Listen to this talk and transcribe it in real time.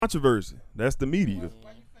Controversy. That's the media.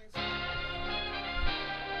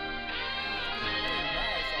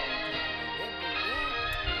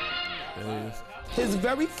 His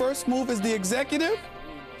very first move as the executive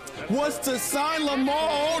was to sign Lamar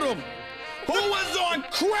Odom, who was on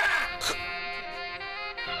crack.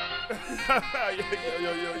 Yo,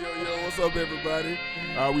 what's up, everybody?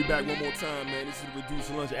 We back one more time, man. This is the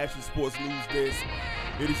Reduced Lunch Action Sports News Desk.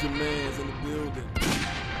 It is your man's in the building.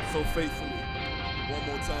 So faithfully, one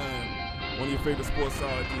more time, one of your favorite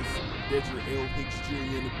sportsologists, Dedrick L. Hicks Jr.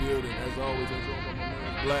 in the building. As always, I'm joined by my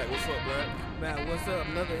man Black. What's up, Black? Man, what's up?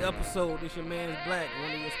 Another episode. This your man's Black,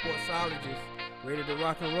 one of your sportsologists, ready to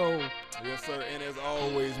rock and roll. Yes, sir. And as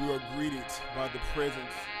always, we are greeted by the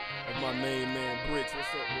presence of my main man, Bricks. What's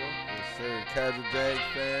up, bro? Yes, sir. Casual Jags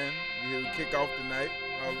fan. We here to kick off tonight.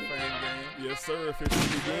 Hall of Fame game. Yes, sir. Officially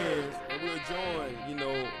begins. And we're joined,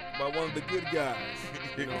 by one of the good guys.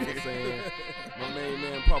 You know what I'm saying? My main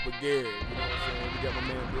man, Papa Garrett. You know what I'm saying? We got my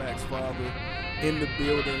man Black's father in the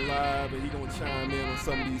building live, and he gonna chime in on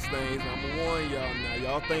some of these things. I'm gonna warn y'all now.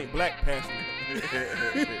 Y'all think Black passionate.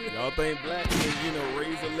 Y'all think Black can,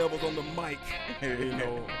 raise the levels on the mic.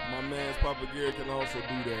 My man's Papa Garrett can also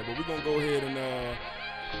do that. But we're gonna go ahead and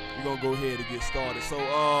get started. So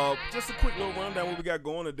just a quick little rundown what we got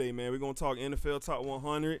going today, man. We're gonna talk NFL Top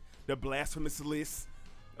 100, the blasphemous list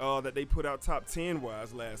that they put out top 10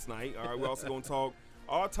 wise last night. All right, we're also gonna talk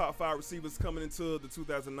our top 5 receivers coming into the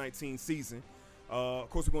 2019 season. Of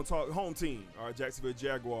course, we're going to talk home team, all right, Jacksonville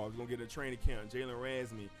Jaguars. We're going to get a training camp. Jalen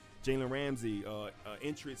Ramsey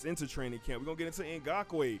entrance into training camp. We're going to get into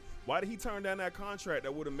Ngakoue. Why did he turn down that contract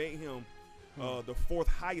that would have made him the 4th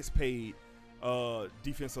highest paid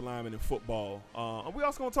defensive lineman in football? And we're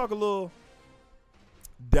also going to talk a little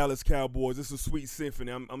Dallas Cowboys. This is a sweet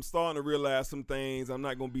symphony. I'm starting to realize some things. I'm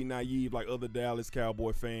not going to be naive like other Dallas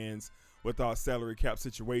Cowboy fans with our salary cap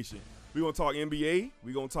situation. We're going to talk NBA,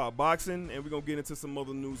 we're going to talk boxing, and we're going to get into some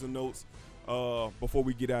other news and notes before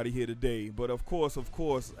we get out of here today. But of course,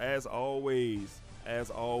 as always,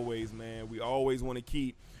 man, we always want to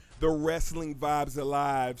keep the wrestling vibes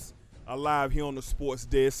alive here on the sports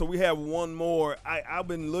desk. So we have one more. I've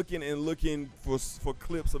been looking for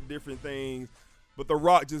clips of different things, but The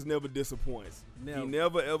Rock just never disappoints. He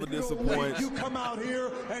never, ever disappoints. You come out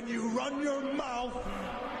here and you run your mouth,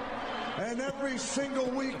 and every single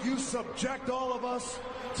week you subject all of us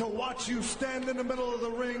to watch you stand in the middle of the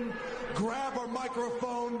ring, grab a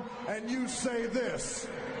microphone, and you say this.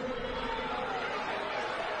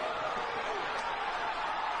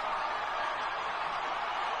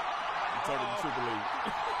 I'm talking to Triple H.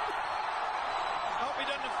 I hope he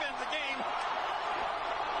doesn't offend the game.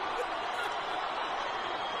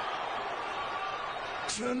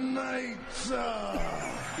 Tonight,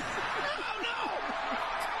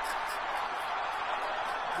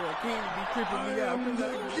 King be creeping me out. I'm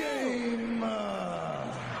the game,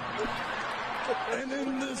 and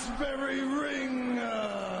in this very ring,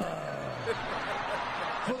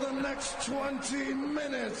 for the next 20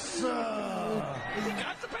 minutes,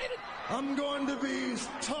 I'm going to be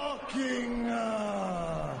talking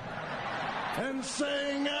and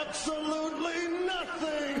saying absolutely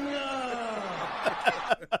nothing.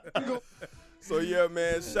 So yeah,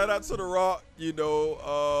 man, shout out to The Rock.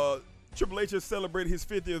 Triple H just celebrated his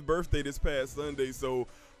 50th birthday this past Sunday, so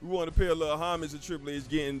we want to pay a little homage to Triple H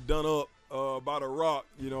getting done up by The Rock,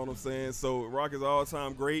 you know what I'm saying? So Rock is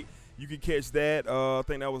all-time great. You can catch that, I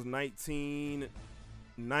think that was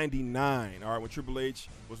 1999, all right, when Triple H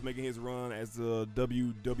was making his run as the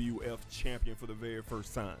WWF champion for the very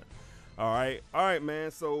first time. All right,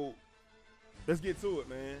 man, so let's get to it,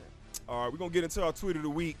 man. All right, we're going to get into our tweet of the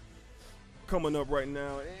week coming up right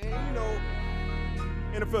now. And,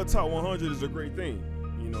 NFL Top 100 is a great thing.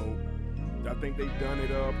 I think they've done it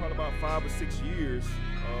probably about 5 or 6 years,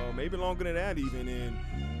 maybe longer than that even. And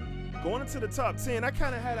going into the top 10, I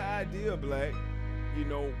kind of had an idea, Black,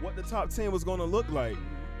 what the top 10 was going to look like.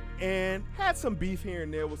 And had some beef here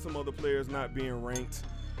and there with some other players not being ranked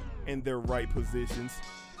in their right positions.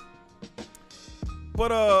 But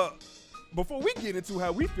before we get into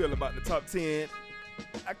how we feel about the top 10,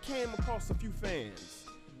 I came across a few fans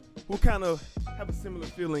who kind of have a similar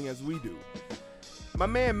feeling as we do. My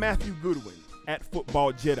man Matthew Goodwin at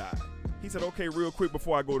Football Jedi. He said, okay, real quick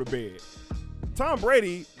before I go to bed. Tom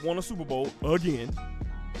Brady won a Super Bowl again.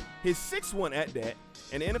 His 6th one at that.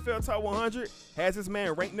 And the NFL Top 100 has his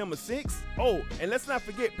man ranked number 6. Oh, and let's not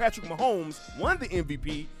forget Patrick Mahomes won the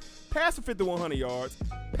MVP, passed for 5,100 yards,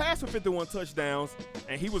 passed for 51 touchdowns,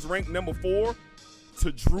 and he was ranked number 4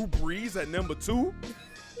 to Drew Brees at number 2.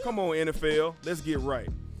 Come on, NFL. Let's get right.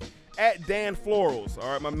 at Dan Florals.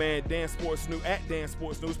 All right, my man Dan Sports News at Dan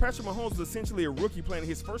Sports News. Patrick Mahomes was essentially a rookie playing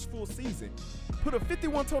his first full season. Put up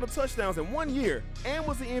 51 total touchdowns in 1 year and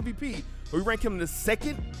was the MVP. We rank him the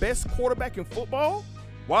second best quarterback in football.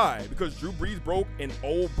 Why? Because Drew Brees broke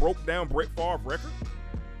down Brett Favre record.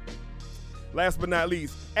 Last but not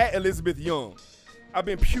least, at Elizabeth Young. I've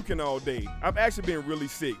been puking all day. I've actually been really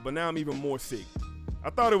sick, but now I'm even more sick. I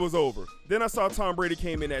thought it was over. Then I saw Tom Brady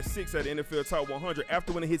came in at 6 at the NFL Top 100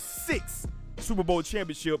 after winning his 6th Super Bowl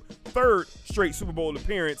championship, 3rd straight Super Bowl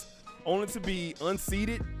appearance, only to be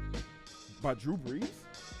unseated by Drew Brees?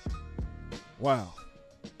 Wow.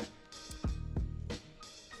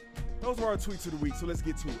 Those were our tweets of the week, so let's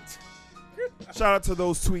get to it. Shout out to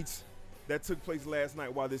those tweets that took place last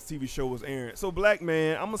night while this TV show was airing. So, Black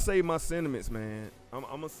man, I'm going to save my sentiments, man. I'm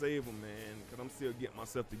going to save them, man, because I'm still getting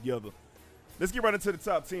myself together. Let's get right into the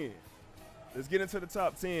top 10. Let's get into the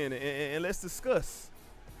top 10 and let's discuss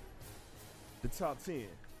the top 10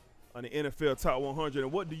 on the NFL Top 100.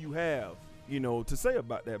 And what do you have, to say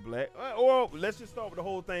about that, Black? Or let's just start with the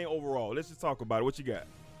whole thing overall. Let's just talk about it. What you got?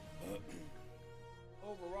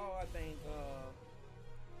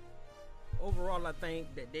 Overall, I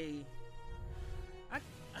think that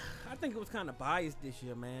I think it was kind of biased this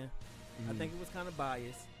year, man. I think it was kind of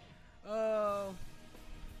biased.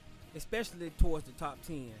 Especially towards the top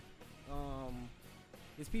 10.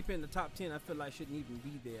 There's people in the top 10 I feel like shouldn't even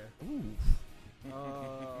be there.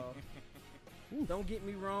 Don't get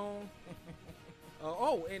me wrong.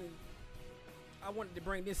 And I wanted to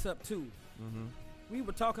bring this up too. Mm-hmm. We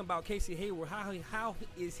were talking about Casey Hayward. How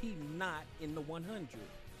is he not in the 100?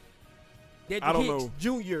 I don't know.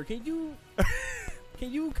 Junior, can you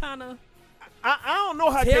kind of I don't know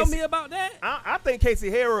how tell me about that? I think Casey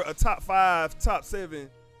Hayward a top 5, top 7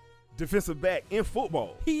 defensive back in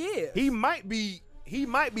football. He is. He might be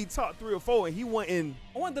top 3 or 4, and he went in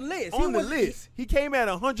on the list. He came at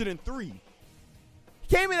 103. He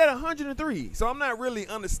came in at 103. So I'm not really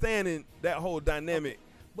understanding that whole dynamic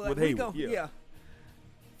with Hayward. Yeah.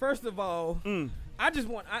 First of all, I just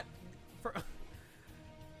want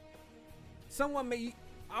someone may.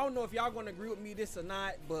 I don't know if y'all gonna agree with me this or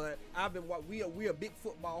not, but we are big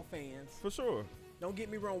football fans. For sure. Don't get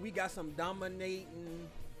me wrong. We got some dominating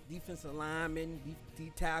defensive linemen,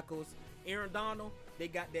 D tackles. Aaron Donald, they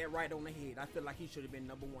got that right on the head. I feel like he should have been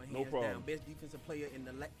number one, hands down, best defensive player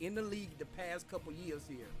in the league the past couple years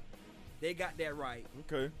here. They got that right.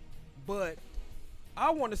 Okay. But I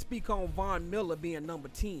want to speak on Von Miller being number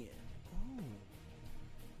 10. Ooh.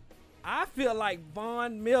 I feel like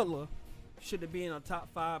Von Miller should have been in the top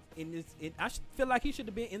 5 I feel like he should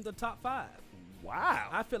have been in the top 5. Wow.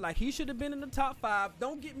 I feel like he should have been in the top 5.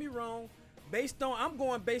 Don't get me wrong. I'm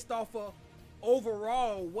going based off of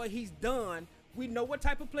overall what he's done. We know what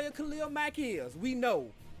type of player Khalil Mack is. We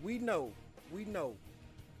know.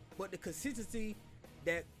 But the consistency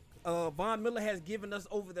that Von Miller has given us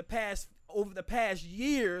over the past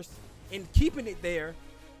years in keeping it there,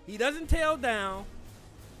 he doesn't tail down.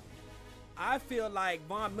 I feel like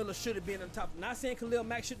Von Miller should have been in the top. Not saying Khalil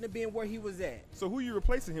Mack shouldn't have been where he was at. So who you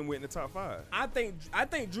replacing him with in the top 5? I think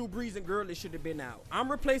Drew Brees and Gurley should have been out.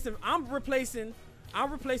 I'm replacing Von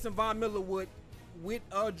Miller with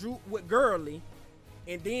Gurley,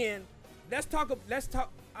 and then let's talk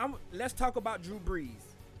about Drew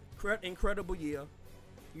Brees. Incredible year.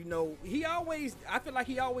 I feel like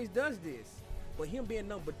he always does this. But him being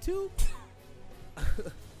number 2,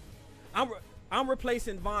 I'm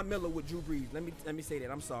replacing Von Miller with Drew Brees. Let me say that.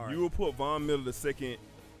 I'm sorry. You will put Von Miller the second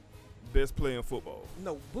best player in football.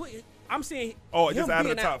 No, but I'm saying. Just out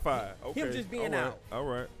of the top 5. Okay. Him just being out. All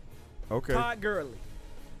right. Okay. Todd Gurley.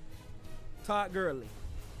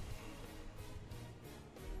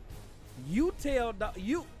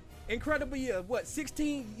 Incredible year. What?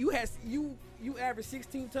 16. You averaged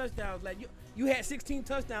 16 touchdowns. Like you had 16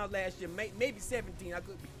 touchdowns last year. Maybe 17.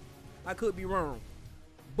 I could be wrong.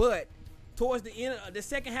 But towards the end of the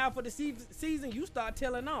second half of the season, you start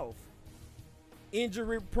tailing off.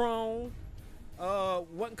 Injury prone,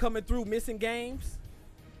 wasn't coming through, missing games.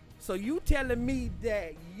 So you telling me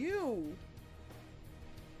that you,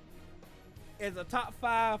 as a top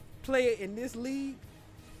 5 player in this league,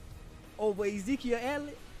 over Ezekiel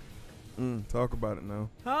Elliott? Talk about it now.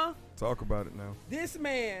 Huh? Talk about it now. This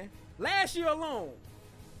man, last year alone,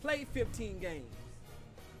 played 15 games.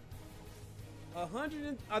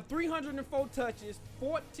 304 touches,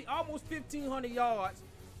 almost 1,500 yards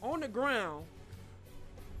on the ground,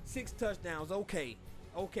 6 touchdowns. Okay.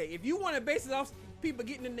 If you want to base it off people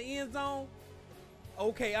getting in the end zone,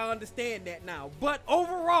 okay, I understand that now. But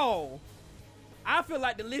overall, I feel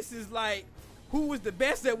like the list is like who was the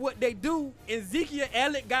best at what they do, and Ezekiel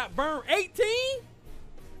Elliott got burned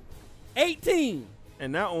 18.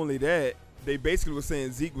 And not only that, they basically were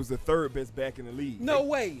saying Zeke was the third best back in the league. No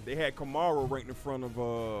way. They had Kamara ranked in front of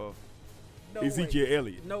No Ezekiel way.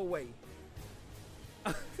 Elliott. No way.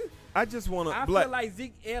 I just want to. I feel like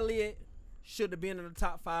Zeke Elliott should have been in the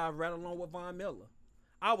top 5 right along with Von Miller.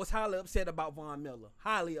 I was highly upset about Von Miller.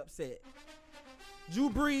 Highly upset. Drew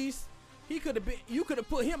Brees, he could have been. You could have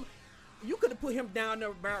put him down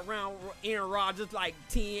there around Aaron Rodgers like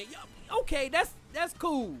 10. Okay, that's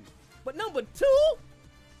cool. But number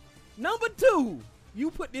two,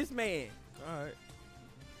 you put this man. All right.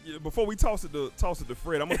 Yeah, before we toss it to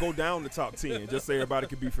Fred, I'm gonna go down the top 10 just so everybody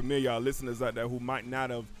can be familiar. Our listeners out there who might not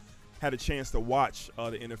have had a chance to watch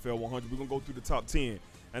the NFL 100, we're gonna go through the top 10.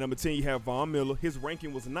 And number 10, you have Von Miller. His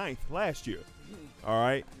ranking was 9th last year. All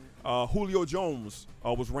right. Julio Jones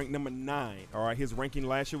was ranked number 9. All right. His ranking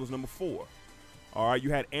last year was number 4. All right. You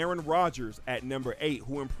had Aaron Rodgers at number 8,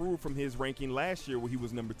 who improved from his ranking last year where he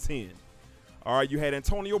was number 10. All right. You had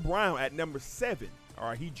Antonio Brown at number 7. All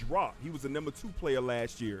right. He dropped. He was the number 2 player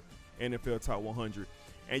last year, NFL Top 100.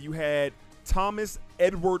 And you had Thomas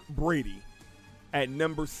Edward Brady at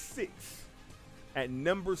number 6. At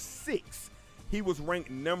number 6. He was ranked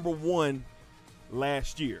number 1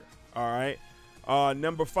 last year. All right.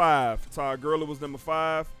 Number 5, Todd Gurley was number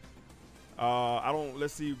 5.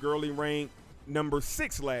 Let's see, Gurley ranked number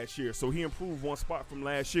 6 last year, so he improved 1 spot from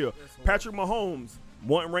last year. Patrick Mahomes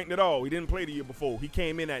wasn't ranked at all. He didn't play the year before. He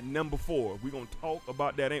came in at number 4. We're going to talk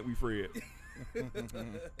about that, ain't we, Fred?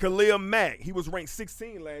 Khalil Mack, he was ranked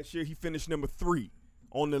 16 last year. He finished number 3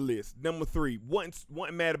 on the list. Number 3. Wasn't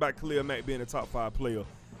mad about Khalil Mack being a top 5 player.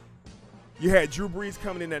 You had Drew Brees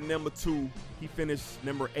coming in at number 2. He finished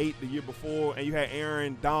number 8 the year before. And you had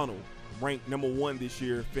Aaron Donald ranked number 1 this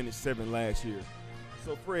year, finished 7 last year.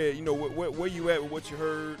 So, Fred, you know, where you at with what you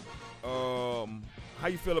heard? How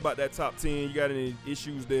you feel about that top 10? You got any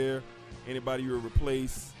issues there? Anybody you would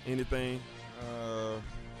replace? Anything?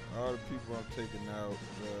 All the people I'm taking out.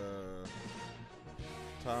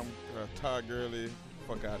 Todd Gurley,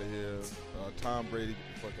 fuck out of here. Tom Brady,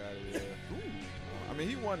 get the fuck out of here. I mean,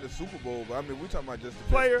 he won the Super Bowl, but I mean, we talking about just the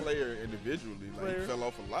best player individually. Like, he fell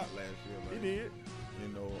off a lot last year. Like, He did. You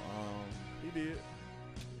know, He did.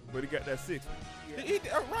 But he got that 6.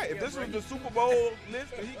 right. If this was the Super Bowl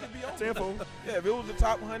list, he could be on Tenfold. Yeah, if it was the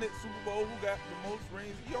top 100 Super Bowl, who got the most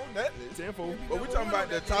rings, he on that list. Tenfold. But we talking about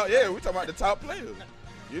the top. Yeah, we talking about the top players.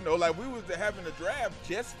 You know, like we was having a draft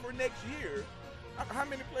just for next year. How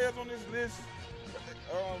many players on this list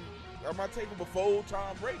am I taking before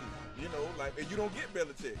Tom Brady? You know, like, and you don't get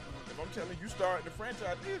Belichick. If I'm telling you, starting the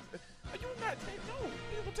franchise, you not take no.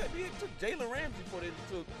 They took Jalen Ramsey before they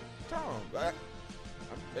took Tom.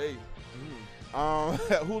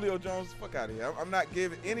 Julio Jones, fuck out of here. I'm not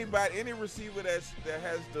giving anybody, any receiver that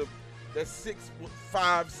has that's 6'5",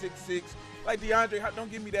 6'6", like DeAndre.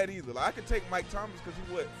 Don't give me that either. Like, I could take Mike Thomas because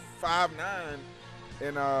he's 5'9",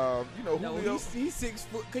 and you know, No, Julio. he's 6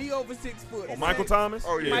 foot. He over 6 foot. Oh, Michael Thomas?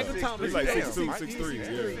 Oh yeah, Michael Thomas. He's like 6'2", He's 6'3", yeah.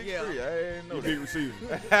 6'3", yeah. I didn't know He a that. big receiver. He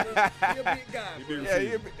a big guy. He big Yeah,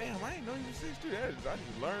 receiver. damn, I didn't know you were 6'2". I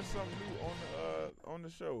just learned something new on the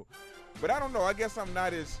show. But I don't know. I guess I'm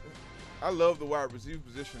not as. I love the wide receiver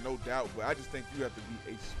position, no doubt. But I just think you have to be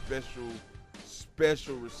a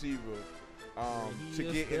special receiver to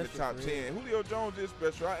get in the top 10. Julio Jones is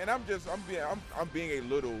special, and I'm being a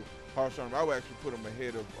little harsh on him. I would actually put him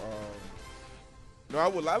ahead of. No,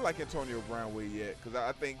 I like Antonio Brown where he at, because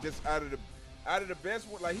I think just out of the best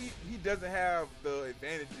one, like he doesn't have the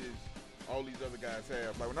advantages all these other guys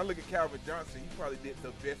have. Like when I look at Calvin Johnson, he probably did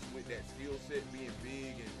the best with that skill set, being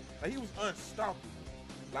big, and like he was unstoppable.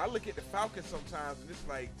 Like I look at the Falcons sometimes, and it's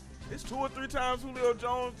like it's 2 or 3 times Julio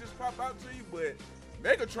Jones just pop out to you, but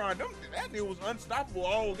Megatron, that nigga was unstoppable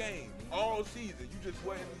all game, all season. You just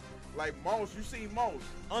wasn't like Moss. You seen Moss,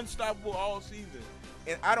 unstoppable all season.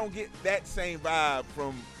 And I don't get that same vibe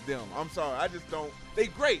from them. I'm sorry. I just don't. They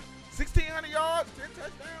great. 1,600 yards, 10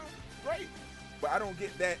 touchdowns, great. But I don't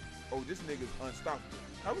get that, oh, this nigga's unstoppable.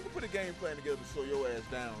 Now, we can put a game plan together to slow your ass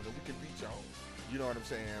down and we can beat y'all. You know what I'm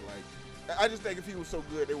saying? Like, I just think if he was so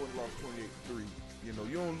good, they wouldn't have lost 28-3. You know,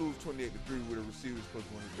 you don't lose 28-3 with a receiver supposed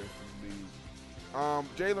to one of the best in the league.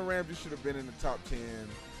 Jalen Ramsey should have been in the top 10.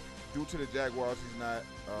 Due to the Jaguars, he's not,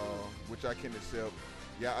 which I can accept.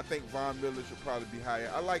 Yeah, I think Von Miller should probably be higher.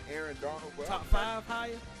 I like Aaron Donald, but Top 5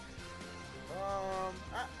 higher? It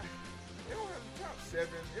don't have to be top 7.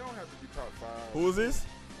 It don't have to be top 5. Who is this?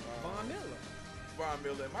 Von Miller. Von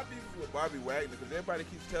Miller. And my beef is with Bobby Wagner because everybody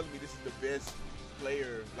keeps telling me this is the best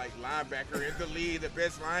player, like linebacker in the league, the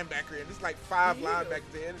best linebacker, and it's like 5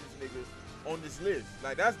 linebackers ahead of this nigga. on this list.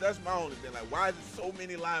 Like that's my only thing. Like, why is there so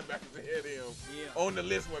many linebackers ahead of him on the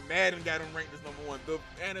list when Madden got him ranked as number one, the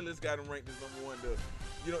analysts got him ranked as number one,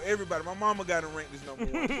 everybody. My mama got him ranked as number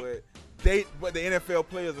one, but the NFL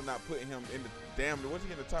players are not putting him in the was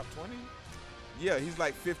he in the top 20? Yeah, he's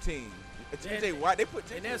like 15. J.J. Watt, they put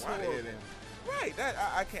J.J. Watt ahead of him. Right, that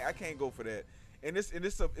I can't go for that. And it's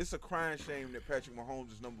a crying shame that Patrick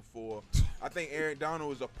Mahomes is number 4. I think Aaron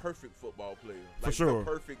Donald is a perfect football player. Like, for sure. A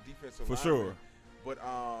perfect defensive for lineman. sure. But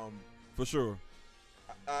for sure.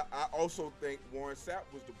 I also think Warren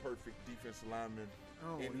Sapp was the perfect defensive lineman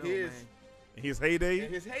in his heyday.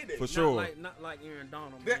 For sure. Not like Aaron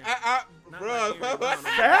Donald. Bro, Warren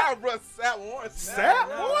Sapp,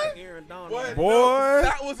 Not boy. like Aaron Donald. Boy.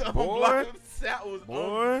 Sapp was unblockable. Sapp was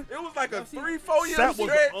boy. It was like a 3-4 year Sapp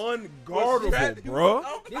was stretch. unguardable, bro.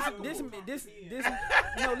 No, listen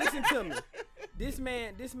to me. This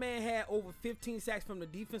man had over 15 sacks from the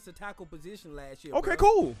defensive tackle position last year. Okay,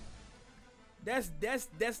 bro. cool. That's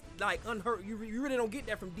like unheard. You really don't get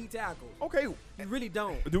that from D tackles. Okay. You really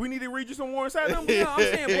don't. Do we need to read you some Warren Sapp numbers? No, I'm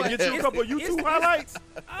saying, but Get you a couple of YouTube highlights?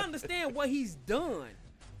 I understand what he's done,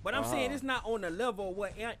 but I'm saying it's not on the level of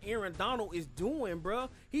what Aaron Donald is doing, bro.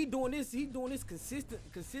 He doing this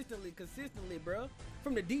consistently, bro,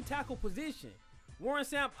 from the D tackle position. Warren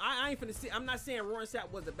Sapp, I ain't finna see. I'm not saying Warren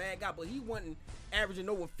Sapp was a bad guy, but he wasn't averaging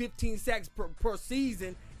over 15 sacks per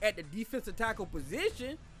season at the defensive tackle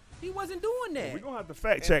position. He wasn't doing that. We're going to have to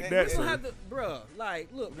fact check that, sir. We're going to have to, bro, like,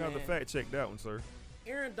 look, we're going to have to fact check that one, sir.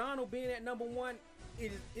 Aaron Donald being at number 1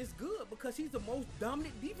 is good because he's the most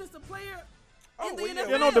dominant defensive player in the NFL.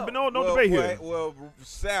 Yeah, no debate here. Well,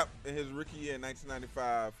 Sapp in his rookie year in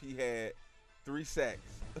 1995, he had 3 sacks.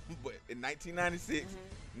 But in 1996,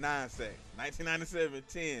 9 sacks. 1997,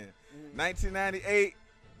 10. 1998,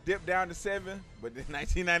 dipped down to 7. But in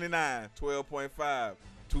 1999, 12.5.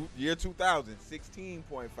 Year 2000,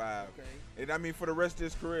 16.5. Okay. And I mean, for the rest of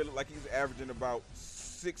his career, it looked like he's averaging about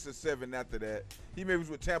 6 or 7 after that. He maybe was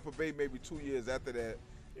with Tampa Bay maybe 2 years after that.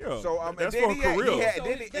 Yeah, so that's for a career. So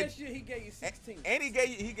that year he gave you 16. And he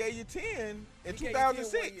gave you 10 in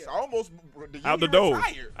 2006. Almost the year out the he door.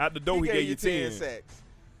 retired. Out the door, he gave you 10 sacks.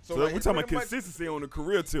 So like, we're talking about consistency on the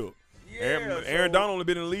career tip. Yeah, Aaron Donald only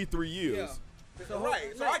been in the league 3 years. Yeah. So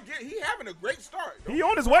I get he having a great start. He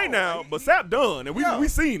on his way now, but Sapp done, and we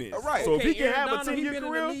seen it. Right. So if he can Aaron have Donald, a 10-year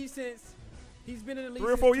career, he's been in the league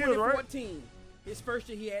 3 or since 4 years, right? 2014. His first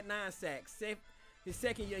year he had 9 sacks. His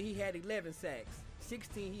second year he had 11 sacks.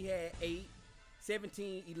 16 he had 8.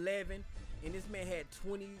 17, 11, and this man had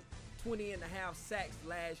 20 and a half sacks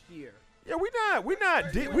last year. Yeah, we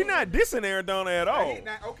not dissing Aaron Donald at all.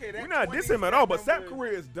 We're not dissing him at all, but Sapp's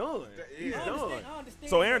career is done. He's done. I understand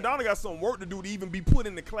So that. Aaron Donald got some work to do to even be put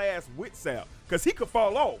in the class with Sapp, because he could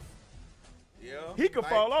fall off. Yeah, he could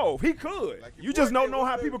fall off. He could. Like you just don't know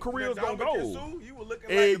how people's careers gonna go. You were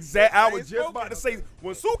looking exactly. I was just about to say,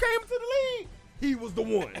 when Sue came into the league, he was the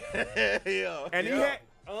one. Yeah, and he had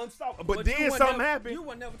unstoppable. But then something happened. You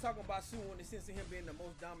were never talking about Sue in the sense of him being the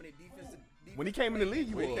most dominant defensive. When he came in the league,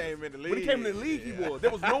 he was. When he came in the league, he was.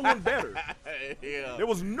 There was no one better. Yeah. There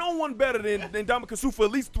was no one better than Ndamukong Suh for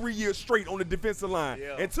at least 3 years straight on the defensive line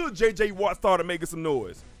until J.J. Watt started making some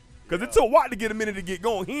noise. Because it took Watt to get a minute to get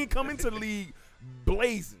going. He ain't come into the league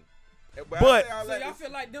blazing. But so y'all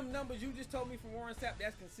feel like them numbers you just told me from Warren Sapp,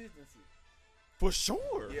 that's consistency. For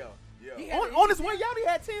sure. Yeah. On his way out, he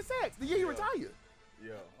had 10 sacks the year he retired.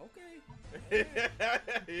 Yeah. Okay.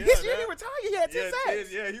 This year he retired, he had 10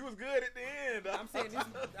 sacks. Yeah, he was good at the end. I'm saying this.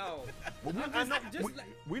 Oh.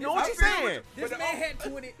 We know what you're saying. This man had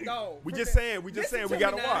 20. No. We just saying we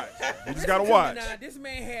gotta watch. We just gotta watch. This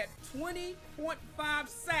man had 20.5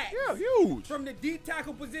 sacks. Yeah, huge. From the D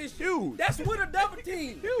tackle position. Huge. That's with a double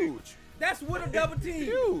team. Huge. That's with a double team.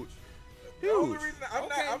 Huge. The only reason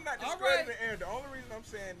I'm not discrediting Aaron. The only reason I'm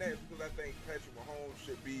saying that is because I think Patrick Mahomes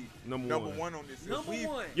should be number one on this list. Number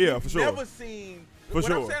one. Yeah, for sure. Never seen. For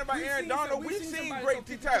sure. I'm saying about Aaron Donald, we've seen great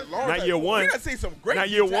D tackles. Not year one. We done seen some great. Not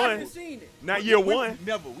year one. Not year one.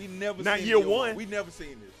 We never. Not seen year one. We never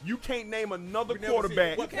seen this. You can't name another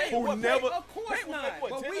quarterback who never. Of course not.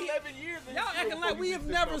 But 10, 11 years. Y'all acting like we have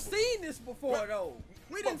never seen this before, though.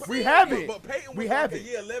 We haven't. But Peyton we was haven't. like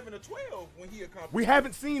a year 11 or 12 when he accomplished. We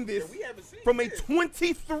haven't seen this from a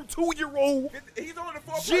 22-year-old. He's only the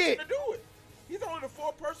fourth person to do it. He's only the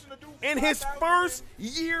fourth person to do it. In his first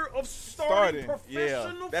year of starting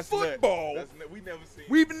professional football,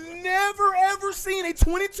 we've never ever seen a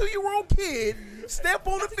 22-year-old kid step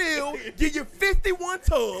on the field, give you 51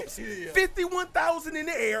 tubs, 51,000 in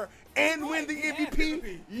the air, and win the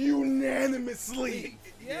MVP unanimously.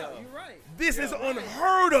 Yeah, you're right. This is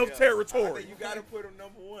unheard of I territory. think you gotta put him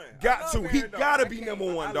number one. Got to. He gotta be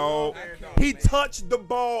number one, dog. He touched the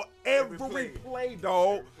ball every play,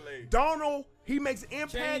 dog. Every play. Donald, he makes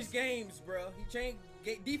impacts. Changed games, bro. He changed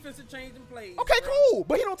defensive changing plays. Okay, bro. cool,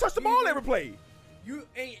 but he don't touch the ball every play. You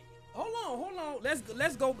ain't. Hold on.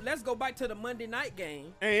 Let's go back to the Monday night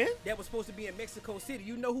game And that was supposed to be in Mexico City.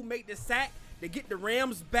 You know who made the sack to get the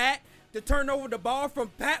Rams back to turn over the ball from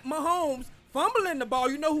Pat Mahomes fumbling the ball?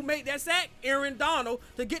 You know who made that sack? Aaron Donald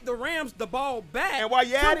to get the Rams the ball back And while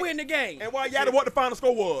you at to it- win the game. and while you at what the final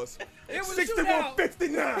score was? It was a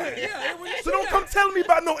 61-59. Yeah, it was a So don't shootout. come telling me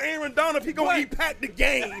about no Aaron Donald if he gonna But- impact the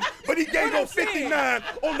game, but he gave What I'm up 59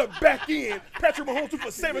 on the back end. Patrick Mahomes threw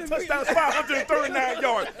for 7 touchdowns, 539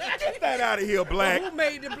 yards. Get that out of here, Black. Who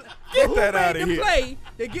made the Get that outta here. play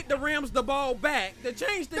to get the Rams the ball back to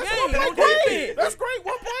change the That's game? one play, on great. defense? That's great.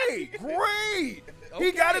 One play, great. He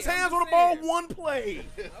Okay, got his I'm hands just on the ball saying. one play.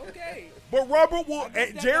 Okay. But Robert Woods guess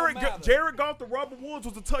and that Jared don't matter. Jared Goff to Robert Woods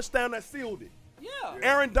was a touchdown that sealed it. Yeah.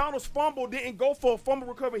 Aaron Donald's fumble didn't go for a fumble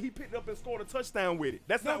recovery. He picked it up and scored a touchdown with it.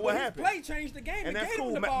 That's No, not what but his happened. play changed the game. And It that's gave cool.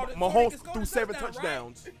 him the ball so they Mahomes could score threw the 7 touchdown,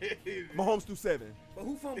 touchdowns. Right? Mahomes threw 7. But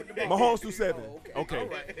who fumbled the ball? Mahomes threw 7. Oh, Okay. All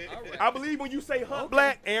right. I believe when you say Hunt Okay.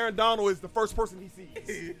 Black, Aaron Donald is the first person he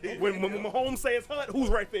sees. when Mahomes says Hunt, who's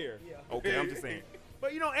right there? Yeah. Okay, I'm just saying.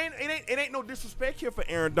 But you know, it ain't no disrespect here for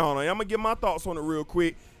Aaron Donald. I'm gonna give my thoughts on it real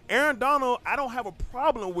quick. Aaron Donald, I don't have a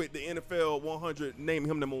problem with the NFL 100 naming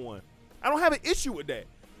him number one. I don't have an issue with that.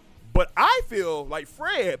 But I feel like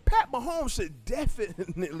Fred, Pat Mahomes should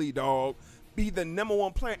definitely, dog, be the number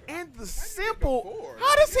one player. And the simple, four?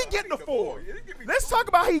 how does he Yeah, get I the think the 4? four. Yeah, give me Let's two. talk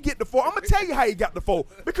about how he get the 4. I'm gonna tell you how he got the 4.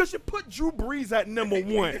 Because you put Drew Brees at number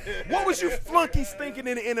 1. What was you flunkies thinking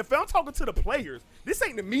in the NFL? I'm talking to the players. This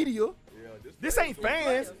ain't the media. This ain't fans.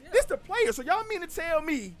 players, yeah. This the players. So y'all mean to tell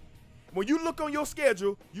me, when you look on your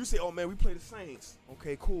schedule, you say, oh, man, we play the Saints.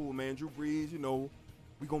 Okay, cool, man. Drew Brees, you know,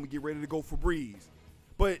 we going to get ready to go for Brees.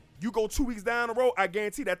 But you go 2 weeks down the road, I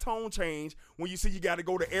guarantee that tone change when you see you got to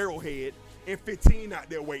go to Arrowhead and 15 out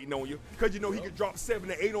there waiting on you. Because you know he could drop 7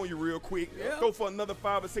 to 8 on you real quick, go for another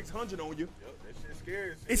 500 or 600 on you. That shit's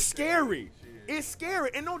scary. It's scary. It's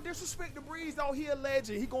scary. And no disrespect to Brees, though. He a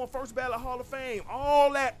legend. He going first ballot Hall of Fame.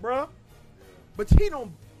 All that, bruh. But he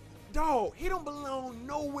don't belong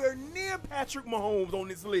nowhere near Patrick Mahomes on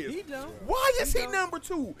this list. He don't. Why is he number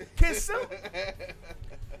 2?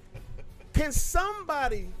 Can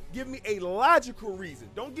somebody give me a logical reason?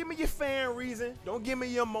 Don't give me your fan reason. Don't give me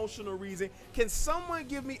your emotional reason. Can someone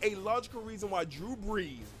give me a logical reason why Drew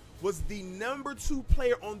Brees was the number 2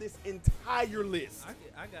 player on this entire list?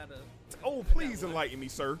 I gotta. Oh, please enlighten me,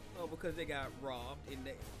 sir. Oh, because they got robbed in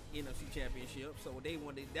the NFC Championship, so they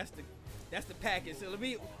wanted. That's the package. So let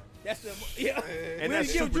me. That's the And we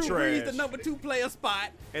that's give super Drew Brees trash. the number 2 player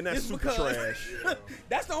spot. And that's It's super because- trash.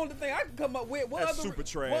 That's the only thing I can come up with. What That's other, super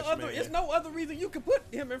trash, what other, man. It's no other reason you can put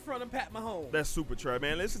him in front of Pat Mahomes. That's super trash,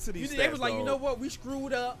 man. Listen to these stats, They was like, you dog. know what? We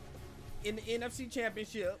screwed up in the NFC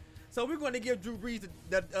Championship, so we're going to give Drew Brees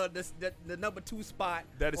the number 2 spot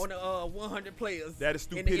That is- on the 100 players. That is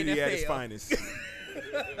in the stupidity at its NFL. finest.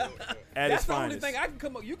 At That's its the only finest. thing I can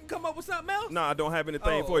come up. You can come up with something else. No, I don't have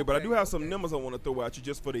anything Oh, for you, but I okay, do have some okay. numbers I want to throw at you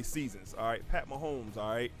just for their seasons. All right, Pat Mahomes. All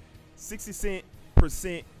right, 60%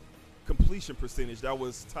 completion percentage. That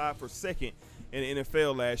was tied for second in the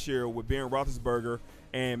NFL last year with Ben Roethlisberger,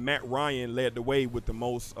 and Matt Ryan led the way with the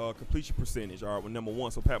most completion percentage. All right, with number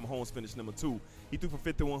 1. So Pat Mahomes finished number 2. He threw for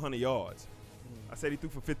 5,100 yards. I said he threw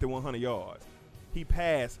for 5,100 yards. He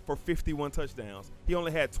passed for 51 touchdowns. He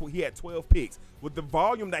only had 12 picks. With the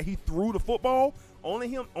volume that he threw the football,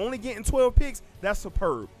 only getting 12 picks, that's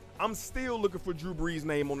superb. I'm still looking for Drew Brees'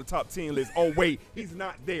 name on the top 10 list. Oh, wait, he's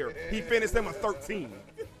not there. He finished number 13.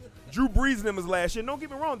 Drew Brees' numbers last year. Don't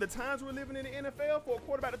get me wrong, the times we're living in the NFL for a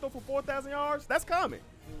quarterback to throw for 4,000 yards, that's coming.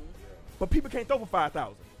 But people can't throw for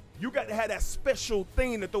 5,000. You got to have that special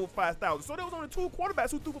thing to throw for 5,000. So there was only 2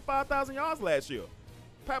 quarterbacks who threw for 5,000 yards last year.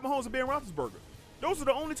 Pat Mahomes and Ben Roethlisberger. Those are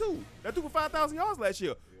the only 2 that threw for 5,000 yards last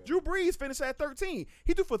year. Drew Brees finished at 13.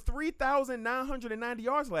 He threw for 3,990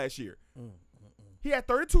 yards last year. He had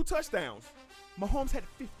 32 touchdowns. Mahomes had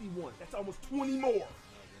 51. That's almost 20 more.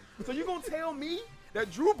 So you're going to tell me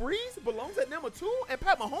that Drew Brees belongs at number 2 and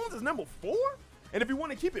Pat Mahomes is number 4? And if you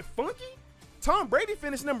want to keep it funky, Tom Brady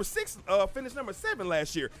finished number 7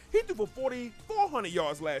 last year. He threw for 4,400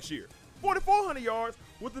 yards last year. 4,400 yards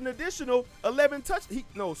with an additional 29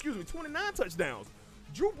 touchdowns.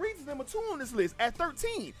 Drew Brees is number 2 on this list at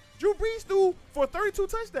 13. Drew Brees threw for 32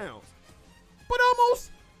 touchdowns, but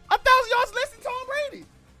almost 1,000 yards less than Tom Brady.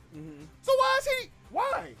 So why is he?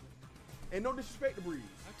 Why? And no disrespect to Breeze.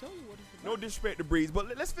 I told you what it's about. No disrespect to Breeze.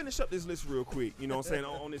 But let's finish up this list real quick. You know what I'm saying?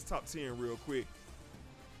 on this top 10 real quick.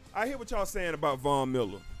 I hear what y'all saying about Von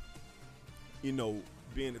Miller. You know,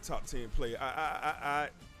 being the top 10 player. I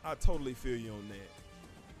totally feel you on that.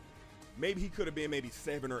 Maybe he could have been maybe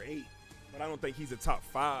 7 or 8. But I don't think he's a top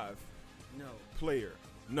 5 player.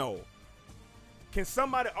 No. Can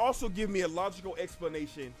somebody also give me a logical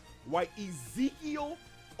explanation why Ezekiel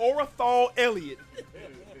Orenthal Elliott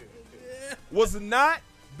was not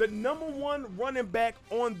the number 1 running back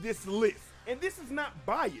on this list? And this is not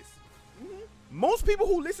biased. Most people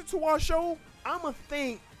who listen to our show, I'ma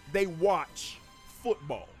think they watch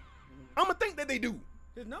football. I'ma think that they do.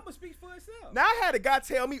 His number speaks for itself. Now, I had a guy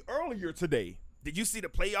tell me earlier today, did you see the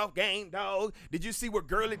playoff game, dog? Did you see what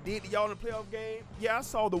Gurley did to y'all in the playoff game? Yeah, I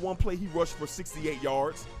saw the one play he rushed for 68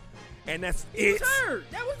 yards. And that's it. Sure,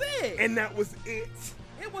 that was it. And that was it.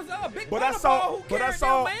 It was a big But I saw,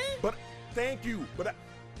 but thank you. But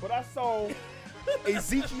I saw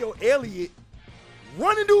Ezekiel Elliott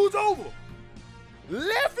running dudes over.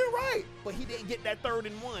 Left and right. But he didn't get that 3rd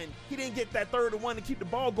and 1. He didn't get that 3rd and 1 to keep the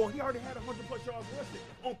ball going. He already had 100+ yards rushing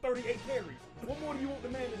on 38 carries. What more do you want the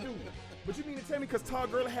man to do? But you mean to tell me because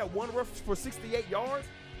Todd Gurley had 1 rush for 68 yards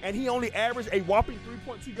and he only averaged a whopping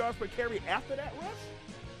 3.2 yards per carry after that rush?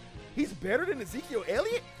 He's better than Ezekiel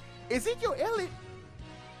Elliott? Ezekiel Elliott,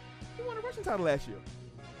 he won a rushing title last year.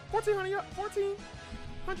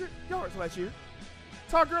 1,400 yards last year.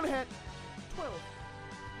 Todd Gurley had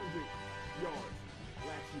 1,200 yards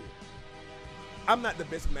last year. I'm not the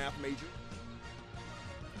best math major.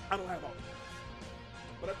 I don't have all the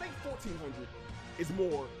math. But I think 1,400 is more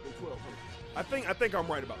than 1,200. I think I'm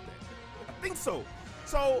right about that. I think so.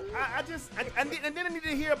 So I then I need to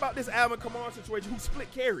hear about this Alvin Kamara situation who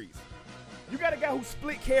split carries. You got a guy who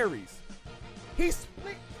split carries. He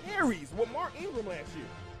split carries with Mark Ingram last year.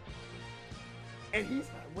 And he's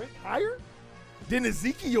ranked higher than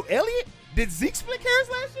Ezekiel Elliott? Did Zeke split carries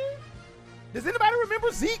last year? Does anybody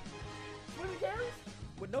remember Zeke splitting carries?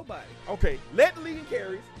 With nobody. Okay, led the league in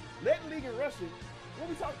carries, led the league in rushing. What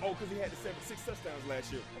we talking? Oh, because he had the 6 touchdowns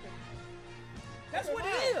last year. Okay. That's Okay, what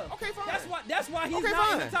fine. it is. Okay, fine. That's why he's Okay,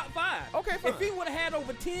 not in fine. the top 5. Okay, fine. If he would have had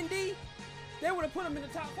over 10D, they would have put him in the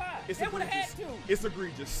top 5. They would have had to. It's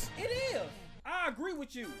egregious. It is. I agree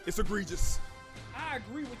with you. It's egregious I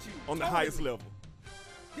agree with you. on the Totally. highest level.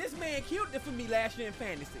 This man killed it for me last year in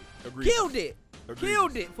fantasy. Egregious. Killed it. Egregious.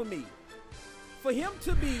 Killed it for me. For him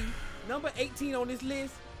to be number 18 on this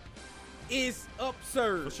list is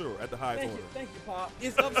absurd. For sure, at the highest order. Thank you, Pop.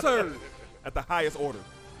 It's absurd. At the highest order.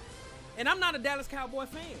 And I'm not a Dallas Cowboy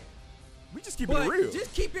fan. We just keep But it real.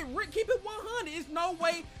 just keep it 100. There's no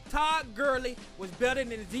way Todd Gurley was better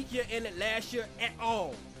than Ezekiel Elliott last year at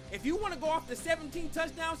all. If you want to go off the 17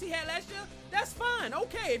 touchdowns he had last year, that's fine.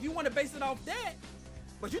 Okay, if you want to base it off that.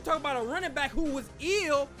 But you're talking about a running back who was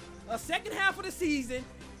ill a second half of the season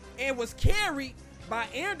and was carried by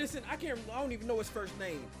Anderson. I don't even know his first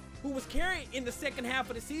name. Who was carried in the second half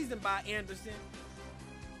of the season by Anderson.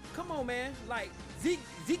 Come on, man. Like, Zeke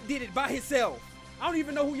did it by himself. I don't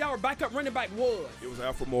even know who y'all backup running back was. It was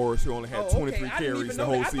Alfred Morris who only had Oh, 23 I didn't carries even the know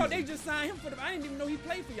whole that. I season. thought they just signed him for the. I didn't even know he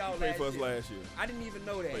played for y'all Played for us last year. I didn't even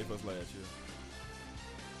know that. Played for us last year.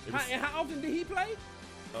 It was- And how often did he play?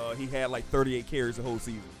 he had like 38 carries the whole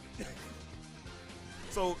season.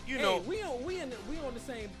 So you know, Hey, we on the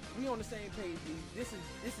same page. D. This is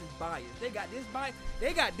bias. They got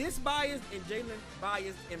this bias and Jalen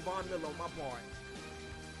bias and Von Miller on my part.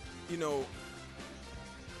 you know,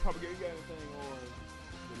 Papa Gary, you got anything on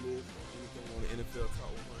the list or anything on the NFL Top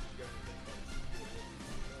 100? You got anything?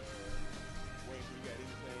 Wayne, you got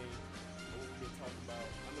anything? What we been talking about?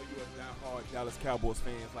 I know you're a diehard Dallas Cowboys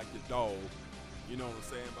fans like your dog. You know what I'm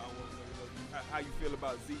saying? But I want to know how you feel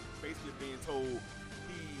about Zeke basically being told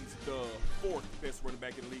he's the 4th best running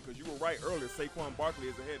back in the league. Because you were right earlier, Saquon Barkley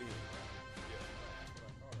is ahead of him.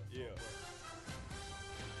 Yeah.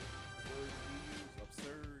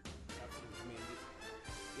 Absurd. I mean,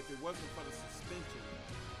 if it wasn't for the suspension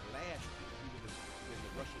last year, he would have been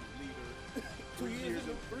the rushing leader. 3 years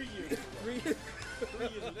ago. 3 years ago. 3 years. 3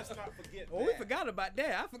 years. Let's not forget Oh, we that. forgot about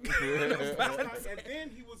that. I forgot. And then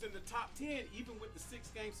he was in the top 10 even with the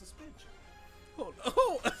 6-game suspension.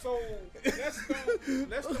 Oh, So let's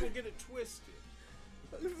don't get it twisted.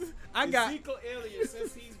 Ezekiel Elliott,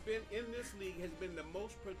 since he's been in this league, has been the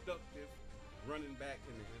most productive running back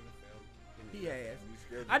in the NFL. He has.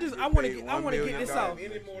 He's I want to paid get. I want to $1 get this million. off.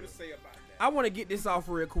 Any more to say about that? I want to get this off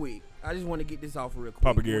real quick. I just want to get this off real quick.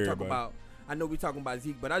 Papa Gary, We'll talk buddy. about. I know we're talking about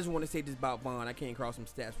Zeke, but I just want to say this about Vaughn. I came across some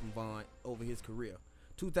stats from Vaughn over his career.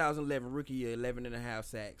 2011 rookie year, 11.5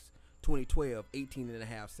 sacks. 2012,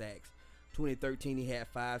 18.5 sacks. 2013, he had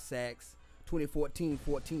 5 sacks. 2014,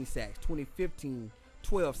 14 sacks. 2015,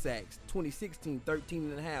 12 sacks. 2016,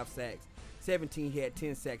 13 and a half sacks. 17, he had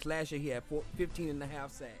 10 sacks. Last year, he had 15 and a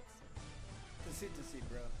half sacks. Consistency,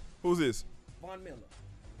 bro. Who's this? Von Miller.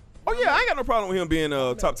 Oh yeah, I ain't got no problem with him being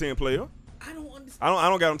a top 10 player. I don't understand. I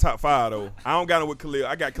don't got him top 5 though. I don't got him with Khalil.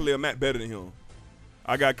 I got Khalil Mack better than him.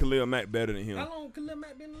 I got Khalil Mack better than him. How long Khalil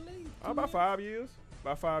Mack been in the league? About 5 years.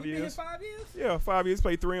 About 5 He been here years. 5 years? Yeah, 5 years.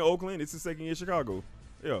 Played 3 in Oakland. It's his second year in Chicago.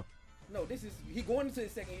 Yeah. No, he going into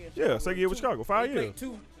his second year. In Yeah, Chicago. second year with Chicago. 5 He played years.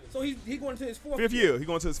 2. So he going into his 4th 5th year. He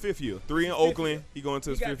going to his 5th year. 3 in Fifth Oakland. year. He going to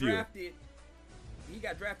his He got 5th year. drafted. He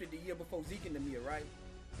got drafted the year before Zeke and them year, right?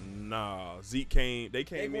 Nah, Zeke came. They They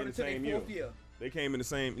came going in the into their same year. 4th year. They came in the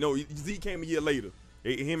same. No, Zeke came a year later.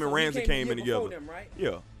 Him So and he Ramsey came the in year together. before them, right?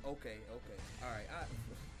 Yeah. Okay. All right.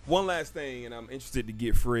 One last thing, and I'm interested to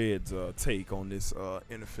get Fred's take on this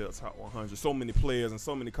NFL Top 100. So many players and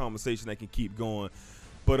so many conversations that can keep going.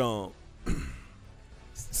 But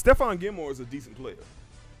Stephon Gilmore is a decent player.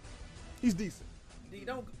 He's decent. You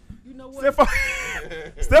know what?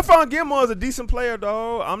 Stephon Gilmore is a decent player,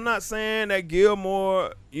 dog. I'm not saying that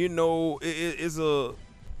Gilmore, is a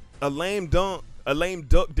lame duck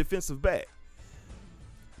defensive back.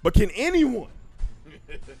 But can anyone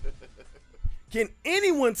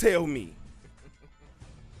tell me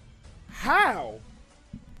how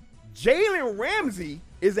Jalen Ramsey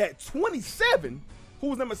is at 27, who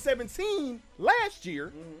was number 17 last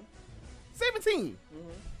year, 17,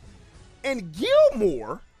 and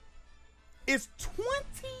Gilmore is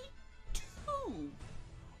 22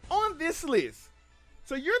 on this list?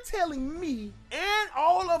 So you're telling me and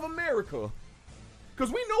all of America,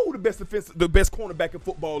 because we know who the best cornerback in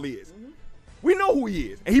football is. We know who he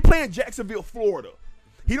is. And he play in Jacksonville, Florida.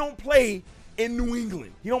 He don't play in New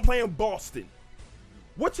England. He don't play in Boston.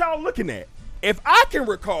 What y'all looking at? If I can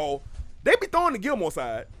recall, they be throwing the Gilmore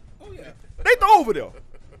side. Oh yeah. They throw over there.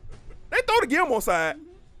 They throw the Gilmore side.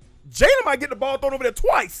 Jalen might get the ball thrown over there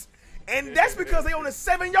twice. And that's because they on the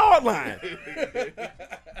 7-yard line.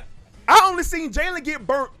 I only seen Jalen get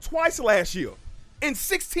burnt twice last year in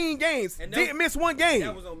 16 games. And Didn't miss one game.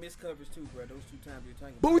 That was on missed coverage too, bro. Those 2 times you're talking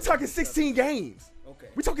about. But we talking 16 games. Okay.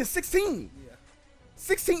 We talking 16. Yeah.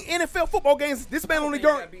 16 NFL football games. This man only think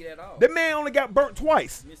he got got beat at all. that man only got burnt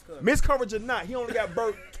twice. Miscoverage. Miscoverage or not, he only got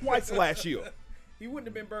burnt twice last year. He wouldn't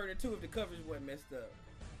have been burned too if the coverage wasn't messed up.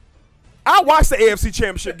 I watched the AFC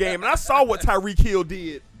Championship game and I saw what Tyreek Hill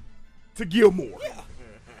did to Gilmore. Yeah.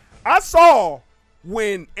 I saw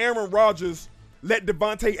when Aaron Rodgers let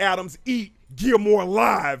Devontae Adams eat Gilmore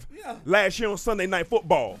alive last year on Sunday Night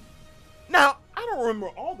Football. Now, I don't remember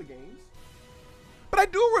all the games, but I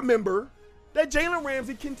do remember that Jalen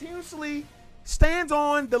Ramsey continuously stands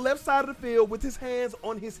on the left side of the field with his hands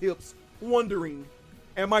on his hips, wondering,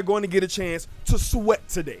 am I going to get a chance to sweat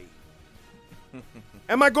today?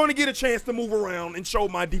 Am I going to get a chance to move around and show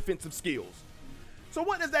my defensive skills? So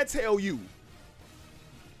what does that tell you?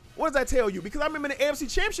 What does that tell you? Because I remember in the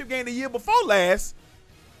AFC Championship game the year before last,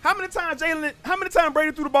 how many times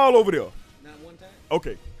Brady threw the ball over there? Not one time.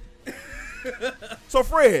 Okay. So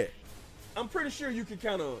Fred, I'm pretty sure you can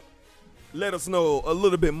kind of let us know a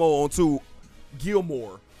little bit more on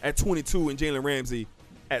Gilmore at 22 and Jalen Ramsey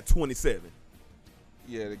at 27.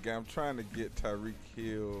 Yeah, the guy, I'm trying to get Tyreek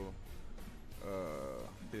Hill,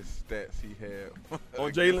 his stats he had.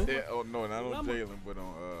 On Jalen? Yeah, oh, no, not on Jalen, but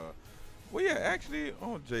on, well, yeah, actually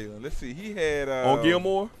on Jalen. Let's see, he had. On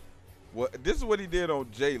Gilmore? Well, this is what he did on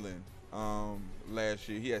Jalen last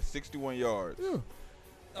year. He had 61 yards. Yeah.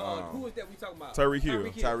 Who was that we talking about? Tyreek Hill.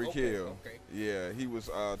 Tyreek Hill. Okay. Yeah, he was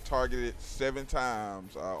targeted 7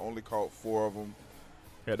 times. Only caught 4 of them.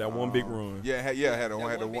 Had that one big run. Yeah, had That a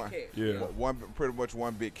one one. big catch. Yeah. Pretty much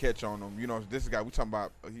one big catch on him. You know, this guy we talking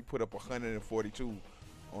about. He put up 142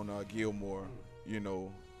 on Gilmore. You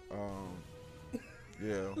know,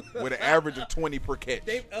 yeah, with an average of 20 per catch.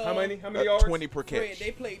 How many yards? 20 per catch. Fred,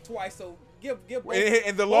 they played twice, so give both,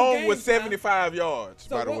 And the both long was games now. 75 yards,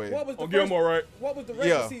 So by the what, way. What was the On first, Gilmore, right? What was the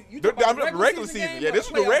regular Yeah, season? You the talking about regular season. game Yeah, or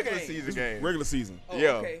this was the playoff regular game? season game. Regular season. Oh, Yeah,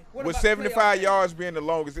 okay. What with about 75 playoff yards being the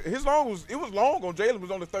longest. His long was long on Jalen was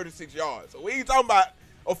only 36 yards. So we ain't talking about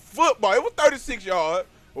a football. It was 36 yards,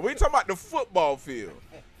 but we ain't talking about the football field.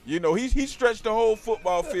 You know, he stretched the whole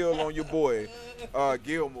football field on your boy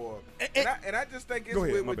Gilmore. And I just think it's Go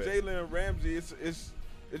ahead, my with bad. Jalen Ramsey, it's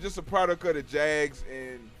just a product of the Jags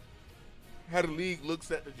and how the league looks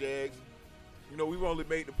at the Jags. You know, we've only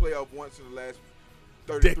made the playoff once in the last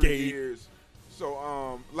 33 Decade. years. So,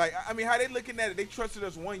 I mean, how they looking at it, they trusted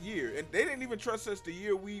us 1 year. And they didn't even trust us the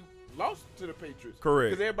year we lost to the Patriots. Correct.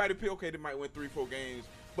 Because everybody picked, okay, they might win 3-4 games.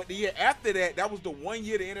 But the year after that, that was the 1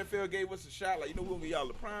 year the NFL gave us a shot. Like, we're going to give y'all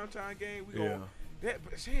the primetime game. We gonna,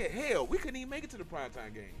 hell, we couldn't even make it to the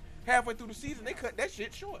primetime game. Halfway through the season, they cut that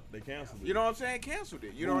shit short. They canceled it. You know what I'm saying? Canceled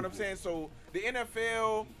it. You know what I'm saying? So the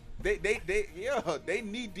NFL, they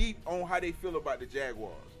knee deep on how they feel about the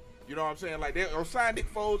Jaguars. You know what I'm saying? Like, they'll sign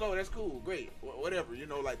Nick Foles. Oh, that's cool. Great. Whatever.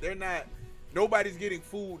 Like, they're not, nobody's getting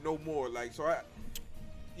food no more. Like, so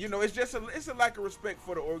it's just it's a lack of respect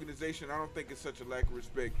for the organization. I don't think it's such a lack of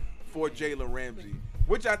respect for Jalen Ramsey,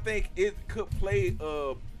 which I think it could play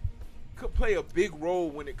a big role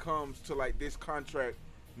when it comes to like this contract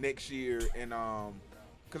next year. And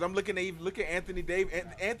because I'm looking at Anthony Davis.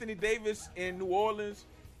 Anthony Davis in New Orleans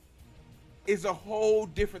is a whole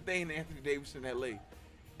different thing than Anthony Davis in LA.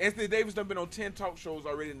 Anthony Davis done been on 10 talk shows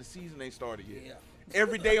already, and the season ain't started yet. Yeah.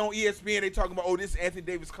 Every day on ESPN, they talking about, this Anthony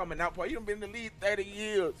Davis coming out. He done been in the league 30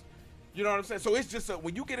 years. You know what I'm saying? So it's just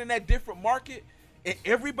when you get in that different market and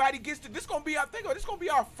everybody gets to, this going to be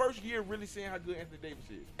our first year really seeing how good Anthony Davis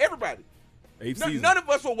is. Everybody. None of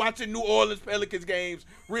us were watching New Orleans Pelicans games.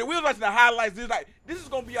 We were watching the highlights. This is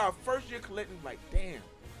going to be our first year collecting, like, damn,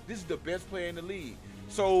 this is the best player in the league.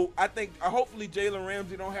 So I think hopefully Jalen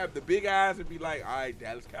Ramsey don't have the big eyes and be like, all right,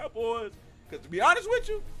 Dallas Cowboys. Because to be honest with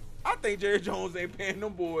you, I think Jerry Jones ain't paying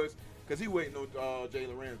them boys because he waiting on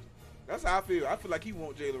Jalen Ramsey. That's how I feel. I feel like he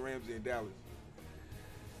want Jalen Ramsey in Dallas.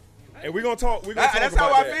 And we're gonna talk. That's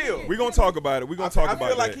how I feel. We're gonna talk about it. We're gonna talk about it. I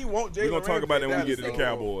feel like he want Jalen Ramsey. We're gonna talk about it when we get to the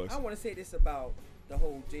Cowboys. I want to say this about the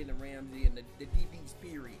whole Jalen Ramsey and the DB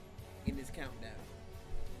spirit in this countdown.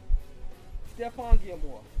 Stephon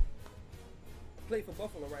Gilmore played for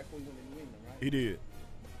Buffalo right before he went to New England, right? He did,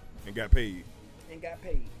 and got paid.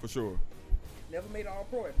 For sure. Never made an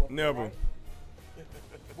All-Pro at Buffalo. Never. Right?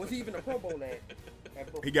 Was he even a Pro Bowl at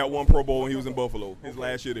Buffalo? He got one Pro Bowl when he was in Buffalo. His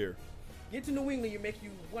last year there. Get to New England, you make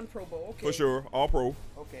you one Pro Bowl. Okay. For sure, All Pro.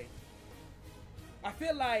 Okay. I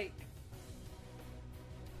feel like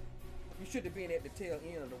you should have been at the tail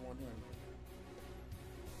end of the 100.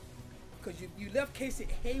 Because you left Casey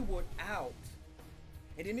Hayward out.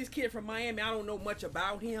 And then this kid from Miami, I don't know much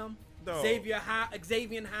about him. No. Xavier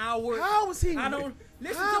Howard. How was he? I don't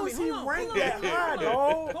listen how to me. Is he ranked that high,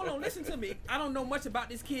 dog? Hold on, listen to me. I don't know much about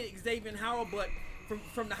this kid Xavier Howard, but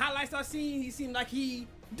from the highlights I've seen, he seemed like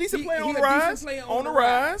decent player on the rise. On the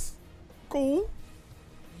rise. Cool.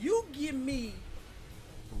 You give me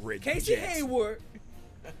Reggie Casey Jackson. Hayward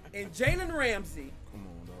and Jalen Ramsey Come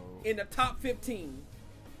on, dog. in the top 15,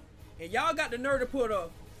 and y'all got the nerve to put a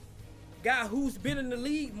guy who's been in the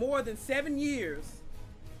league more than 7 years,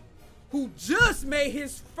 who just made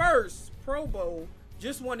his first Pro Bowl,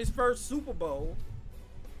 just won his first Super Bowl,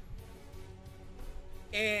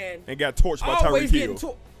 and got torched by Tyreek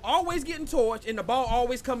Hill. Always getting torched, and the ball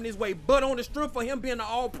always coming his way. But on the strength for him being an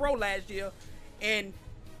All-Pro last year, and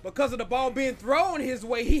because of the ball being thrown his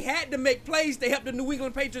way, he had to make plays to help the New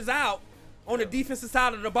England Patriots out on the defensive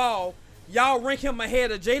side of the ball. Y'all rank him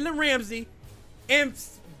ahead of Jalen Ramsey, and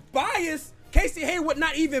bias, Casey Hayward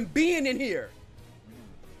not even being in here.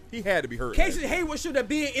 He had to be hurt. Casey Hayward should have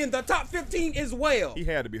been in the top 15 as well. He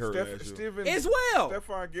had to be hurt last year. As well.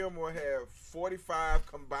 Stephon Gilmore had 45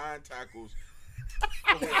 combined tackles,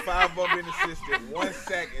 with 5 of them intercepted, 1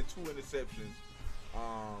 sack, and 2 interceptions.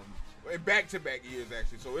 In back-to-back years,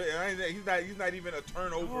 actually. So he's not even a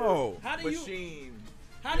turnover machine.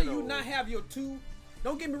 How do you not have your two?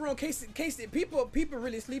 Don't get me wrong, Casey. People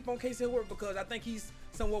really sleep on Casey Hayward because I think he's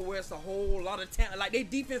somewhere where it's a whole lot of talent. Like their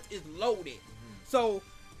defense is loaded, so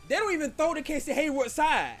they don't even throw the Casey Hayward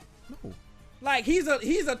side. No. Like he's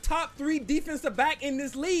a top 3 defensive back in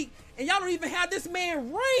this league, and y'all don't even have this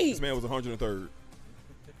man ranked. This man was 103rd.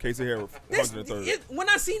 Casey Hayward, 103rd. When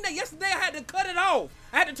I seen that yesterday, I had to cut it off.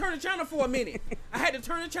 I had to turn the channel for a minute.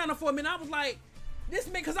 I was like, this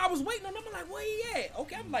man, because I was waiting on him. I'm like, where he at?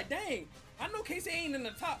 Okay, I'm like, dang. I know Casey ain't in the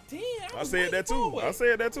top 10. I said that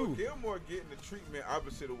too. Gilmore getting the treatment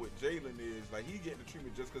opposite of what Jalen is. Like, he getting the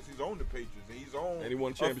treatment just because he's on the Patriots and he's on he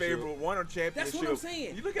won a favorable championship. That's what I'm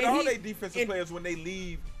saying. You look at all their defensive players when they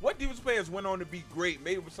leave. What defensive players went on to be great?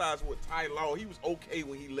 Maybe besides what Ty Law, he was okay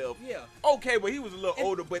when he left. Yeah. Okay, but he was a little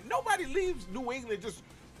older. But nobody leaves New England just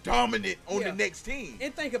dominant on the next team.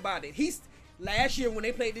 And think about it. Last year when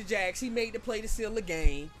they played the Jags, he made the play to seal the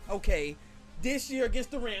game. Okay. This year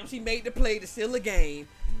against the Rams, he made the play to seal the game.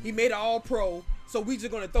 He made an All-Pro. So we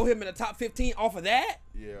just going to throw him in the top 15 off of that?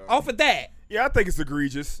 Yeah. Off of that? Yeah, I think it's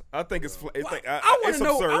egregious. I think it's I want to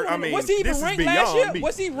know. Absurd. I mean, was he even ranked last year?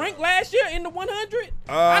 Was he ranked last year in the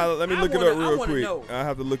 100? Let me look it up real quick. I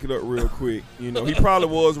have to look it up real quick. You know, he probably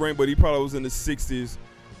was ranked, but he probably was in the 60s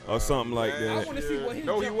or something like that. I want to see what his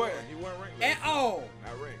No, he wasn't. He wasn't ranked at all.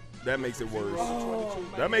 Not ranked. That makes it worse. Oh,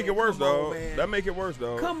 That make it worse, come on, dog. man. That make it worse,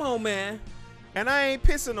 dog. Come on, man. And I ain't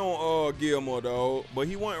pissing on Gilmore, dog, but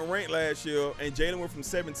he wasn't ranked last year, and Jalen went from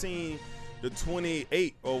 17 to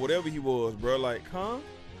 28 or whatever he was, bro. Like, huh?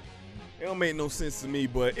 It don't make no sense to me,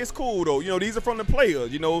 but it's cool, though. You know, these are from the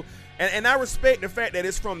players, you know, and I respect the fact that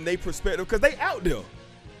it's from their perspective because they out there.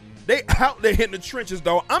 They out there in the trenches,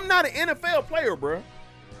 dog. I'm not an NFL player, bro.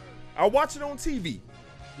 I watch it on TV,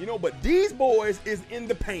 you know, but these boys is in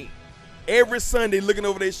the paint every Sunday looking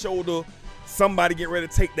over their shoulder, somebody getting ready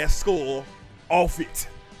to take that score off it.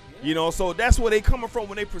 You know, so that's where they coming from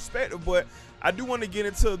when they perspective. But I do want to get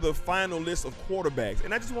into the final list of quarterbacks,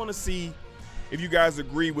 and I just want to see if you guys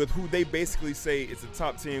agree with who they basically say is the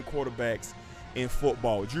top 10 quarterbacks in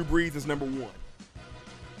football. Drew Brees is number 1.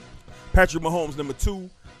 Patrick Mahomes number 2.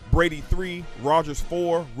 Brady 3. Rodgers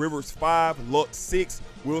 4. Rivers 5. Luck 6.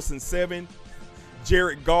 Wilson 7.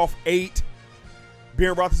 Jared Goff 8.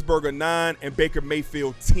 Ben Roethlisberger 9. And Baker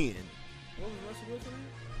Mayfield 10. What was Russell Wilson name?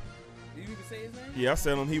 Did you even say his name? Yeah, I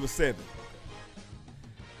said him. He was 7.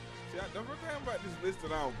 See, the first thing about this list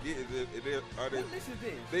that I don't get is are they? What list is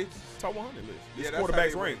this? They Top 100 list. This yeah, that's quarterbacks how they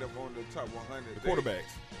ranked. rank up on the top 100. The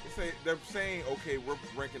quarterbacks. They're saying, okay, we're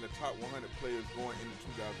ranking the top 100 players going into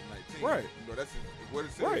 2019. Right. You know, that's what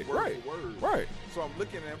it says Right, word right, for word. right. So I'm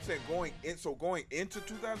looking at, I'm saying going into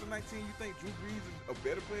 2019, you think Drew Brees is a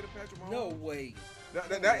better player than Patrick Mahomes? No way.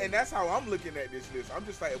 And that's how I'm looking at this list. I'm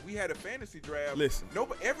just like, if we had a fantasy draft, Listen.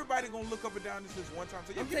 everybody gonna look up and down this list one time.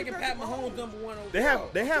 Say, I'm give me taking Pat Mahomes number 1 over. They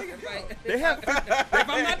have If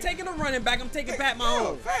I'm not taking a running back, I'm taking Pat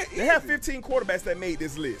Mahomes. They have 15 quarterbacks that made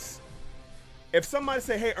this list. If somebody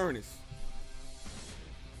say, hey, Ernest,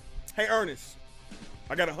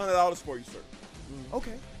 I got $100 for you, sir.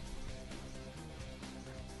 Okay.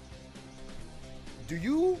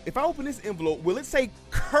 If I open this envelope, will it say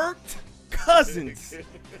Kirk Cousins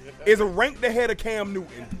is ranked ahead of Cam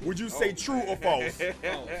Newton? Would you say true or false?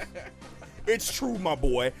 It's true, my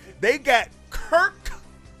boy. They got Kirk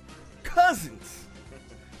Cousins.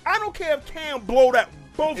 I don't care if Cam blowed out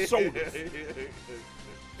both shoulders.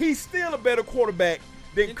 He's still a better quarterback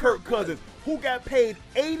than Kirk Cousins, who got paid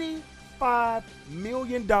 $85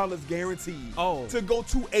 million guaranteed to go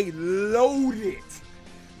to a loaded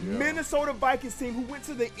Minnesota Vikings team who went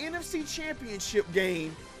to the NFC Championship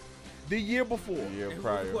game the year before. Yeah, And who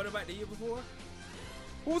was the quarterback the year before?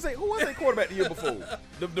 Who was their quarterback the year before?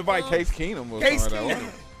 The Vikings. Case Keenum was Case on that Keenum.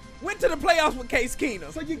 one. Went to the playoffs with Case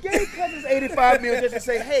Keenum. So you gave Cousins $85 million just to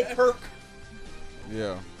say, hey, Kirk,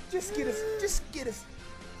 Yeah. just get us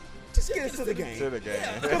to the game. To the game.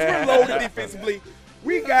 Because we're loaded defensively.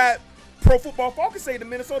 We got Pro Football Focus say the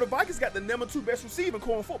Minnesota Vikings got the number 2 best receiving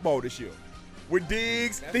core in football this year. With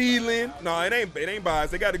Diggs, Thielen. No, it ain't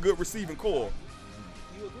biased. They got a good receiving core.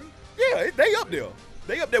 You agree? Yeah, they up there.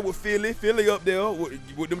 They up there with Philly. Philly up there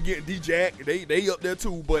with them getting D-Jack. They up there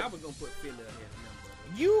too. But I was gonna put Philly ahead of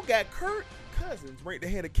them. you got Kirk Cousins ranked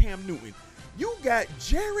ahead of Cam Newton. You got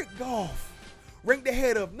Jared Goff ranked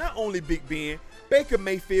ahead of not only Big Ben, Baker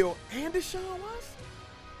Mayfield, and Deshaun Watson.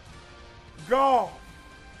 Goff.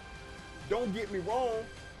 Don't get me wrong.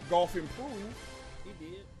 Goff improved. He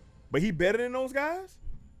did. But he better than those guys?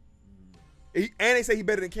 And they say he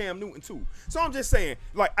better than Cam Newton too. So I'm just saying,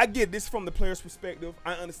 like, I get this from the player's perspective.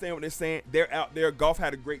 I understand what they're saying. They're out there. Goff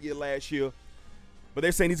had a great year last year. But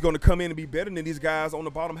they're saying he's going to come in and be better than these guys on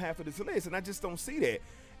the bottom half of this list. And I just don't see that.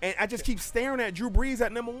 And I just keep staring at Drew Brees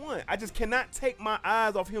at number 1. I just cannot take my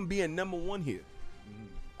eyes off him being number 1 here.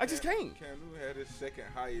 I just can't. Cam Newton had his second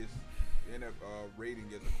highest rating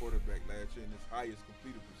as a quarterback last year and his highest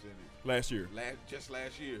completed percentage. Last year. Just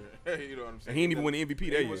last year. You know what I'm saying? And he didn't even win the MVP that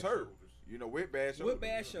year. He was hurt. You know, with bad shoulders.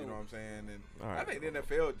 shoulders. You know what I'm saying? And All right, I think the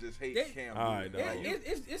NFL just hates Cam All Newton. right, dog.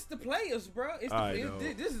 It's the players, bro.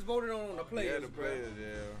 This is voted on the players, Yeah, the bro. players,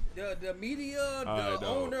 yeah. The media, right, the dog.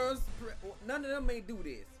 owners, none of them may do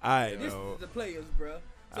this. Alright, This dog. is the players, bro.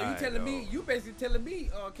 So Alright, you basically telling me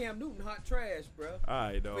Cam Newton hot trash, bro. All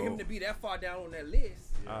right, dog. For him to be that far down on that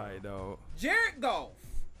list. All right, dog. Jared Goff.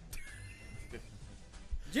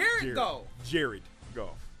 Jared Goff. Jared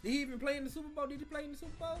Goff. Did he even play in the Super Bowl? Did he play in the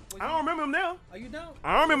Super Bowl? I don't remember him now. Oh, you don't?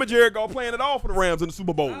 I don't remember Jared Goff playing at all for the Rams in the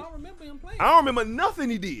Super Bowl. I don't remember him playing. I don't remember nothing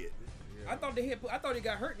he did. I thought he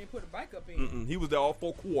got hurt and they put a bike up in. He was there all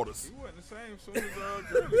 4 quarters. He wasn't the same as soon as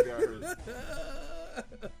Gurley got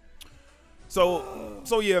hurt.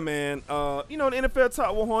 So yeah, man. You know, the NFL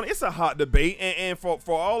Top 100, it's a hot debate, and for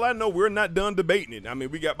all I know, we're not done debating it. I mean,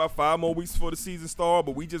 we got about 5 more weeks for the season start,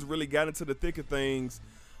 but we just really got into the thick of things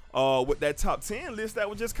with that top 10 list that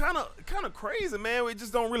was just kind of crazy, man. We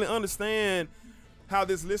just don't really understand how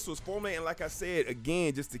this list was formatted. And like I said,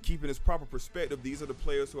 again, just to keep in its proper perspective, these are the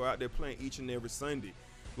players who are out there playing each and every Sunday.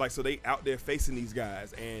 Like, so they out there facing these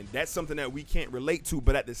guys. And that's something that we can't relate to.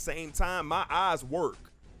 But at the same time, my eyes work.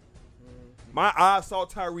 My eyes saw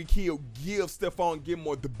Tyreek Hill give Stephon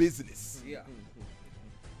Gilmore the business. Yeah.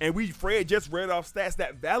 And Fred just read off stats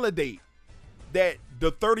that validate that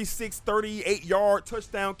the 36, 38-yard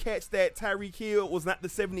touchdown catch that Tyreek Hill was not the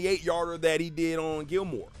 78-yarder that he did on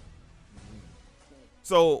Gilmore.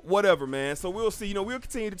 So, whatever, man. So, we'll see. We'll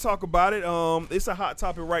continue to talk about it. It's a hot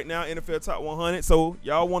topic right now, NFL Top 100. So,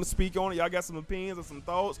 y'all want to speak on it? Y'all got some opinions or some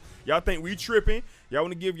thoughts? Y'all think we tripping? Y'all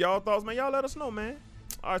want to give y'all thoughts? Man, y'all let us know, man.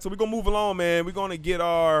 All right, so we're going to move along, man. We're going to get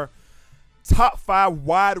our top 5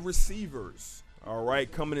 wide receivers, all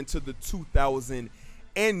right, coming into the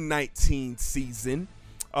 2019 season.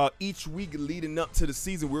 Each week leading up to the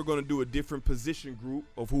season, we're going to do a different position group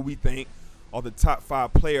of who we think are the top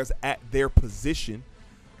 5 players at their position.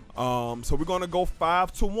 So we're going to go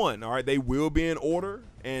 5 to 1. All right, they will be in order.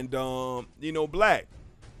 And, Black.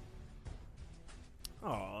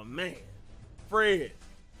 Oh, man. Fred.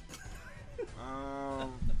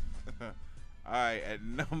 All right, at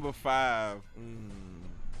number 5.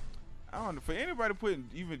 I don't know, for anybody putting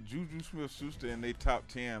even Juju Smith-Schuster in their top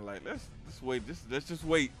 10, like let's wait. Let's just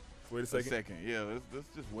wait. Wait a second. Yeah, let's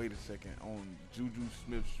just wait a second on Juju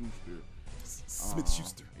Smith-Schuster.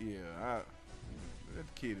 Smith-Schuster. That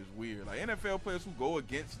kid is weird. Like NFL players who go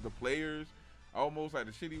against the players, almost like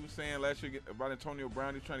the shit he was saying last year about Antonio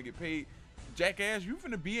Brown. He's trying to get paid. Jackass, you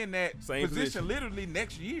finna be in that position literally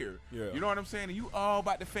next year. Yeah. You know what I'm saying? And you all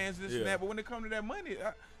about the fans, this and that. But when it comes to that money,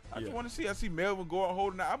 I just want to see. I see Melvin go out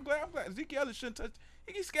holding out. I'm glad Ezekiel Elliott shouldn't touch.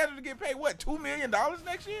 He's scheduled to get paid what, $2 million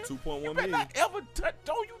next year? $2.1 You better million. not ever touch.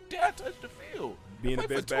 Don't you dare touch the field. Being the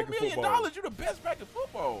best back in football. You the best back in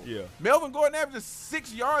football. Yeah. Melvin Gordon averages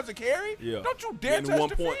 6 yards a carry. Yeah. Don't you dare touch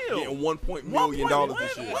the field. Getting $1 million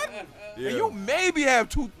this year. What? Yeah. And you maybe have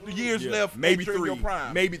 2 years left. Maybe in 3. your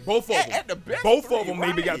prime. Maybe both of them. At the best, both 3, of them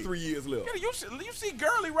maybe got right. 3 years left. Yeah, you see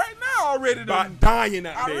Gurley right now already. About dying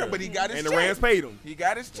out there. But he got his and check. the Rams paid him. He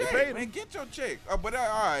got his check. paid him. Man, get your check. But all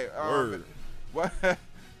right. Word. Well,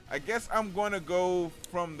 I guess I'm going to go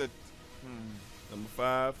from the Number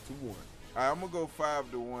 5 to 1. I'm going to go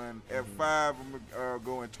 5 to 1. At 5, I'm going to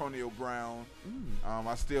go Antonio Brown.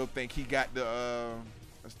 I still think he got the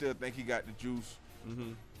juice.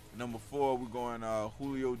 Number 4, we're going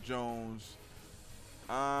Julio Jones.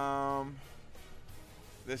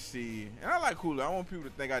 Let's see. And I like Julio. I want people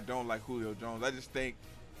to think I don't like Julio Jones. I just think,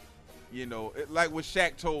 like what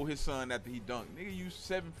Shaq told his son after he dunked. Nigga, you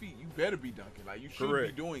 7 feet. You better be dunking. Like, you should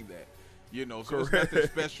be doing that. So it's nothing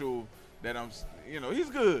special that I'm,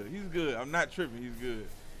 he's good. He's good. I'm not tripping. He's good.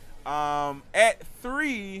 At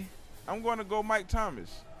 3, I'm going to go Mike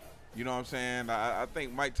Thomas. You know what I'm saying? I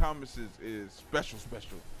think Mike Thomas is special.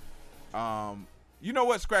 You know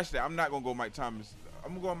what? Scratch that. I'm not going to go Mike Thomas.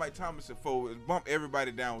 I'm going to go Mike Thomas at 4. Bump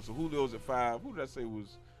everybody down. So Julio's at 5. Who did I say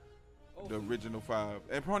was the original 5?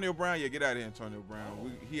 Antonio Brown, get out of here, Antonio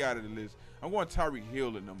Brown. He out of the list. I'm going Tyreek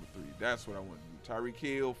Hill at number 3. That's what I want to do. Tyreek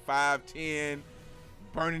Hill, 5'10",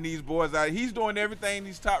 burning these boys out. He's doing everything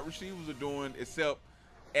these top receivers are doing except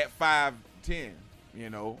at 5'10",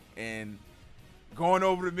 and going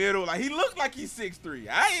over the middle. Like, he looked like he's 6'3".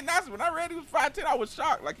 When I read he was 5'10", I was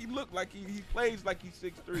shocked. Like, he looked like he plays like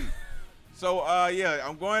he's 6'3". So,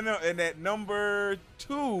 I'm going to, and at number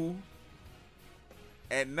 2,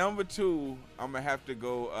 I'm going to have to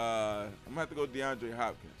go DeAndre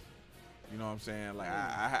Hopkins. You know what I'm saying? Like,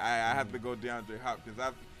 I have to go DeAndre Hopkins.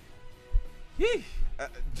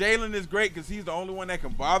 Jalen is great because he's the only one that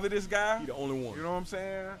can bother this guy. He the only one. You know what I'm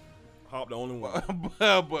saying? Hop the only one.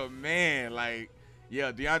 but man,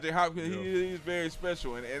 DeAndre Hopkins, he's very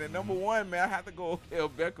special. And at number 1, man, I have to go Odell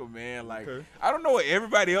Beckham, man. Like, I don't know what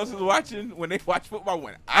everybody else is watching when they watch football.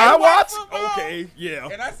 When I watch football,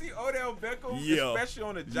 and I see Odell Beckham, especially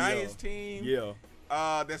on the Giants team.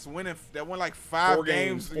 That won like 5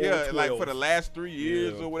 games, like for the last 3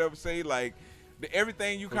 years or whatever. Say like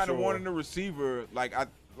everything you kind of want in a receiver, I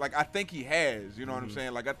think he has. You know what I'm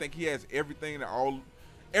saying? Like, I think he has everything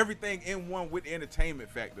in one with the entertainment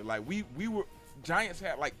factor. Like, Giants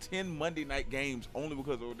had like 10 Monday night games only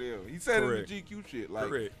because of Odell. He said it in the GQ shit.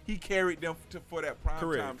 Like, he carried them for that prime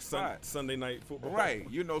time spot. Sunday night football. Right.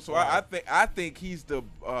 So I think he's the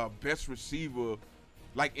best receiver.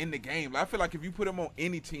 Like, in the game. I feel like if you put him on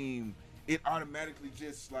any team, it automatically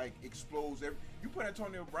just, like, explodes. You put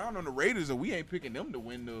Antonio Brown on the Raiders, and we ain't picking them to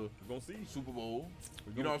win the Super Bowl.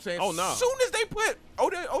 You know what I'm saying? Oh, no. As soon as they put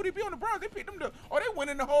ODB on the Browns, they picked them to – they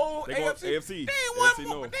winning the whole AFC. AFC. They ain't went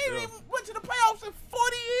to the playoffs in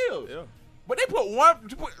 40 years. Yeah. But they put one.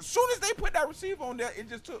 As soon as they put that receiver on there, it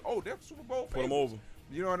just took. Oh, they're Super Bowl. Put them favorites. over.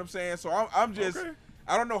 You know what I'm saying? So I'm just. Okay.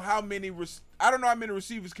 I don't know how many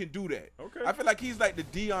receivers can do that. Okay. I feel like he's like the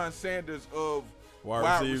Deion Sanders of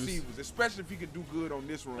wide receivers, especially if he can do good on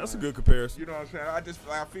this run. That's a good comparison. You know what I'm saying?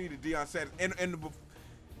 I feel the Deion Sanders. And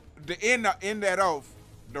the end that off,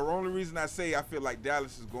 the only reason I say I feel like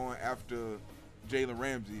Dallas is going after Jalen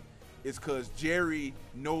Ramsey is because Jerry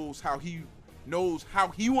knows how he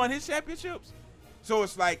won his championships. So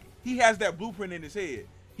it's like he has that blueprint in his head.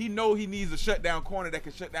 He know he needs a shutdown corner that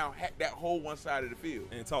can shut down that whole one side of the field.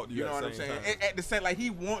 And talk to you, You know at what the I'm same saying? time. At the same, like he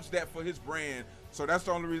wants that for his brand. So that's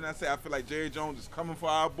the only reason I say I feel like Jerry Jones is coming for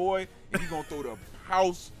our boy, and he's gonna throw the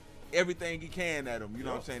house, everything he can at him. You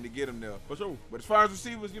know what I'm saying, to get him there. For sure. But as far as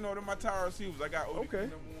receivers, they're my top receivers. I got ODB Okay.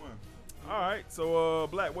 number one. All right. So,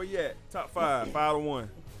 Black, where you at? Top 5, 5-1.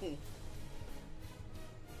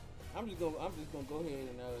 I'm just gonna go ahead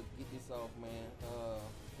and get this off, man.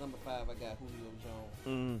 Number 5, I got Julio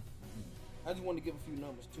Jones. I just wanted to give a few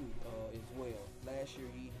numbers too, as well. Last year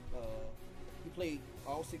he played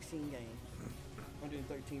all 16 games,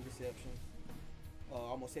 113 receptions,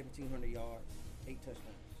 almost 1,700 yards, 8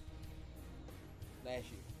 touchdowns. Last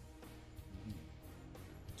year.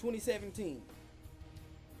 2017,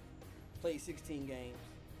 played 16 games,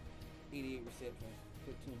 88 receptions,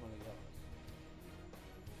 1,500 yards.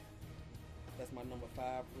 That's my number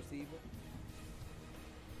 5 receiver.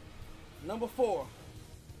 Number 4,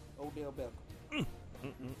 Odell Beckham.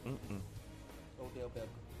 Odell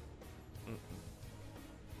Beckham.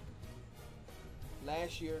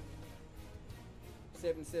 Last year,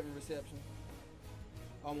 77 receptions,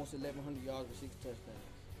 almost 1,100 yards with 6 touchdowns.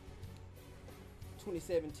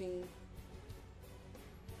 2017,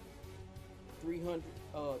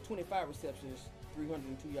 25 receptions,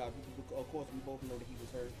 302 yards. Of course, we both know that he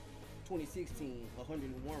was hurt. 2016,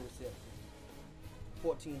 101 receptions,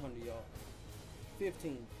 1,400 yards.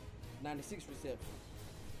 15, 96 receptions,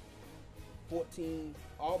 14,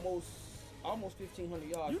 almost 1,500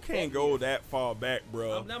 yards. You can't go that far back,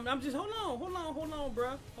 bro. I'm just hold on,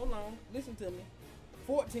 bro. Hold on, listen to me.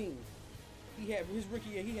 14, he had his rookie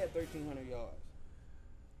year. He had 1,300 yards.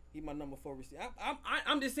 He my number 4 receiver.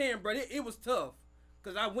 I'm just saying, bro. It was tough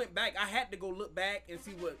because I went back. I had to go look back and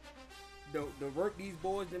see what the work these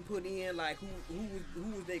boys done put in. Like who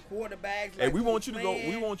was their quarterbacks. Hey, like, we who want was you to playing.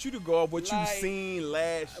 go. We want you to go off what you Like, seen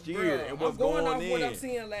last year Bruh, and what's I'm going going off in. what I'm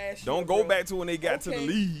seeing last year. Don't go bro. back to when they got to the Okay.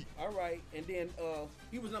 league. All right, and then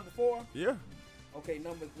he was number 4. Yeah. Okay,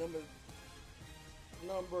 number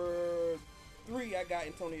 3, I got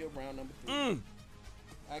Antonio Brown. Number 3,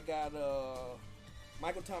 I got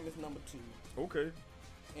Michael Thomas. Number 2, Okay.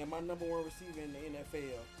 and my number 1 receiver in the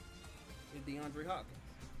NFL is DeAndre Hopkins.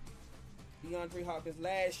 DeAndre Hopkins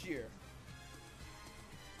last year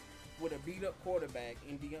with a beat up quarterback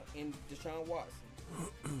in Deshaun Watson,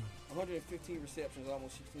 115 receptions,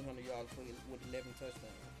 almost 1,600 yards with 11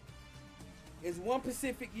 touchdowns. It's one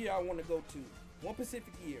Pacific year I want to go to. One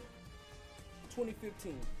Pacific year.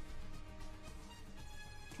 2015.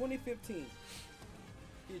 2015.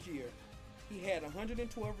 His year. He had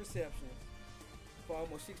 112 receptions for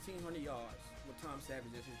almost 1,600 yards with Tom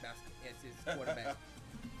Savage as his quarterback.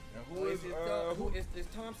 Is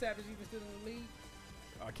Tom Savage even still in the league?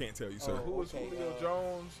 I can't tell you, sir. Oh, Who was okay, Julio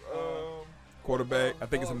Jones? Quarterback. I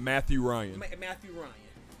think it's Matthew Ryan. Matthew Ryan.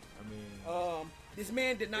 I mean, This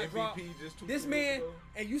man did not MVP drop. just 2 This years man, ago.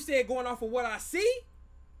 and you said going off of what I see.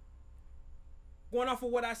 Going off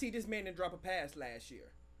of what I see, this man didn't drop a pass last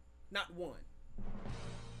year. Not one.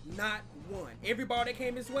 Not one. Every ball that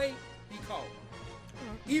came his way, he caught.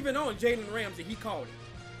 Even on Jalen Ramsey, he caught it.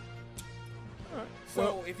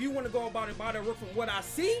 So if you want to go about it work from what I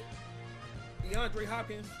see, DeAndre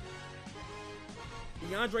Hopkins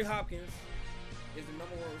is the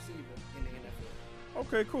number 1 receiver in the NFL.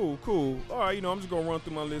 Okay, cool. All right, I'm just going to run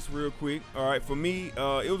through my list real quick. All right, for me,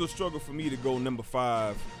 it was a struggle for me to go number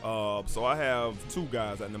 5. So I have 2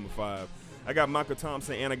 guys at number 5. I got Michael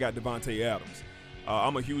Thompson and I got Devontae Adams.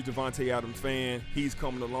 I'm a huge Devontae Adams fan. He's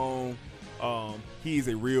coming along. He's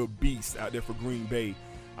a real beast out there for Green Bay.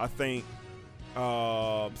 I think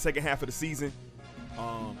second half of the season,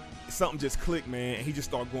 something just clicked, man, and he just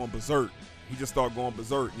started going berserk. With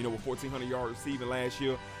 1,400 yards receiving last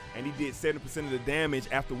year, and he did 70% of the damage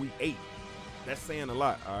after week 8. That's saying a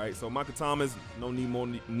lot, all right? So Michael Thomas, no more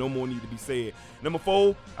need to be said. Number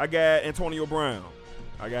 4, I got Antonio Brown.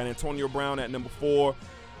 At number 4.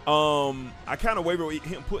 I kind of wavered with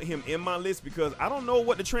him, put him in my list because I don't know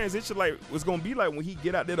what the transition was going to be like when he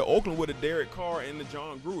get out there to Oakland with a Derek Carr and the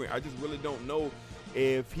John Gruden. I just really don't know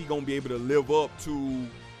if he going to be able to live up to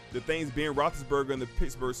the things Ben Roethlisberger and the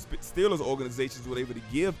Pittsburgh Steelers organizations were able to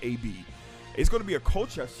give AB. It's going to be a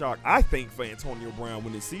culture shock, I think, for Antonio Brown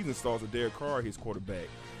when the season starts with Derek Carr, his quarterback.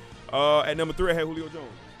 At number 3, I had Julio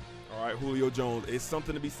Jones. All right, Julio Jones. It's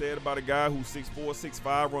something to be said about a guy who's 6'4",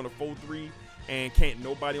 6'5", run a 4.3, and can't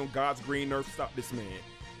nobody on God's green earth stop this man.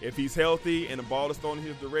 If he's healthy and the ball is thrown in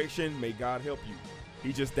his direction, may God help you.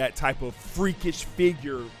 He's just that type of freakish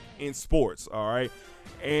figure in sports, all right?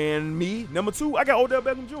 And me, number 2, I got Odell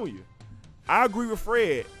Beckham Jr. I agree with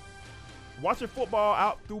Fred. Watching football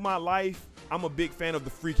out through my life, I'm a big fan of the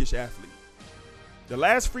freakish athlete. The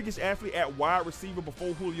last freakish athlete at wide receiver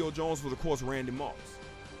before Julio Jones was, of course, Randy Moss.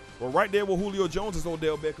 Well, right there with Julio Jones is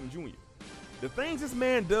Odell Beckham Jr. The things this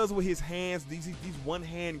man does with his hands, these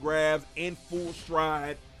one-hand grabs in full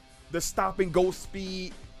stride, the stop-and-go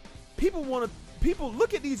speed, people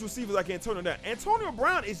look at these receivers like Antonio Brown. Antonio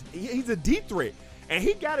Brown, he's a deep threat, and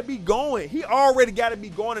he got to be going. He already got to be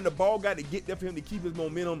going, and the ball got to get there for him to keep his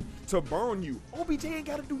momentum to burn you. OBJ ain't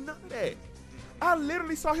got to do none of that. I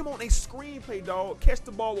literally saw him on a screenplay, dog. Catch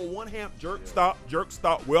the ball with one hand, jerk, stop.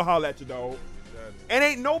 We'll holler at you, dog. And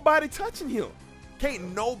ain't nobody touching him.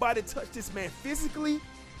 Can't nobody touch this man physically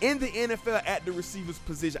in the NFL at the receiver's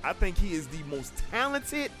position. I think he is the most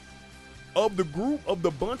talented of the group, of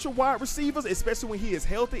the bunch of wide receivers, especially when he is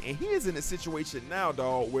healthy. And he is in a situation now,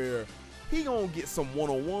 dog, where he gonna get some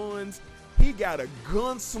one-on-ones. He got a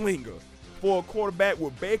gunslinger for a quarterback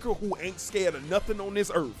with Baker, who ain't scared of nothing on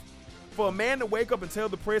this earth. For a man to wake up and tell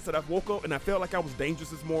the press that I woke up and I felt like I was dangerous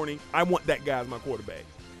this morning, I want that guy as my quarterback.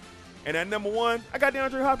 And at number 1, I got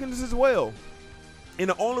DeAndre Hopkins as well. And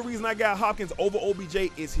the only reason I got Hopkins over OBJ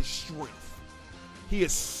is his strength. He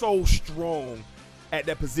is so strong at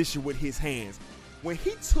that position with his hands. When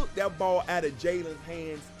he took that ball out of Jalen's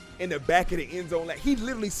hands in the back of the end zone, like he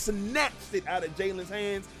literally snatched it out of Jalen's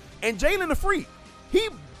hands. And Jalen a freak. He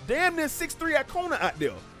damn near 6'3" at corner out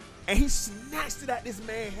there. And he snatched it out this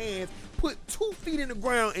man's hands, put 2 feet in the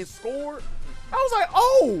ground and scored. I was like,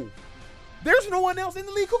 oh, there's no one else in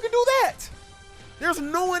the league who can do that. There's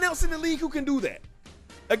no one else in the league who can do that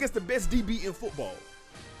against the best DB in football.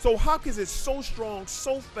 So Hopkins is so strong,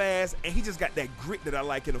 so fast, and he just got that grit that I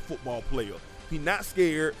like in a football player. He's not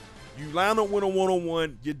scared. You line up with a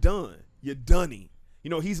one-on-one, you're done. You're dunny. You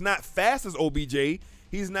know, he's not fast as OBJ.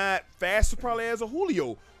 He's not fast probably as a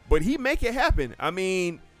Julio, but he make it happen. I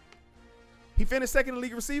mean, he finished second in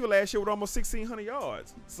league receiver last year with almost 1,600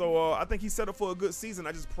 yards. So I think he's set up for a good season.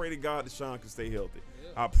 I just pray to God that Sean can stay healthy.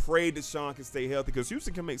 Yeah. I pray that Sean can stay healthy because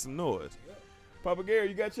Houston can make some noise. Yeah. Papa Gary,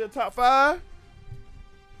 you got your top 5?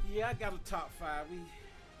 Yeah, I got a top 5. We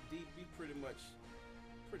pretty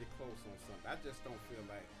close on something. I just don't feel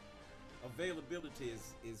like availability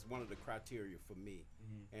is one of the criteria for me.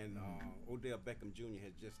 Mm-hmm. And Odell Beckham Jr.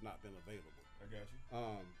 has just not been available. I got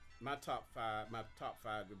you. My top five,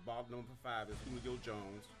 the ball number 5 is Julio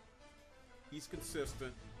Jones. He's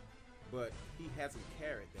consistent, but he hasn't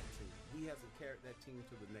carried that team. He hasn't carried that team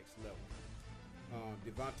to the next level.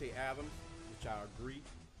 Devontae Adams, which I agree,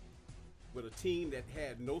 with a team that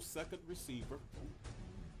had no second receiver.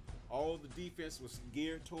 All the defense was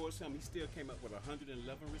geared towards him. He still came up with 111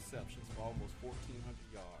 receptions for almost 1,400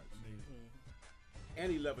 yards. Amazing.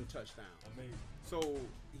 And 11 touchdowns. Amazing. So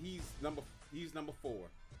he's number 4.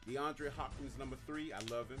 DeAndre Hopkins, number 3. I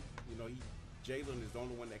love him. You know, Jalen is the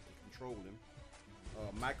only one that can control him.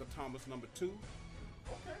 Michael Thomas, number 2.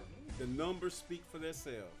 Okay. The numbers speak for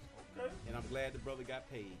themselves. Okay. And I'm glad the brother got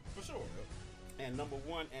paid. For sure. And number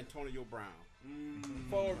 1, Antonio Brown.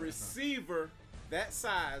 For a receiver that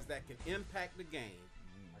size that can impact the game,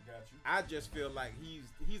 I got you. I just feel like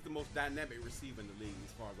he's the most dynamic receiver in the league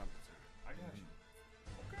as far as I'm concerned. I got you.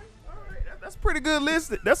 Okay. All right. That's a pretty good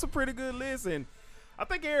list. That's a pretty good list. And I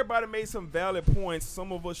think everybody made some valid points.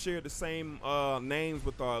 Some of us shared the same names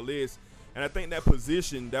with our list. And I think that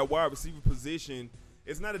position, that wide receiver position,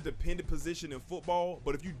 it's not a dependent position in football.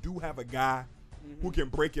 But if you do have a guy who can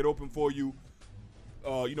break it open for you,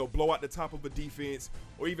 blow out the top of a defense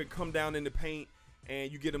or even come down in the paint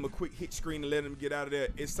and you get him a quick hit screen and let him get out of there,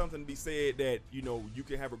 it's something to be said that, you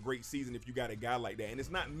can have a great season if you got a guy like that. And it's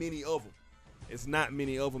not many of them. It's not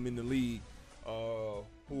many of them in the league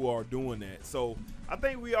who are doing that. So I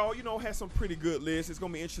think we all, had some pretty good lists. It's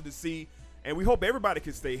going to be interesting to see. And we hope everybody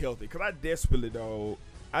can stay healthy because I desperately,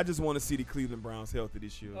 I just want to see the Cleveland Browns healthy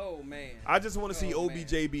this year. Oh, man. I just want to see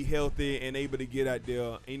OBJ be healthy and able to get out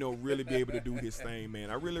there and, really be able to do his thing, man.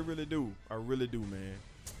 I really, really do. I really do, man.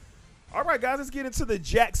 All right, guys, let's get into the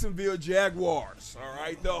Jacksonville Jaguars, all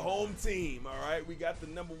right, the home team, all right. We got the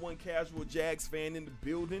number 1 casual Jags fan in the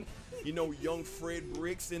building, young Fred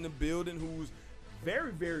Bricks in the building who's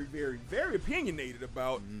very, very, very, very opinionated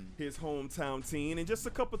about his hometown team. And just a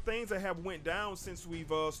couple things that have went down since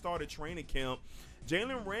we've started training camp.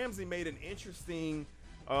 Jalen Ramsey made an interesting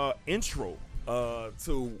intro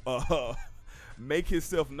to make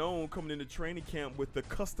himself known coming into training camp with the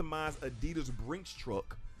customized Adidas Brinks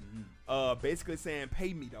truck. Basically saying,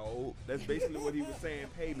 pay me, dog. That's basically what he was saying,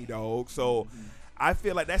 pay me, dog. So I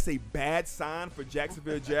feel like that's a bad sign for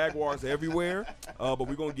Jacksonville Jaguars everywhere. But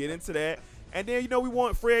we're going to get into that. And then, we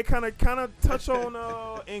want Fred kind of touch on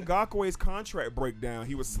Ngakoue's contract breakdown.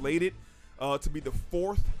 He was slated to be the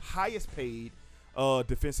 4th highest paid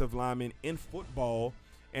defensive lineman in football.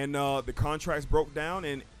 And the contracts broke down,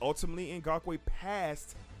 and ultimately Ngakoue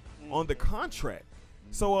passed on the contract.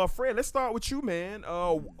 So, Fred, let's start with you, man.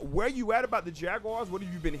 Where you at about the Jaguars? What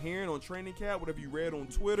have you been hearing on training camp? What have you read on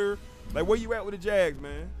Twitter? Like, where you at with the Jags,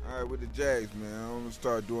 man? All right, with the Jags, man, I'm going to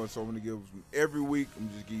start doing so. I'm going to give every week, I'm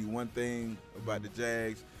just give you one thing about the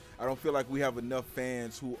Jags. I don't feel like we have enough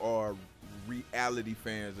fans who are reality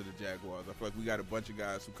fans of the Jaguars. I feel like we got a bunch of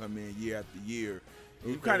guys who come in year after year.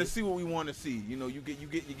 And you kind of see what we want to see. You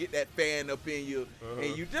get that fan up in you,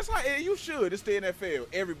 and you just like you should. It's the NFL.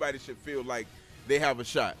 Everybody should feel like they have a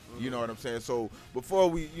shot. You know what I'm saying? So before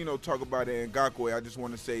we, talk about Ngakoue, I just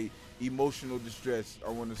want to say emotional distress. I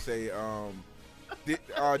want to say,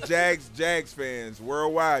 Jags fans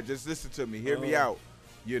worldwide, just listen to me. Hear me out.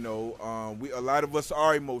 A lot of us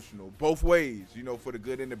are emotional, both ways. For the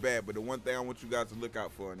good and the bad. But the one thing I want you guys to look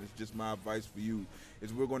out for, and it's just my advice for you,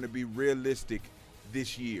 is we're going to be realistic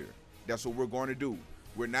this year. That's what we're going to do.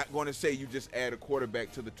 We're not going to say you just add a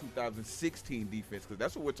quarterback to the 2016 defense, because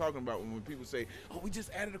that's what we're talking about when people say, "Oh, we just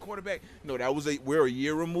added a quarterback." No, we're a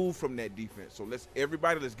year removed from that defense. So let's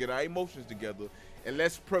get our emotions together and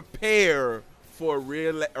let's prepare for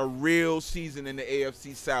a real season in the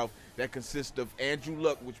AFC South that consists of Andrew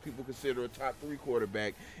Luck, which people consider a top 3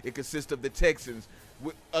 quarterback. It consists of the Texans.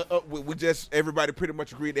 Everybody pretty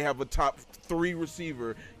much agreed they have a top 3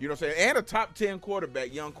 receiver, and a top 10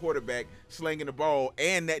 quarterback, young quarterback, slinging the ball,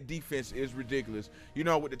 and that defense is ridiculous.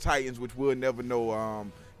 With the Titans, which we'll never know,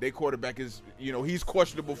 their quarterback is, he's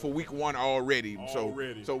questionable for week 1 already.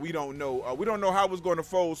 So we don't know. We don't know how it's going to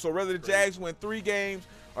fold. So whether the Jags win 3 games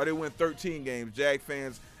or they win 13 games, Jag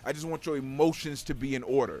fans, I just want your emotions to be in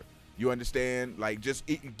order. You understand? Like, just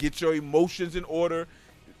get your emotions in order.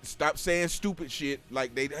 Stop saying stupid shit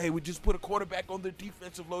like we just put a quarterback on the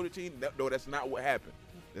defensive loaded team. No, that's not what happened.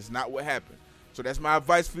 That's not what happened. So that's my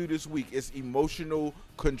advice for you this week. It's emotional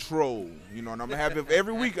control. And I'm going to have it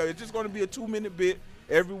every week. It's just going to be a 2-minute bit.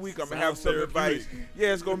 Every week I'm going to have some advice.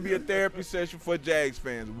 Yeah, it's going to be a therapy session for Jags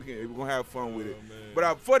fans. We're going to have fun with it. Man.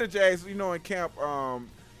 But for the Jags, in camp,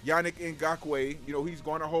 Yannick Ngakoue, he's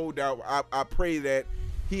going to hold out. I pray that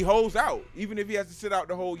he holds out, even if he has to sit out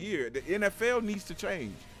the whole year. The NFL needs to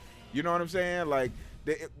change. You know what I'm saying? Like,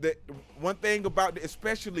 the one thing about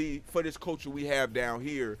especially for this culture we have down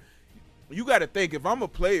here, you got to think, if I'm a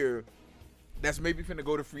player that's maybe finna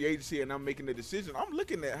go to free agency and I'm making the decision, I'm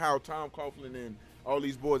looking at how Tom Coughlin and all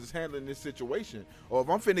these boys is handling this situation. Or if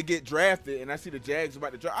I'm finna get drafted and I see the Jags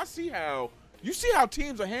about to draft, I see how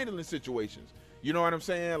teams are handling situations. You know what I'm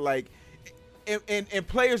saying? Like, and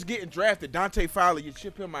players getting drafted. Dante Fowler, you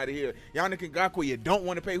ship him out of here. Yannick Ngakoue, you don't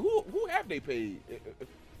want to pay. Who have they paid?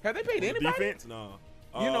 Have they paid anybody? Defense?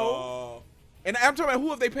 No. And I'm talking about who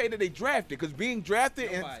have they paid that they drafted? Because being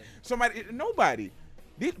drafted nobody.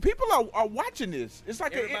 These people are watching this. It's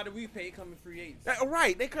like everybody we pay coming free agency.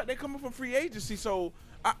 Right. They coming from free agency. So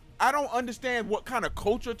I don't understand what kind of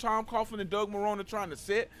culture Tom Coughlin and Doug Marrone are trying to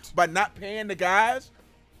set by not paying the guys.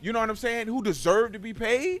 You know what I'm saying? Who deserve to be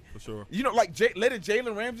paid? For sure. Like letting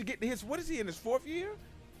Jalen Ramsey get to his, what is he in his 4th year?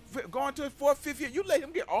 Going to his 4th, 5th year. You let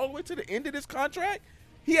him get all the way to the end of this contract?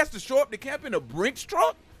 He has to show up to camp in a Brinks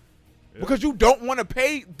truck? Because you don't want to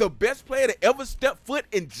pay the best player to ever step foot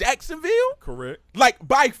in Jacksonville? Correct. Like,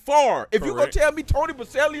 by far. If you're going to tell me Tony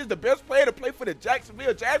Boselli is the best player to play for the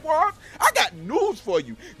Jacksonville Jaguars, I got news for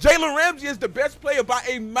you. Jalen Ramsey is the best player by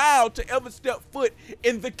a mile to ever step foot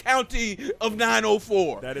in the county of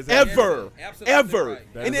 904. That is ever. Absolutely Ever.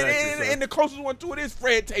 right. And the closest one to it is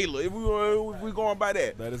Fred Taylor, if we're going by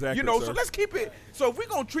that. That is accurate, so let's keep it. So if we're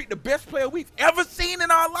going to treat the best player we've ever seen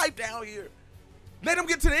in our life down here, let him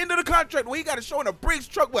get to the end of the contract where he got to show in a Brinks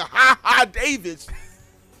truck with Ha-Ha Davis.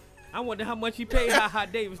 I wonder how much he paid Ha-Ha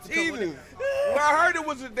Davis to come with him. Well, I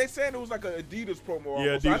heard they saying it was like an Adidas promo.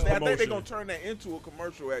 Yeah, Adidas promotion. I think they're going to turn that into a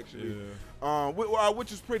commercial, actually. Yeah.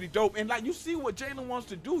 Which is pretty dope. And, like, you see what Jalen wants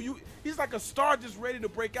to do. He's like a star just ready to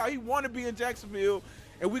break out. He want to be in Jacksonville,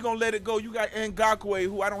 and we're going to let it go. You got Ngakoue,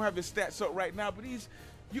 who I don't have his stats up right now, but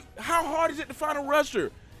how hard is it to find a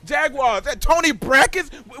rusher? Jaguars. That Tony Brackett's.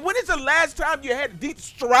 When is the last time you had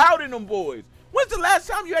Stroud in them boys? When's the last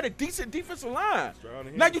time you had a decent defensive line?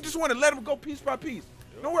 Now you just want to let them go piece by piece.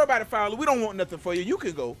 Yep. Don't worry about it, Fowler. We don't want nothing for you. You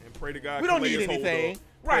can go. And pray to God. We don't need anything.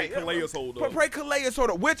 Right. Calais hold up. Pray Calais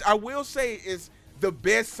hold up, which I will say is the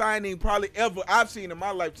best signing probably ever I've seen in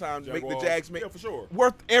my lifetime to make the Jags make. Yeah, for sure.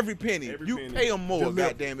 Worth every penny. Every penny. Pay him more,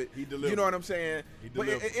 Deliver. goddammit. He delivered. You know what I'm saying? He But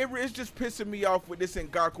delivered. it's just pissing me off with this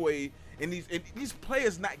Ngakoue and these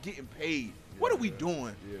players not getting paid. What are we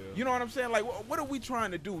doing? Yeah. You know what I'm saying? Like, what are we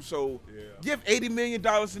trying to do? So Yeah. give $80 million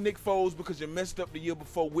to Nick Foles because you messed up the year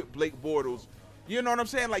before with Blake Bortles. You know what I'm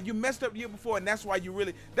saying? Like, you messed up the year before, and that's why you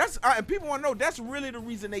really – and people want to know, that's really the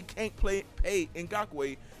reason they can't pay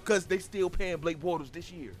Ngakoue because they still paying Blake Bortles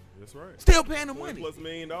this year. That's right. Still paying the money. $20+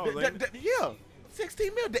 million. Yeah. $16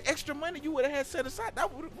 million. The extra money you would have had set aside,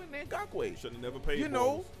 that would have went to Ngakoue. Should have never paid. You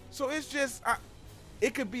know, so it's just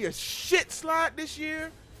it could be a shit slide this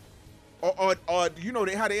year, or you know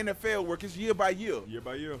how the NFL works. It's year by year. Year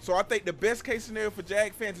by year. So I think the best case scenario for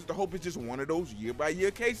Jag fans is to hope it's just one of those year by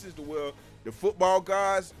year cases to where the football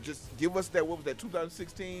guys just give us that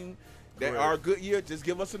 2016, that Correct. our good year. Just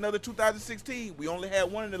give us another 2016. We only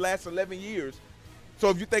had one in the last 11 years. So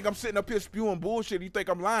if you think I'm sitting up here spewing bullshit, you think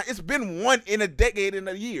I'm lying. It's been one in a decade in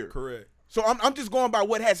a year. Correct. So I'm just going by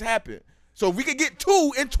what has happened. So if we could get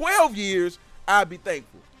 2 in 12 years, I'd be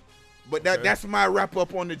thankful. But that's my wrap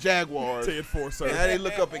up on the Jaguars. Ted Forsythe. And how they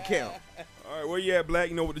look up and count. All right, where you at, Black?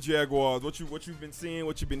 You know, with the Jaguars, what you've been seeing,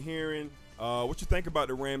 what you've been hearing, what you think about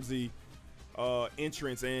the Ramsey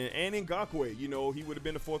entrance and Ngakoue. You know, he would have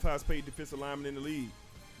been the 4th highest paid defensive lineman in the league.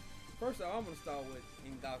 First of all, I'm gonna start with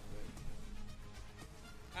Ngakoue.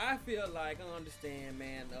 I feel like I understand,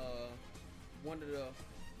 man.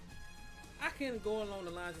 I can go along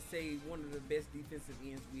the lines and say one of the best defensive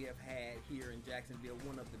ends we have had here in Jacksonville,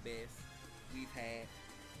 one of the best we've had.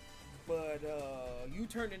 But you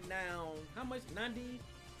turned it down. How much? 90?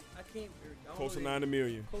 Close to $90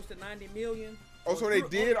 million. Close to $90 million. Oh, so they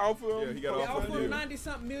did offer him? Yeah, he got They offered offered him deal.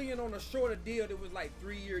 90-something million on a shorter deal that was like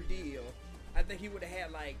 3-year deal. I think he would have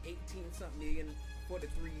had like 18-something million for the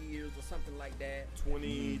 3 years or something like that.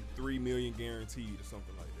 23 million guaranteed or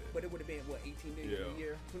something like that. But it would have been, what, 18 million Yeah. a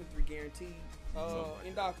year? 23 guaranteed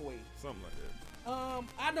in Ngakoue. Something like that.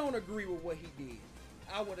 I don't agree with what he did.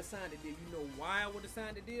 I would have signed the deal. You know why I would have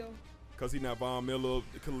signed the deal? Because he's not Von Miller,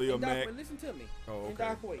 Khalil Mack. Ngakoue, listen to me. Oh, okay.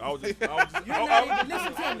 Ngakoue. I was just You're not even,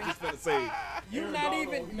 listen to me. just gonna say. You're not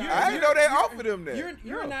even. I didn't know they offered him that.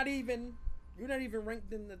 You're not even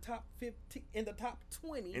ranked in the top 15, in the top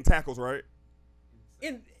 20 In tackles, right?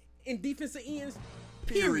 in defensive ends.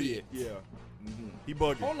 Period. Yeah. He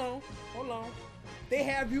bugging. Hold on. They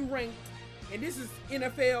have you ranked, and this is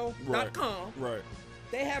NFL.com. Right.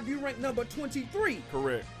 They have you ranked number 23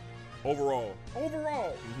 Correct. Overall.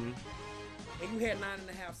 overall, and you had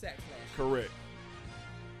 9.5 sacks last year. Correct.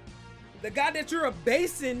 The guy that you're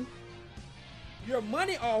basing your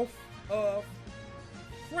money off of,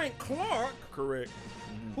 Frank Clark, Correct.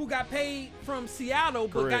 who got paid from Seattle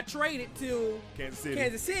but got Correct. traded to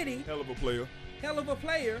Kansas City. Hell of a player. hell of a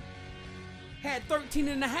player, had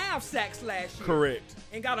 13.5 sacks last year. Correct.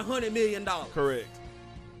 And got $100 million. Correct.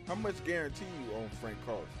 How much guarantee you on Frank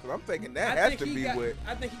Clark? Because I'm thinking that I has think to he be got, what.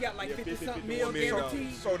 I think he got like Yeah, 50-something 50, mil $51 million.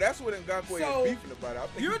 guaranteed. So that's what Ngakoue So, is beefing about. I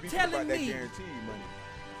think you're he's beefing telling about that me- guarantee money.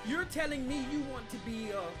 You're telling me you want to be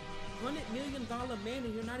a $100 million man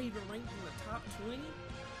and you're not even ranked in the top 20?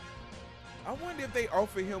 I wonder if they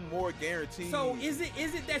offer him more guarantees. So is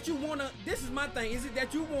it that you want to? This is my thing. Is it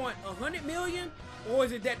that you want $100 million, or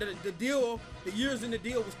is it that the deal, the years in the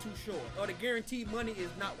deal was too short, or the guaranteed money is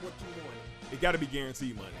not what you wanted? It got to be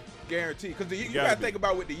guaranteed money. guaranteed. Because you gotta got to be. think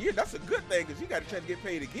about with the year. That's a good thing because you got to try to get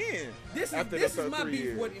paid again. This after is the my 3 beef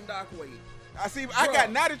years. with Ngakoue. I see. Bruh. I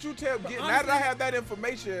got now that you now that I honestly- have that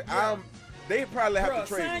information, Bruh. they probably have Bruh, to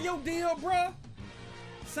trade sign him. your deal, bruh.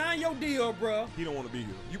 Sign your deal, bruh. He don't want to be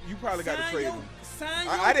here. You probably got to Sign trade your, him. sign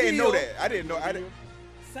your I didn't deal. know that. I didn't know. I didn't.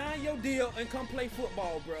 Sign your deal and come play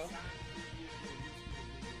football, bruh.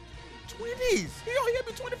 20s. He'll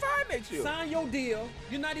be 25 next year. Sign your deal.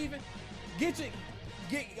 You're not even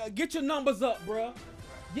get your numbers up, bruh.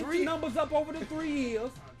 Get your numbers up over the 3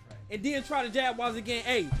 years, and then try the Jaguars again.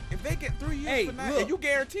 Hey, If they get 3 years Hey, for now, look. and you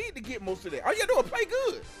guaranteed to get most of that, all you gotta do is play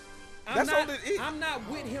good. That's all it is. I'm not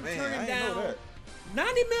with him Man, I turning ain't know down that.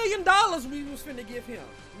 $90 million we was finna give him.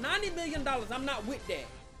 $90 million. I'm not with that.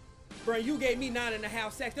 Bro, you gave me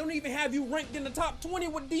 9.5 sacks. They don't even have you ranked in the top 20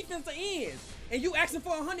 with defensive ends. And you asking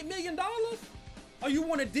for $100 million? Or you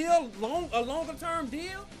want a deal, a longer term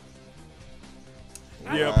deal?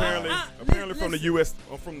 Yeah, apparently from the listen. U.S.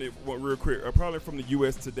 Real quick, probably from the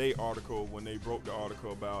U.S. Today article when they broke the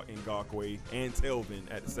article about Ngakoue and Telvin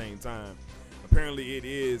at the same time. Apparently, it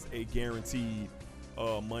is a guaranteed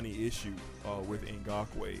money issue with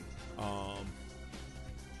Ngakoue.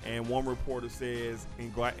 And one reporter says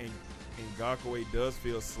Ngakoue does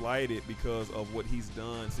feel slighted because of what he's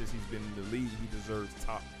done since he's been in the league. He deserves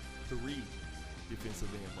top 3 defensive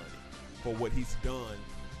end money for what he's done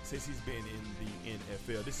since he's been in the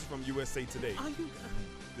NFL. This is from USA Today.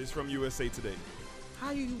 This is from USA Today.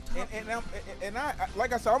 How you talking? And I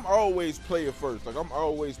like I said, I'm always player first. Like I'm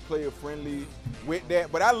always player friendly with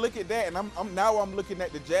that. But I look at that, and I'm looking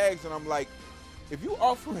at the Jags, and I'm like, if you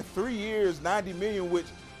offering 3 years, $90 million, which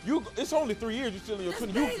it's only 3 years, you're still in your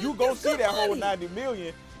 20. You go see that whole $90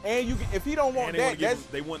 million, and if he don't want that,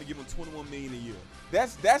 they want to give him $21 million a year.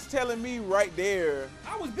 That's telling me right there.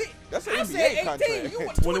 I was big. That's an I NBA said contract. 18. You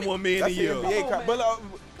want 21 million a That's year. an NBA Come on, contract.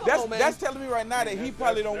 But Come on, man. that's telling me right now that he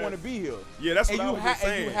probably don't want to be here. Yeah, that's And what I you was ha- just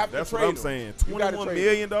and you saying. have to That's what trade I'm him. saying. You gotta $21 trade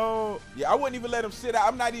million, dog. Yeah, I wouldn't even let him sit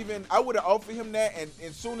out. I would have offered him that, and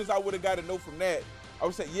as soon as I would have got a note from that, I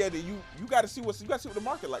would say, yeah, you got to see what the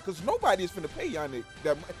market like, because nobody is finna pay Yannick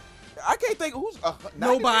that. I can't think who's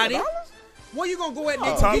Nobody. $90 million? Where you gonna go at No.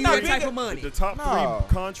 nigga? Top Give you three- that type of money. The top No.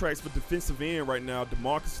 3 contracts for defensive end right now: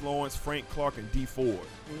 DeMarcus Lawrence, Frank Clark, and D Ford.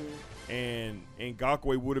 And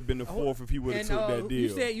Ngakoue would have been the 4th if he would have And took that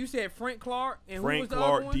deal. you said Frank Clark and Frank who was the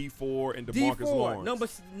Clark, other one? D Ford, and DeMarcus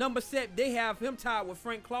Lawrence. Number 7. They have him tied with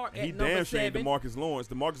Frank Clark He at number damn sure ain't 7. DeMarcus Lawrence.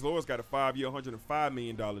 DeMarcus Lawrence got a 5-year, $105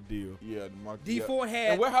 million deal. Yeah, D4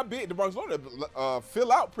 had. And how big DeMarcus Lawrence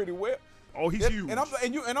fill out pretty well. Oh, he's huge. And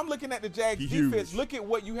I'm looking at the Jags He defense. huge. Look at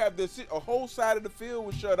what you have. A whole side of the field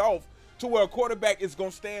was shut off to where a quarterback is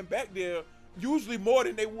gonna stand back there. Usually more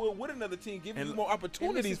than they would with another team, giving you more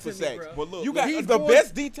opportunities for listen to me, sacks. bro. But look, You got He's the going-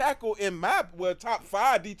 best D tackle in top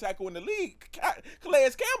 5 D tackle in the league. Calais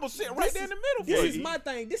Campbell sitting right there in the middle. This for is you. my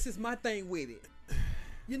thing. This is my thing with it.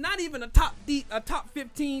 You're not even a top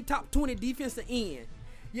 15, top 20 defensive end.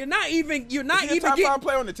 You're not even Is he a getting. top 5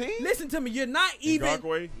 player on the team? Listen to me. You're not even.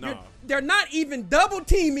 Ngakoue? Nah. They're not even double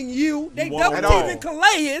teaming you. They want double at teaming all.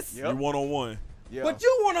 Calais. Yep. You 1-on-1. Yeah. But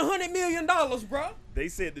you want $100 million, bro. They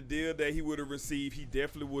said the deal that he would have received, he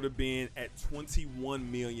definitely would have been at $21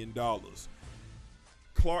 million.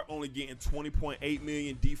 Clark only getting $20.8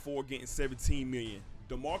 million, D4 getting $17 million.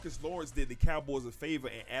 DeMarcus Lawrence did the Cowboys a favor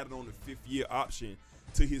and added on the 5th-year option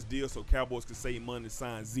to his deal so Cowboys could save money to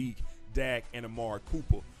sign Zeke, Dak, and Amari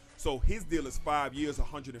Cooper. So his deal is 5 years,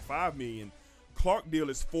 $105 million. Clark deal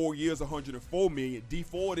is 4 years, $104 million. D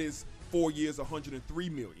Ford is 4 years, $103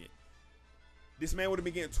 million. This man would have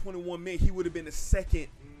been getting $21 million. He would have been the second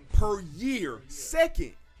per year.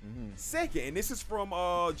 Second. And this is from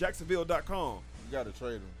Jacksonville.com. You got to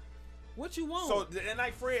trade him. What you want? So, and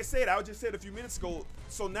like Fred said, I just said a few minutes ago,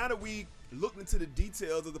 so now that we looked into the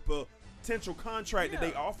details of the potential contract that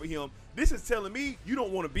they offer him, this is telling me you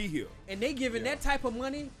don't want to be here. and they giving that type of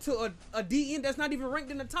money to a DN that's not even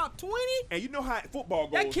ranked in the top 20? And you know how football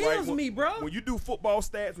goes, That kills right? me, bro. When you do football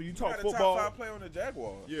stats, when you talk Got a football, top 5 player on the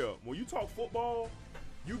Jaguars. yeah, when you talk football,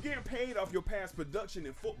 you getting paid off your past production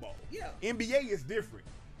in football. Yeah. NBA is different.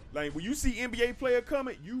 Like when you see NBA player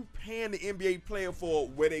coming, you paying the NBA player for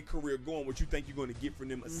where their career going, what you think you're going to get from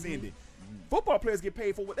them ascending. Football players get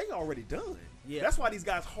paid for what they already done. Yeah. That's why these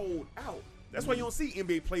guys hold out. That's why you don't see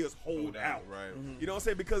NBA players hold out. Right. You know what I'm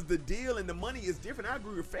saying? Because the deal and the money is different. I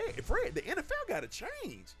agree with Fred. The NFL got to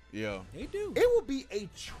change. Yeah. They do. It would be a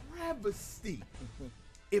travesty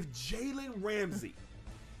if Jalen Ramsey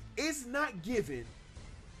is not given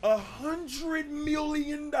 $100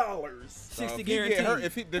 million 60 If he get hurt,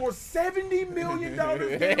 guaranteed. for $70 million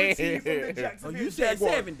guaranteed from the Oh, Jacksonville you said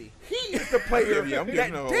Jaguars. 70. He is the player Yeah, I'm that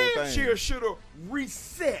giving the whole damn thing. sure should have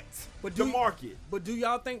reset the market. But do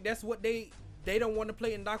y'all think that's what they don't want to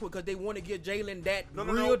play in Ngakoue because they want to give Jalen that No,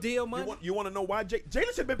 real deal money? You want to know why Jalen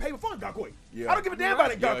should have been paid before Ngakoue? Yeah. I don't give a damn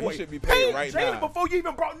about Yeah, Ngakoue. he should be Pay paid right Jalen now. before you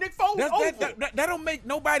even brought Nick Foles over. That don't make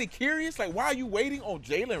nobody curious. Like, why are you waiting on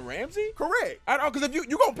Jalen Ramsey? Correct. I don't, because if you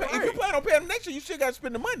gonna pay, if you Correct. plan on paying him next year, you still gotta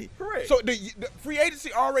spend the money. Correct. So the free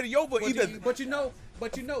agency already over. But you know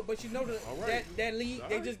that league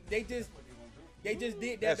they just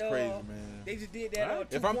did that. That's crazy, man. They just did that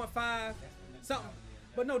If I'm- 2.5 something.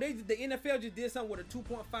 But no, the NFL just did something with a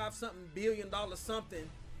 2.5 something billion dollar something,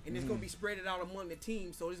 and it's gonna be spread it out among the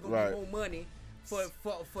teams. So there's gonna be more money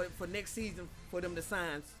for next season for them to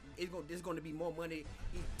sign. There's going to be more money.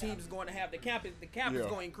 Each team is going to have the cap is going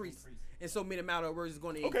to increase, and so many amount of words is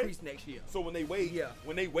going to increase next year. So when they wait, Yeah.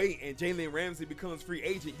 and Jalen Ramsey becomes free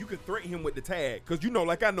agent, you can threaten him with the tag. Because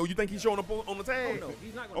like I know, you think he's showing up on the tag? Oh, no,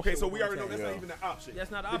 he's not gonna Okay, show so up we on already the know tag. that's not even an option.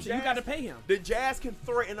 That's not an The option. You Jazz- got to pay him. The Jazz can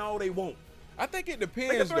threaten all they want. I think it They can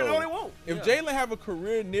depends, threaten all though. they want. If Yeah. Jalen have a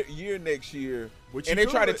career year next year, Which and he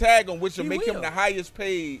they try to could. tag him, which will He make him will. the highest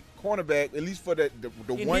paid cornerback, at least for the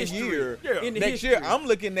In 1 history. year. Yeah. In the Next history. year, I'm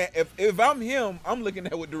looking at if I'm him, I'm looking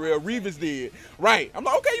at what Darrell Reeves did. Right. I'm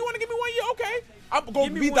like, okay, you want to give me 1 year? Okay. I'm Give gonna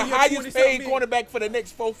me be the 1 year, highest 20-something paid cornerback for the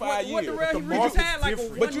next 4-5 What years. Darrell the Reeves market's had like a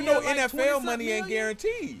different. But you know, 1 year, like NFL 20-something money ain't million?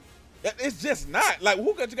 guaranteed. It's just not. Like,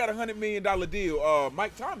 who got $100 million deal?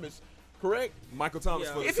 Mike Thomas, correct? Michael Thomas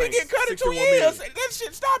Yeah. for the If he Saints, get cut in 2 61 years, million. that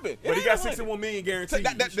shit stop it. But he It got ain't 61 million So,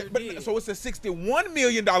 guaranteed. sure did. so it's a $61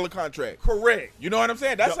 million contract. Correct. You know what I'm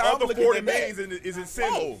saying? That's The how I'm other looking 40 at million that. is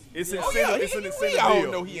incentive. Oh. It's Oh, incentive. yeah, It's an we incentive all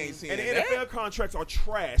deal. know he ain't seeing And the that. NFL contracts are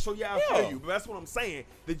trash. So yeah, I Yeah. feel you. But that's what I'm saying.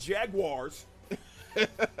 The Jaguars,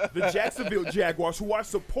 the Jacksonville Jaguars, who I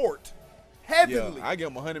support Yeah, heavily. I give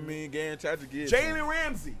him $100 million guarantee. I just get Jalen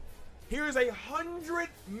Ramsey. Here's a $100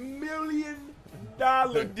 million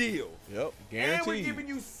deal. Yep, And we're guaranteed. giving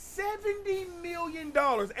you $70 million.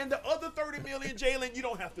 And the other $30 million, Jalen, you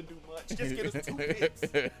don't have to do much. Just get us 2 picks,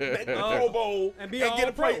 make the Pro Bowl, And be get all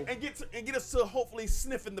a play, pro. and get us to hopefully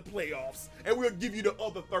sniff in the playoffs. And we'll give you the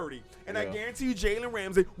other 30. And I Yeah. guarantee you, Jalen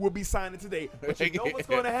Ramsey will be signing today. But you know what's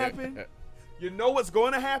going to happen? You know what's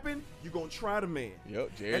going to happen? You're going to try the man.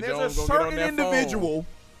 Yep, Jerry And there's Jones a gonna get on certain that individual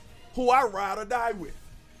who I ride or die with.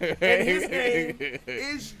 And his name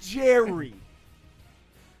is Jerry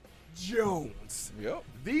Jones, Yep.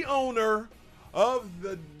 the owner of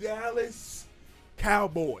the Dallas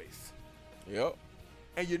Cowboys. Yep.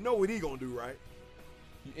 And you know what he gonna do, right?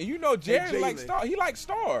 And you know Jerry Jalen. likes stars. He likes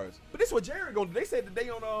stars. But this is what Jerry gonna do. They said today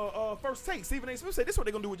on First Take, Stephen A. Smith said this is what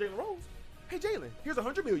they're gonna do with Jalen Rose. Hey Jalen, here's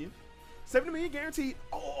 $100 million, $70 million guaranteed.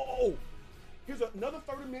 Oh, here's another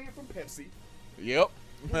 $30 million from Pepsi. Yep.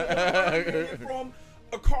 Here's another $30 million from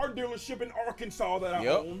a car dealership in Arkansas that I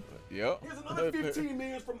Yep. own. Yep. Here's another $15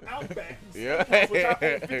 million from Outback, Yeah. which I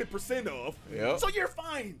own 50% of. Yep. So you're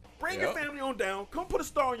fine. Bring your Yep. family on down. Come put a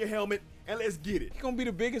star on your helmet and let's get it. He's gonna be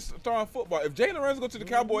the biggest star in football. If Jalen Ramsey go to the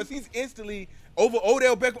Cowboys, he's instantly over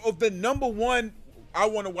Odell Beckham of the number one. I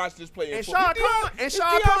want to watch this player. And football. Sean Khan, It's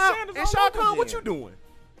Deion Sanders all over what again. you doing?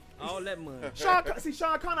 All that money. Sean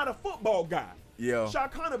Khan not a football guy. Yeah. Sean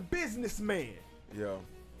Khan a businessman. Yeah.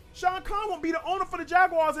 Sean Khan won't be the owner for the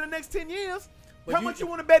Jaguars in the next 10 years. But How you- much you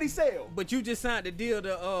want to bet he sell? But you just signed the deal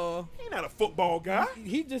to He not a football guy.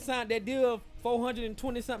 he just signed that deal of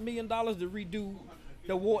 $420-something million to redo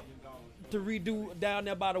the water, to redo down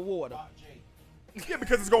there by the water. Yeah,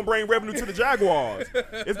 because it's gonna bring revenue to the Jaguars.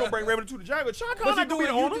 It's gonna bring revenue to the Jaguars. Sean Khan But not gonna be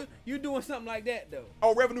the owner. you doing something like that though.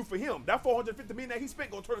 Oh, revenue for him. That $450 million that he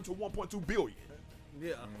spent gonna turn into $1.2 billion.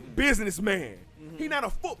 Yeah. Businessman. He not a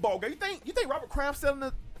football guy. You think Robert Kraft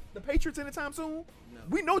selling the Patriots anytime soon?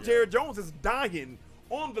 We know Jared Jones is dying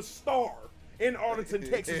on the Star in Arlington,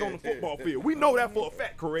 Texas, on the football field. We know that for a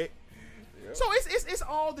fact, correct? So it's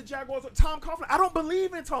all the Jaguars. Tom Coughlin. I don't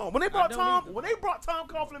believe in Tom. When they brought don't Tom, either. when they brought Tom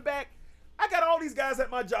Coughlin back, I got all these guys at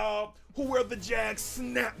my job who wear the Jag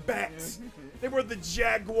snapbacks. They wear the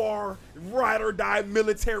Jaguar ride or die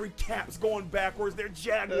military caps going backwards. They're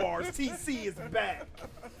Jaguars. TC is back.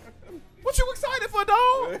 What you excited for,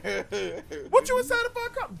 dog? What you excited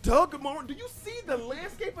for? Doug Martin, do you see the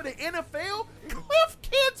landscape of the NFL? Cliff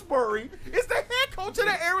Kingsbury is the head coach of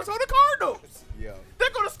the Arizona Cardinals. Yeah. They're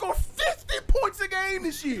going to score 50 points a game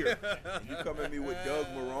this year. You come at me with Doug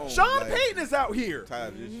Marrone. Sean like, Payton is out here.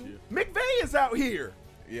 time this year. McVay is out here.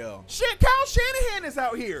 Yeah. Kyle Shanahan is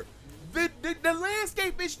out here. The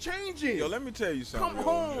landscape is changing. Yo, let me tell you something. Come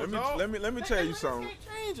yo. on, dog. let me tell you something.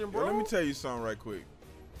 Changing, Yo, bro. let me tell you something right quick.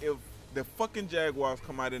 If the fucking Jaguars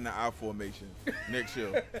come out in the I formation next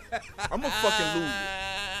year, I'm a fucking lose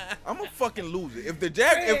it. I'm a fucking lose it. If the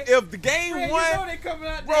if the game Fred, won, you know they coming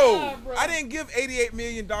out bro, there, bro. I didn't give $88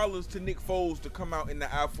 million to Nick Foles to come out in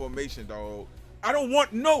the I formation, dog. I don't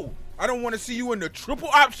want to see you in the triple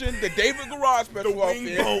option, the David Garage special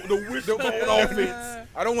offense, the wishbone offense.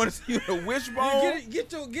 I don't want to see you in the wishbone.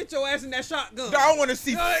 Get your ass in that shotgun. I want to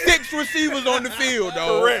see 6 receivers on the field,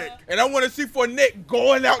 dog. Correct. And I want to see Fournette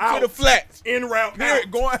going out to Out. the flats. In route. Period.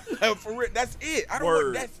 out. Going for real. That's it. I don't Word.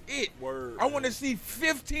 want. That's it. Word. I want to see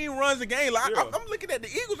 15 runs a game. Like, Yeah. I'm looking at the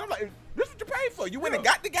Eagles. I'm like, this is what you paid for. You went and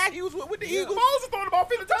Yeah. got the guy he was with the Eagles. Foles is throwing the ball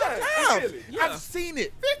 50 times. Times. Really? I've seen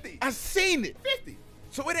it. 50. I've seen it. 50.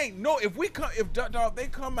 So it ain't no. If they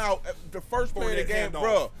come out the first play of the Fournette game, handoff.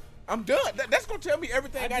 bro, I'm done. That's gonna tell me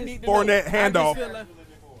everything I need to Fournette know. handoff.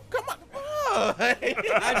 Come on,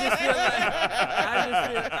 I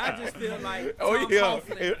just feel like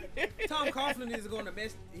Tom Coughlin is gonna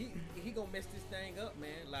mess. He gonna mess this thing up, man.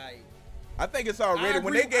 Like. I think it's already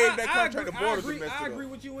when they gave that contract, the Borders messed it up. I agree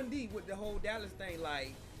with you indeed with the whole Dallas thing.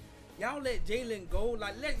 Like, y'all let Jalen go.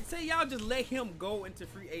 Like, say y'all just let him go into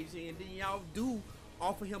free agency, and then y'all do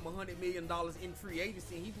offer him $100 million in free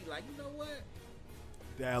agency, and he be like, you know what?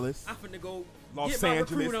 Dallas, I'm finna go Los get my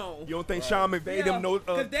Angeles. recruit on. You don't think Sean McVay them know?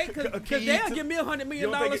 Cause they'll give me $100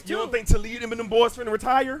 million too. You don't think Talib and them boys finna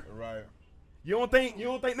retire? Right. You don't think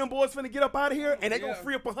them boys finna get up out of here and they gonna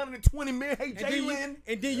free up $120 million? Hey, Jalen.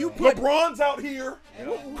 And then you put LeBron's out here.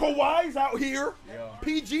 Kawhi's out here.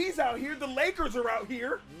 PG's out here. The Lakers are out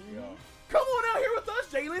here. Come on out here with us,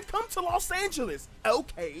 Jalen. Come to Los Angeles.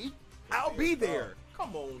 Okay, I'll be there.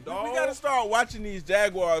 Come on, dog. We gotta start watching these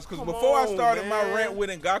Jaguars because before I started my rant with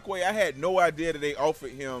Ngakoue, I had no idea that they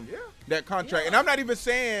offered him that contract. And I'm not even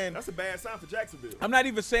saying that's a bad sign for Jacksonville. I'm not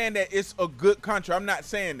even saying that it's a good contract. I'm not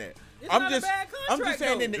saying that. I'm just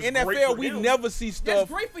saying though. in the It's NFL we never see stuff.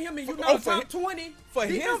 That's great for him, and you know top 20 for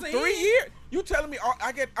him. 3 years. You telling me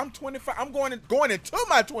I'm 25? I'm going into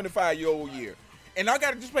my 25-year-old year, and I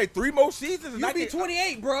got to just play 3 more seasons. And You be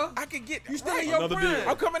 28, bro. I could get you still in your Another prime. deal.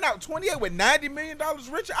 I'm coming out 28 with $90 million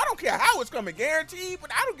richer. I don't care how it's coming, guaranteed, but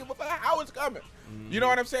I don't give a fuck how it's coming. You know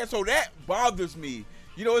what I'm saying? So that bothers me.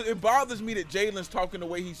 You know, it bothers me that Jalen's talking the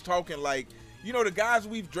way he's talking. Like, you know, the guys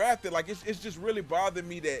we've drafted, like, it's just really bothering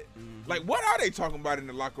me that, like, what are they talking about in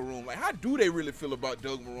the locker room? Like, how do they really feel about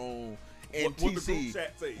Doug Marrone and What the TC? group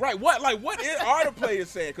chat say? Right, what are the players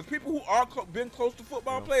saying? Because people who are been close to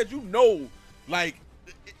football players, you know, like,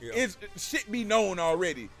 it's shit be known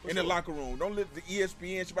already in the locker room. Don't let the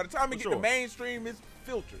ESPN shit. By the time it get the mainstream, it's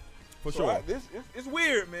filtered. For So sure. It's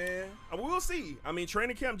weird, man. We'll see. I mean,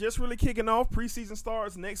 training camp just really kicking off. Preseason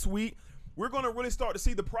starts next week. We're going to really start to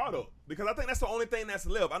see the product because I think that's the only thing that's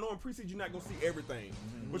left. I know in preseason you're not going to see everything,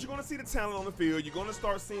 but you're going to see the talent on the field. You're going to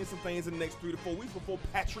start seeing some things in the next 3 to 4 weeks before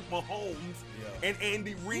Patrick Mahomes and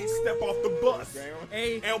Andy Reid step off the bus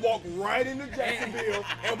and walk right into Jacksonville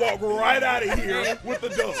and walk right out of here with the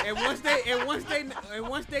dub. And once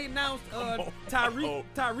they announced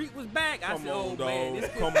Tyreek was back, I said, on, man, this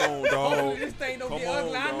Come on, dog. hopefully this thing don't get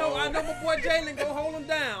ugly. I know my boy Jalen gonna hold him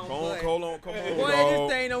down. Come on, Boy, dog.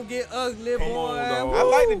 this thing don't get ugly, Come boy. on, dog. I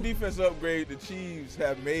like the defense upgrade the Chiefs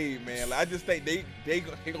have made, man. Like, I just think they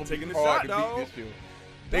gonna Taking be the hard shot, to dog. beat this year.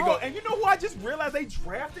 And you know who I just realized they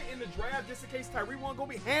drafted in the draft just in case Tyree wasn't gonna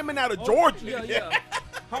be hamming out of Georgia. Yeah.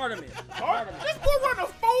 Hardeman. This boy run a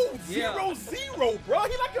 4-0-0, bro.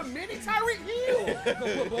 He like a mini Tyreek Hill.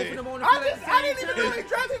 Gonna put both of them on the field. I didn't even know they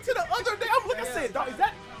drafted him to the other day. I'm looking,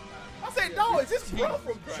 I said, dog, is this bro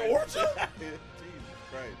from Georgia? Jesus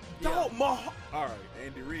Christ. Dog, all right.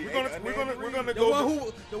 Andy Reid. We're gonna The go.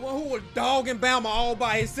 one who was dogging Bama all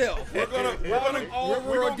by himself. We're gonna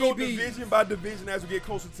All-world go DB. division by division as we get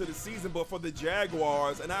closer to the season. But for the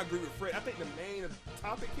Jaguars, and I agree with Fred, I think the main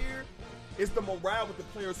topic here is the morale with the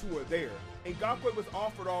players who are there. And Ngakoue was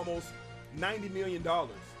offered almost $90 million.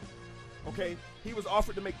 Okay, he was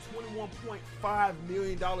offered to make $21.5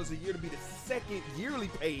 million a year to be the second yearly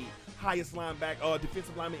paid highest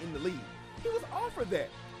defensive lineman in the league. He was offered that.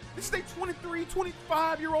 This is a 23,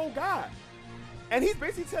 25-year-old guy. And he's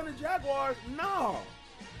basically telling the Jaguars, no.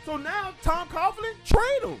 So now Tom Coughlin,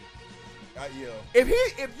 trade him. Yeah. If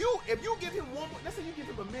you give him let's say you give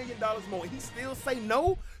him $1 million more and he still say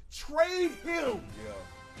no, trade him.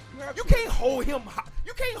 Yeah. You can't hold him.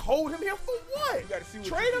 You can't hold him here for what? You gotta see what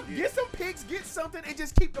Trade you him, can get some picks, get something, and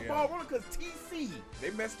just keep the ball rolling. Cause TC, They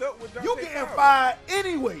messed up with Dante you getting Fowler. fired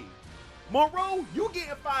anyway. Monroe, you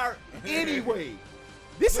getting fired anyway.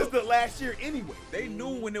 This is the last year anyway. They knew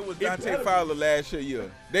when it was better Dante be. Fowler last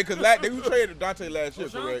year. They traded Dante last year,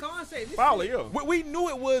 Sean correct? Khan said this Fowler, is- yeah. We knew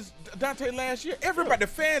it was Dante last year. Everybody, the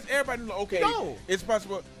fans, everybody knew. Okay, No. it's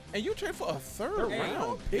possible. And you trade for a third Hey,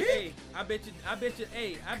 round. hey, I bet you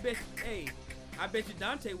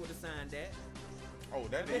Dante would have signed that. Oh,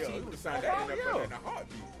 that bet nigga you- would have signed Oh, that yeah. in a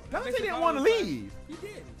heartbeat. Dante bet you didn't Fowler want to signed- leave. He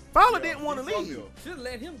did. Fowler didn't want to He from leave. here. Should have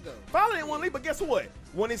let him go. Fowler didn't want to leave, but guess what?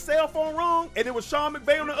 When his cell phone rung and it was Sean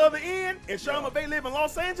McVay on the other end, and Sean McVay live in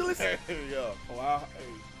Los Angeles, Yeah.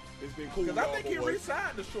 it's been cool. Because I y'all think he boys.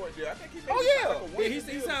 re-signed the short deal. I think he made Oh, it yeah. like a Yeah, one-year he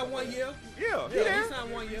deal or signed something. 1 year. Yeah, he Yeah, there. he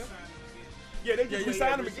signed 1 year. Yeah, they just Yeah,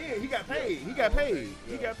 signed him yeah. again. He got paid. He got paid.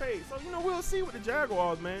 He got paid. So, we'll see with the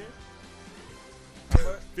Jaguars, man.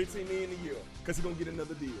 15 million a year. Because he's going to get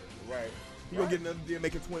another deal. Right. He's going to get another deal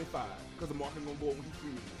making 25. Because the market going to go up when he's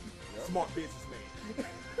free. Smart businessman.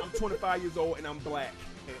 I'm 25 years old and I'm black.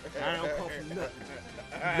 I don't come from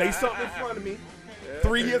nothing. Lay something in front of me.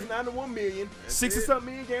 3 years, $91 million, 60-something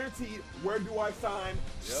million guaranteed. Where do I sign,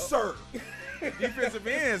 sir? Defensive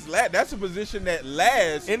ends, that's a position that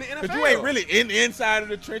lasts. In the NFL. Because you ain't really in the inside of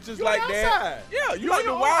the trenches You like that. outside. Yeah, you You like on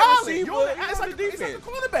the your wide own receiver. island. You It's on like the it's like defense.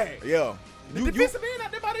 the cornerback. Yeah. The defensive end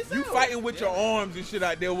out there by themselves. You fighting with your arms and shit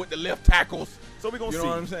out there with the left tackles. So we're going to You see.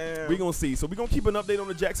 know what I'm saying? We're going to see. So we're going to keep an update on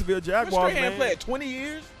the Jacksonville What Jaguars, Strahan man. played 20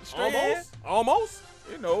 years? Strahan? Almost.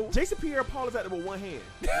 You know. Jason Pierre-Paul is out there with one hand.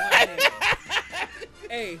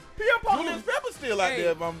 Hey, Pierre-Paul Julius Peppers still out Hey,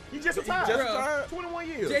 there. If I'm, he just retired. He just Bro. retired. 21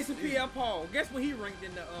 years. Jason Pierre-Paul. Guess what he ranked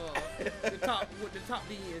in the top with the top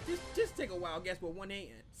DNs? Just take a while. Guess what? One hand.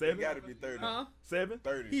 He 7? got to be 30. Huh? 7?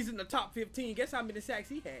 30. He's in the top 15. Guess how many sacks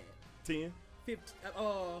he had? 10?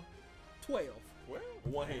 12.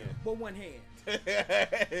 One hand. But one hand. All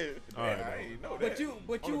right, I ain't know that.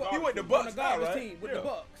 But you He went to on Bucks the now, Garbage right? team with the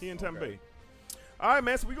Bucks. He in Tampa Bay. All right,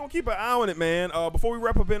 man. So we're going to keep an eye on it, man. Before we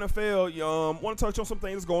wrap up NFL, want to touch on some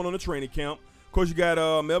things going on in the training camp. Of course, you got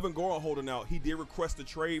Melvin Gordon holding out. He did request a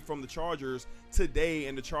trade from the Chargers today,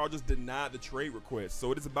 and the Chargers denied the trade request.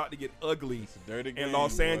 So it is about to get ugly dirty in game,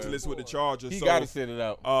 Los boy. Angeles with the Chargers. He So, got to sit it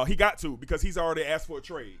out. he got to because he's already asked for a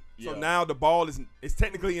trade. So Yeah. now the ball is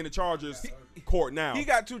technically in the Chargers' court now. He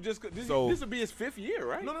got to just – this So- will be his 5th year,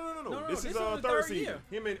 right? No. No, This is this only third third season. year.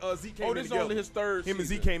 Him and Zeke came Oh, in this is together. only his third Him and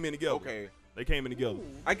season. Zeke came in together. Okay. They came in together.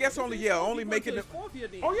 I guess only, only making the the – fourth year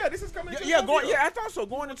then. Oh yeah, this is coming. into Yeah, his going. fourth year. Yeah, I thought so.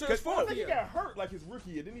 Going into his 'Cause I fourth. think he got hurt like his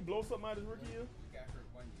rookie year. Didn't he blow something out his rookie year? He got hurt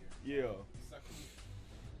 1 year. Yeah.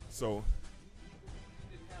 So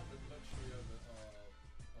He didn't have the luxury of the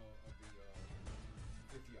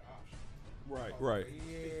 5th-year option. right.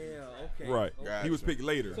 Yeah, okay. Right. Okay. He was picked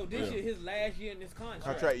later. So this Yeah. year, his last year in this contract.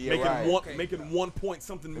 Contract, yeah, making right. one, Okay. making 1 point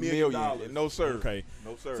something A million dollars. No, sir. Okay.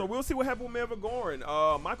 No, sir. So we'll see what happened with Melvin Gordon.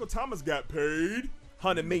 Michael Thomas got paid.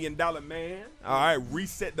 $100 million man. All right,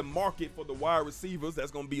 reset the market for the wide receivers. That's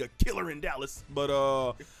gonna be a killer in Dallas. But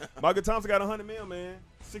Michael Thomas got $100 million, man.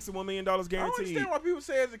 $61 million I don't guaranteed. understand why people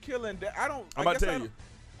say it's a killing. I don't. I'm about to guess tell you.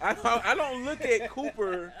 I don't look at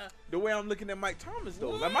Cooper the way I'm looking at Mike Thomas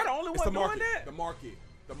though. Am I the only It's one the market. doing that? The market.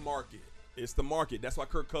 The market. It's the market. That's why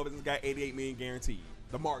Kirk Cousins got $88 million guaranteed.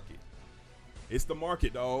 The market. It's the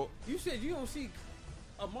market, dog. You said you don't see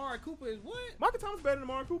Amari Cooper is what? Michael Thomas better than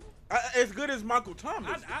Amari Cooper. As good as Michael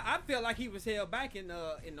Thomas. I felt like he was held back in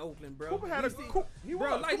Oakland, bro. Cooper had a Cooper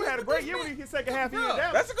had a great year when he hit second half. He Bro, in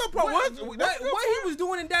Dallas. That's a good point. What That's a good he was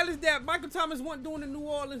doing in Dallas that Michael Thomas wasn't doing in New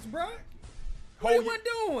Orleans, bro? What Whole he year- wasn't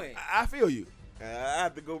doing? I feel you. I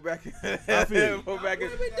have to go back. I feel you. Go back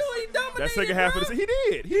What and. he been doing? He dominated, That second half bro. of the season,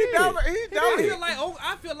 he did. He did.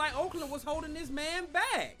 I feel like Oakland was holding this man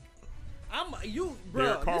back. Bro.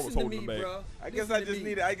 Derek Carr was Listen to holding me, him back. bro. I guess Listen I to just me.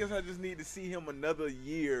 need. I guess I just need to see him another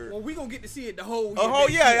year. Well, we gonna get to see it the whole year. Oh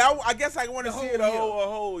next year. yeah, I guess I want to The see it a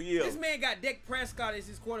whole year. This man got Dak Prescott as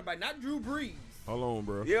his quarterback, not Drew Brees. Hold on,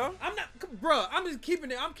 bro. Yeah. I'm not, bro. I'm just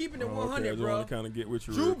keeping it. I'm keeping it 100, okay, I just bro. want to kind of get with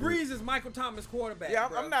you. Drew real quick. Brees is Michael Thomas quarterback. Yeah,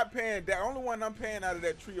 bro. I'm not paying. The only one I'm paying out of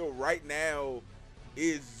that trio right now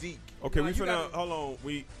is Zeke. Okay, Nah, we you finna gotta- hold on.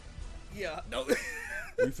 We No.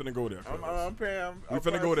 finna go there. I'm paying. We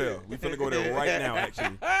finna go there. We finna go there right now,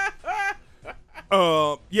 actually.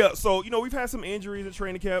 now. Yeah. So we've had some injuries at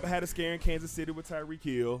training camp. Had a scare in Kansas City with Tyreek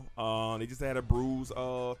Hill. They just had a bruised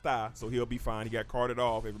thigh, so he'll be fine. He got carted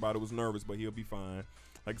off. Everybody was nervous, but he'll be fine.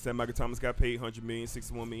 Like I said, Michael Thomas got paid $100 million,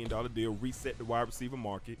 $61 million deal. Reset the wide receiver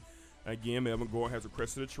market. Again, Melvin Gordon has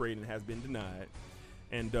requested a trade and has been denied.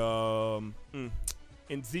 And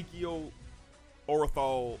Ezekiel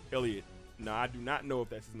Orthal Elliott. Now, I do not know if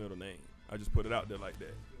that's his middle name. I just put it out there like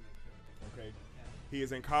that. Okay. He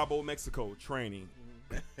is in Cabo, Mexico, training.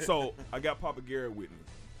 So I got Papa Garrett with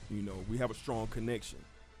me. We have a strong connection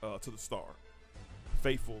to the star.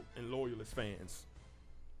 Faithful and loyalist fans.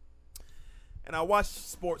 And I watch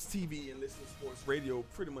sports TV and listen to sports radio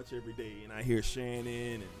pretty much every day. And I hear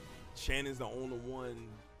Shannon, and Shannon's the only one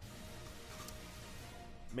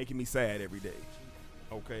making me sad every day.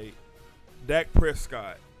 Okay. Dak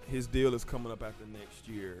Prescott, his deal is coming up after next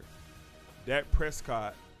year. Dak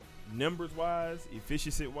Prescott, numbers-wise,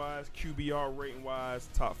 efficiency-wise, QBR rating-wise,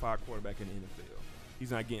 top 5 quarterback in the NFL.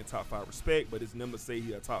 He's not getting top 5 respect, but his numbers say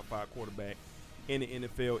he's a top 5 quarterback in the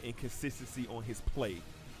NFL in consistency on his play.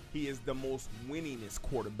 He is the most winningest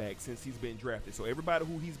quarterback since he's been drafted. So everybody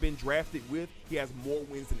who he's been drafted with, he has more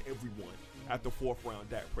wins than everyone at the 4th round,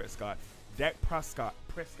 Dak Prescott. Dak Prescott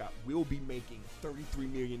will be making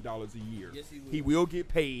 $33 million a year. Yes, he will. He will get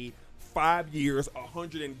paid 5 years,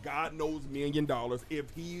 $100 and God knows million if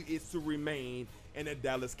he is to remain in a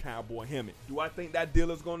Dallas Cowboy helmet. Do I think that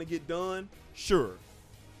deal is going to get done? Sure.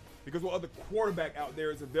 Because what other quarterback out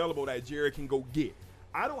there is available that Jerry can go get?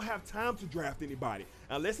 I don't have time to draft anybody.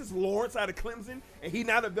 Unless it's Lawrence out of Clemson and he's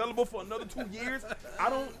not available for another 2 years,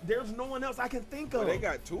 there's no one else I can think of. They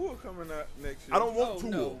got Tua coming up next year. I don't want Tua.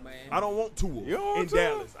 No, man. I don't want Tua You don't want in Tua?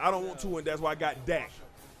 Dallas. I don't want Tua, and that's why I got Dak.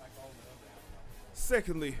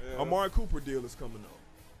 Secondly, Amari Cooper deal is coming up.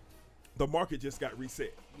 The market just got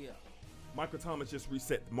reset. Yeah. Michael Thomas just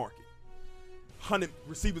reset the market. 100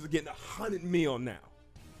 receivers are getting $100 million now.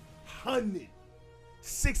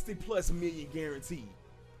 160+ million guaranteed.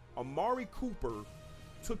 Amari Cooper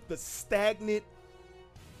took the stagnant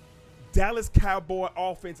Dallas Cowboy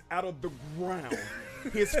offense out of the ground.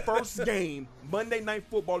 His first game, Monday Night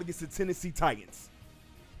Football against the Tennessee Titans.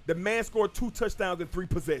 The man scored 2 touchdowns in 3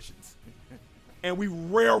 possessions. And we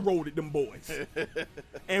railroaded them boys.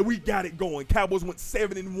 And we got it going. Cowboys went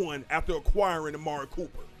 7-1 after acquiring Amari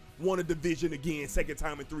Cooper. Won a division again, second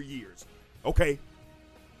time in 3 years. Okay?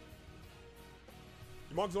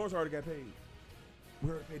 DeMarcus Lawrence already got paid. We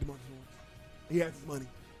already paid DeMarcus Lawrence. He has his money.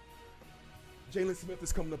 Jalen Smith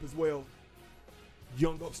is coming up as well.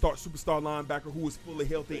 Young upstart superstar linebacker who is fully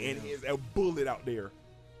healthy and is a bullet out there.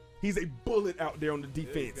 He's a bullet out there on the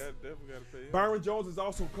defense. Definitely got to pay him. Byron Jones is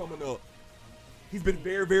also coming up. He's been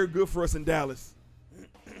very, very good for us in Dallas.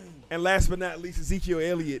 And last but not least, Ezekiel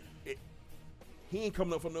Elliott. He ain't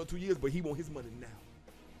coming up for another 2 years, but he want his money now.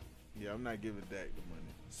 Yeah, I'm not giving Dak the money.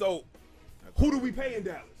 So, who do we pay in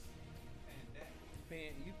Dallas? Man,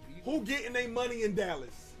 Who getting their money in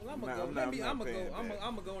Dallas? Well, I'm I'm not gonna paying go. that.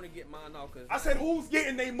 I'm gonna go and get mine off because I said, who's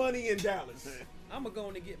getting their money in Dallas? I'm gonna go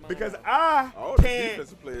and get mine. Because off. I All the can't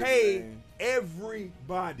defensive players, pay man.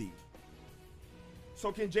 everybody.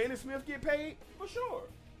 So can Jalen Smith get paid? For sure.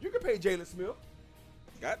 You can pay Jalen Smith.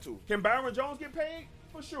 Got to. Can Byron Jones get paid?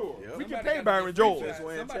 For sure. Yep. We can Somebody pay gotta Byron get Jones.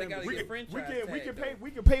 franchise- Somebody got to We get can, franchise.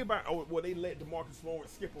 we can pay Byron. Oh, well, they let DeMarcus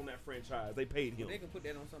Lawrence skip on that franchise. They paid him. They can put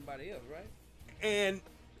that on somebody else, right?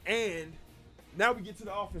 And now we get to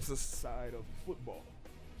the offensive side of football.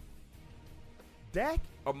 Dak,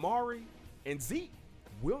 Amari, and Zeke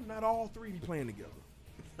will not all three be playing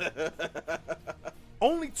together.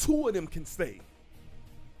 Only 2 of them can stay.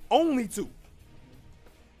 Only 2.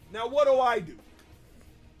 Now what do?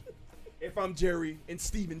 If I'm Jerry and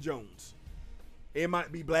Stephen Jones? It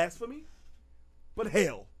might be blasphemy, but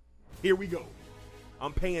hell, here we go.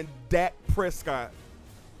 I'm paying Dak Prescott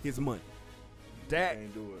his money. Dak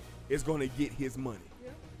Can't do it. is going to get his money.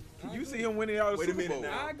 Can you see him winning out of Wait a Super minute Bowl?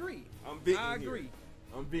 now. I agree. I'm venting I here. agree.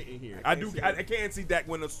 I'm venting here. I I can't do. see I that. can't see Dak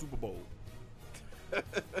win a Super Bowl.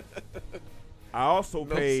 I also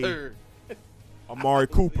No, pay sir. Amari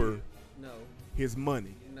Cooper No. his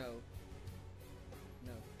money. No.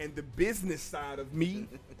 No. And the business side of me,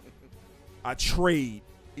 I trade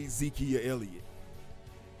Ezekiel Elliott.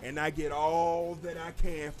 And I get all that I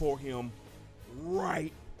can for him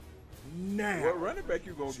right now. What running back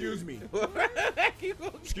you gonna Excuse get? me. What running back you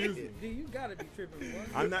gonna Excuse get? me. Dude, you gotta be tripping, boy.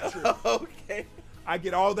 I'm not sure. Okay. I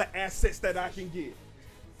get all the assets that I can get.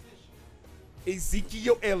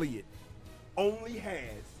 Ezekiel Elliott only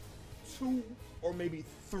has 2 or maybe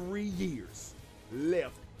 3 years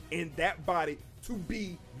left in that body to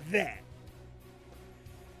be that.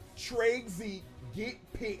 Trade Zeke, get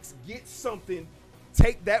picks, get something,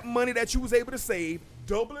 take that money that you was able to save,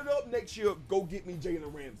 double it up next year, go get me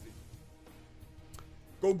Jalen Ramsey.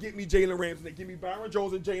 Go get me Jalen Ramsey. They give me Byron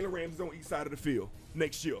Jones and Jalen Ramsey on each side of the field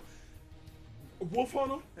next year. Wolf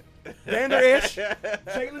Hunter, Vander Esch,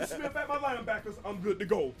 Jalen Smith at my linebackers, I'm good to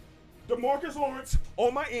go. DeMarcus Lawrence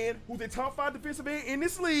on my end, who's a top 5 defensive end in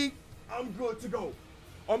this league, I'm good to go.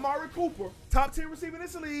 Amari Cooper, top 10 receiver in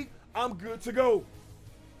this league, I'm good to go.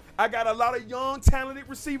 I got a lot of young, talented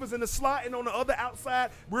receivers in the slot and on the other outside,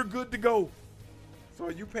 we're good to go. So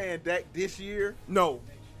are you paying Dak this year? No.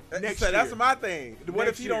 Next so year. that's my thing. What Next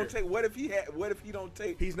if he don't year. take? What if he don't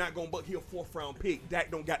take? He's not going to buck. He a 4th round pick.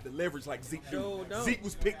 Dak don't got the leverage like Zeke do. Sure don't. Zeke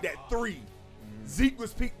was picked at 3. Zeke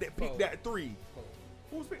was picked at 3. Four.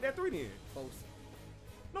 Who was picked at 3 then? Bosa.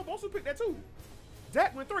 No, Bosa picked that 2.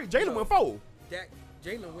 Dak went 3. Jalen No. went 4.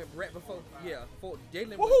 Jalen went right before. Yeah, 4.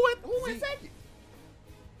 Jalen. Well, who went Zeke- second?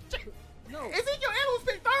 No. Ezekiel Elliott was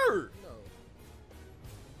picked 3rd. No.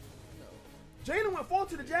 Jalen went 4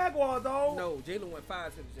 to the Jaguars, though. No. Jalen went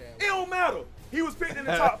 5 to the Jaguars. It don't matter. He was picked in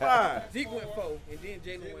the top 5. Zeke went 4, and then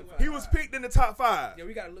Jalen went 5. He was picked in the top 5. Yeah,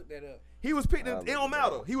 we gotta look that up. He was picked in. It don't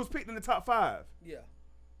matter. He was picked in the top 5. Yeah,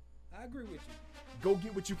 I agree with you. Go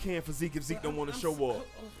get what you can for Zeke if Zeke don't want to I'm show so- up.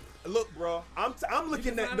 Look, bro, I'm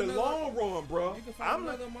looking can at find the another- long run, bro. You can find I'm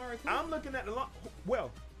another Amari Cooper. I'm looking at the long.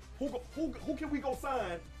 Well, who can we go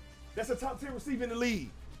sign? That's a top 10 receiver in the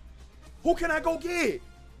league. Who can I go get?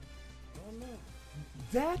 I don't know.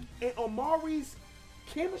 Dak and Amari's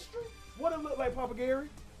chemistry? What it look like, Papa Gary?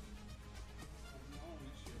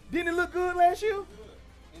 Didn't it look good last year?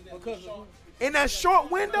 Because of In that short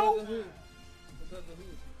who? window? Because of who?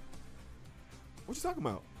 What you talking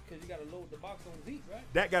about? Because you got to load the box on Zeke, right?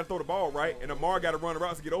 Dak got to throw the ball right, and Amari got to run the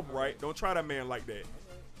routes to get open right. Don't try that man like that.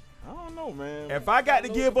 I don't know, man. If I got to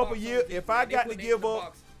Load give the up a box year, on Zeke, if I man. They got to put it in give the up,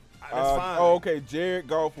 box. that's fine. Oh, okay. Jared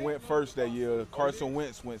Goff went first that year. Carson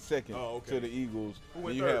Wentz went second Oh, okay. to the Eagles. Who went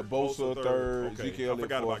And you third? had Bosa third, Okay. Ezekiel I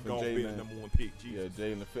forgot fourth, about Goff and being the Jalen. number one pick. Yeah,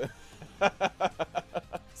 Jesus. Jalen.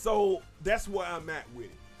 So that's where I'm at with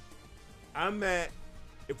it. I'm at,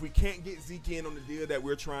 if we can't get Zeke in on the deal that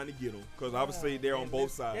we're trying to get him, because obviously they're on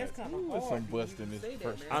both sides. That's kind Ooh, of some hard. bust for you in to this say that,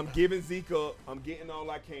 first man. I'm giving Zeke up. I'm getting all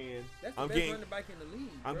I can. That's the I'm best getting. running back in the league.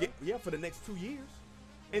 I'm bro. getting. Yeah, for the next 2 years.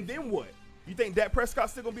 And then what? You think Dak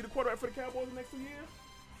Prescott's still gonna be the quarterback for the Cowboys the next 2 years?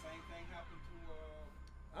 Same thing happened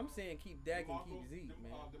to I'm saying keep Dak and keep Zeke,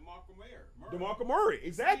 man. DeMarco Murray. DeMarco Murray,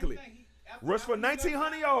 exactly. Rush for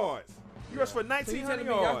 1,900 yards. You rush for So you 1,900 telling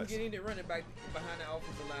me y'all can yards. get any running back behind that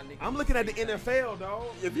offensive line? They can I'm do looking at the same thing. NFL, dog.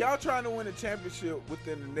 If y'all trying to win a championship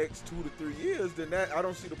within the next 2 to 3 years, then that I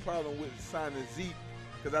don't see the problem with signing Zeke,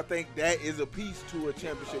 because I think that is a piece to a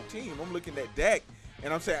championship team. I'm looking at Dak,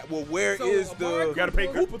 and I'm saying, well, where So is Amari the? Got to pay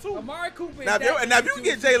Cooper too. Amari Cooper. Now, and if, Dak now if you can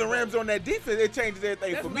can get do Jalen Super Ramsey on that defense, it changes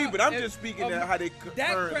everything That's for me. not- But I'm if- just speaking to how they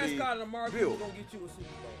Dak currently Prescott and Amari Cooper built. gonna get you a Super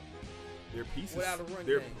Bowl. They're pieces. Without a run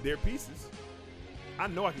they're, game. they're pieces. I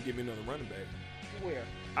know I can give me another running back. Where?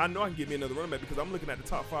 I know I can give me another running back because I'm looking at the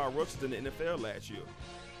top 5 rushers in the NFL last year.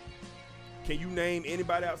 Can you name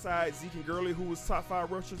anybody outside Zeke and Gurley who was top 5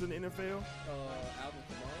 rushers in the NFL? Alvin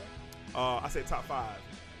Kamara. I said top 5.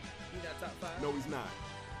 He not top 5. No, he's not.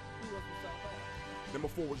 Who else was top 5? Number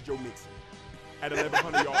 4 was Joe Mixon at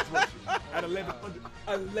 1,100 yards rushing. At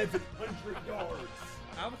 1,100 yards.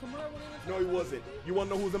 Alvin Kamara was in No, he wasn't. You want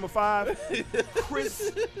to know who's number 5?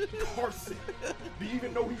 Chris Carson. Do you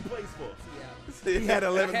even know who he plays for? Yeah. He had I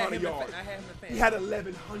 1,100 had yards. him in fantasy. He had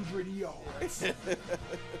 1,100 yards.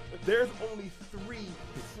 There's only 3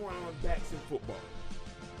 prime backs in football: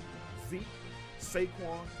 Zeke,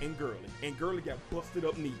 Saquon, and Gurley. And Gurley got busted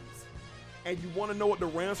up knees. And you want to know what the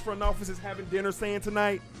Rams front office is having dinner saying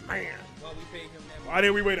tonight? Man, Well, we paid him that why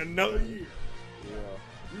didn't we wait another year?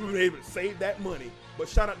 Yeah. We were able to save that money. But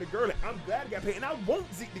shout out to Gurley. I'm glad he got paid. And I want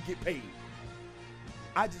Zeke to get paid.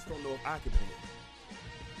 I just don't know if I can pay him.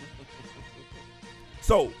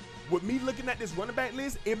 So, with me looking at this running back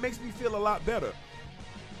list, it makes me feel a lot better.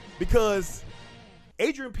 Because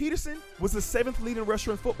Adrian Peterson was the 7th leading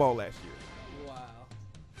rusher in football last year. Wow.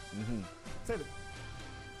 7th.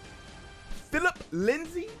 Philip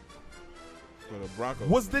Lindsay For the Broncos.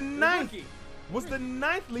 was the 9th. Rookie. Was the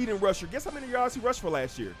 9th leading rusher. Guess how many yards he rushed for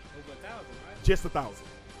last year? Over 1,000, right? Just 1,000.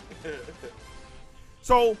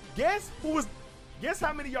 So guess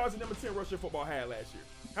how many yards the number 10 rusher in football had last year?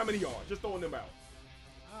 How many yards? Just throwing them out.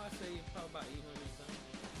 I'd say probably about 800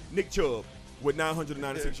 something. Nick Chubb with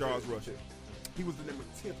 996 yards rushing. He was the number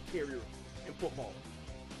 10th carrier in football.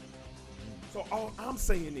 So all I'm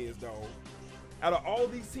saying is, dog, out of all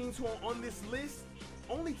these teams who are on this list,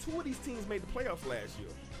 only 2 of these teams made the playoffs last year.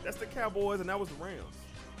 That's the Cowboys and that was the Rams.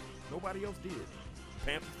 Nobody else did.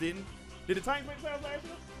 Panthers didn't. Did the Titans make the playoffs last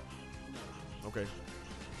year? No. Okay.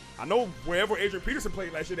 I know wherever Adrian Peterson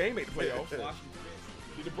played last year, they ain't made the playoffs. Washington.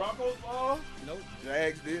 Did the Broncos? Nope.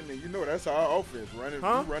 Jags didn't, and you know that's our offense. Running,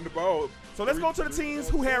 Huh? we run the ball. So let's go to the teams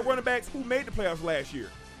who had running backs who made the playoffs last year.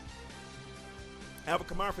 Alvin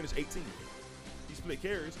Kamara finished 18th. He split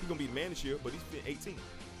carries. He's going to be the man this year, but he's been 18th.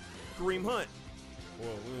 Kareem Hunt. Well,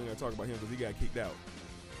 we ain't going to talk about him because he got kicked out.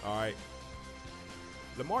 All right.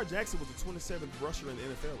 Lamar Jackson was the 27th rusher in the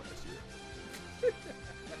NFL last year.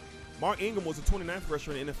 Mark Ingram was the 29th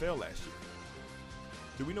rusher in the NFL last year.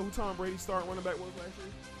 Do we know who Tom Brady's starting running back was last year?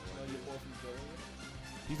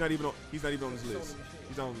 He's not even on this list.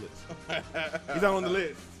 He's not on the list. He's not on the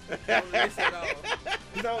list.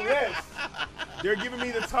 He's on the list. They're giving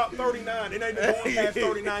me the top 39. They're not even going past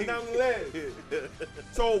 39. He's not on the list.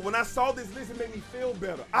 So when I saw this list, it made me feel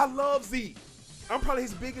better. I love Zeke. I'm probably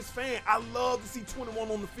his biggest fan. I love to see 21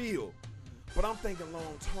 on the field. But I'm thinking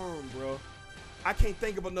long term, bro. I can't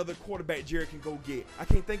think of another quarterback Jared can go get. I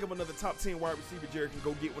can't think of another top 10 wide receiver Jared can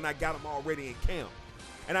go get when I got him already in camp.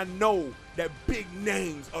 And I know that big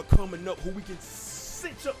names are coming up who we can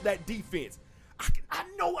cinch up that defense. I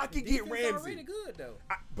know I can get Ramsey. Already good though.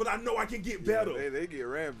 But I know I can get better. They get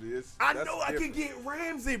Ramsey. I that's know I can different. get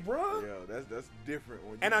Ramsey, bro. Yeah, that's different.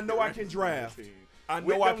 When you And I get know I Ramsey can on the draft. team. I know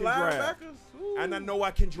With I them can draft. linebackers, ooh. And I know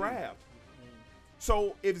I can draft.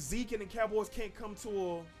 So if Zeke and the Cowboys can't come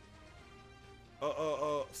to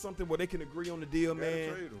something where they can agree on the deal, Gotta man.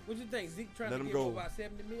 trade him. What you think? Zeke trying Let to him get go. him about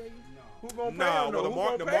 70 million? Who gonna pay Nah, him? well, though? the Who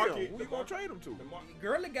gonna pay market- him? Who you gonna trade him to?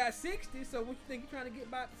 Gurley got 60, so what you think he's trying to get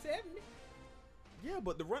about 70? Yeah,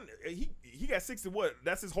 but the run he got 60. What?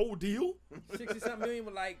 That's his whole deal. 60-something million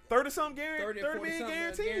with like 30-something guaranteed. 30 million 40-something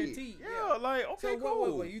guaranteed. guaranteed, Yeah, like okay, so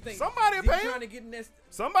cool. what, you think Somebody will Zeke pay trying him. to get in that?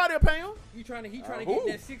 Somebody will pay him. He trying to get who? in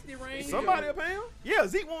that 60 range? Somebody will pay him. Yeah,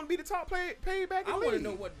 Zeke won't be the top paid back in I the want to league.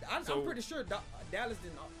 know what. I'm So- pretty sure Dallas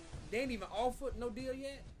didn't. They ain't even offered no deal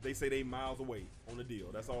yet. They say they miles away on the deal.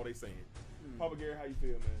 That's all they saying. Hmm. Papa Gary, how you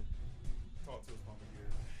feel, man? Talk to us, Papa Gary.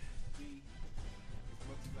 Z, as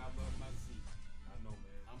much as I love my Z, I know,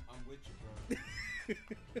 man. I'm with you, bro.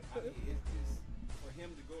 I mean, it's for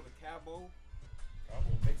him to go to Cabo,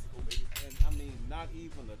 Mexico, baby. and I mean, not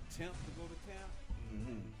even attempt to go to camp.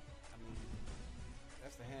 Mm-hmm. I mean,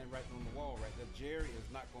 that's the handwriting on the wall right there. Jerry is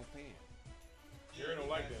not gonna pay him. Jerry don't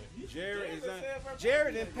like that. Jerry is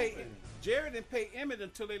Jerry didn't pay Emmett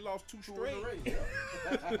until they lost two straight.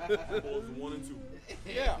 Bulls 1 and 2.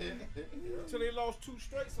 Yeah. Until they lost two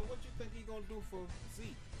straight. So what you think he gonna do for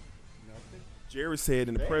Zeke? Nothing. Jerry said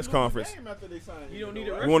in the press conference, You don't need a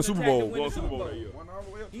you Russian won the Super attack Bowl. to win Won the the Super Bowl that year. Won all the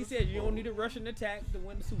way up He to said you don't need a Russian attack to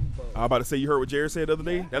win the Super Bowl. I was about to say, you heard what Jerry said the other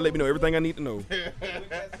day? That let me know everything I need to know. With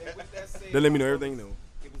that said, That let me know everything you know.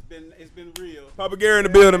 It's been real. Papa Gary in the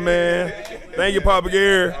building, man. Thank you, Papa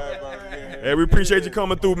Gary. Hey, we appreciate you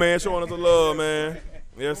coming through, man, showing us the love, man.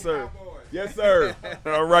 Yes, sir. Yes, sir.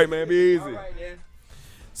 All right, man. Be easy. All right, then.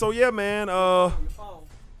 So, yeah, man, On your phone.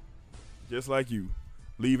 just like you,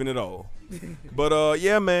 leaving it all. But,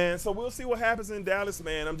 yeah, man, so we'll see what happens in Dallas,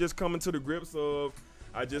 man. I'm just coming to the grips of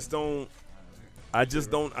I just don't know. I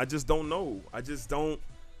just don't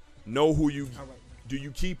know who you All right. do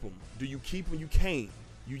you keep them? Do you keep them? You can't.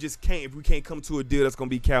 You just can't. If we can't come to a deal that's gonna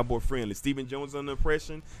be Cowboy friendly. Stephen Jones is under the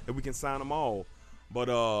impression that we can sign them all. But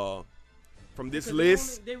from this Because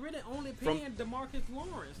list, they really only from- paying DeMarcus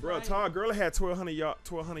Lawrence. bro, right? Todd Gurley had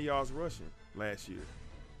 1,200 yards rushing last year.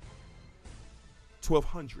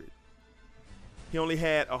 1,200. He only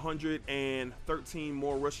had 113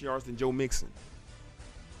 more rushing yards than Joe Mixon.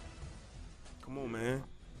 Come on, man.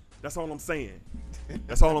 That's all I'm saying.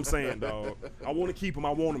 That's all I'm saying, dog. I want to keep him.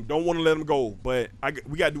 I want him. Don't want to let him go. But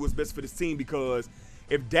we got to do what's best for this team because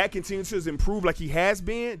if Dak continues to improve like he has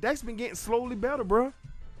been, Dak's been getting slowly better, bro.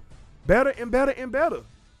 Better and better and better.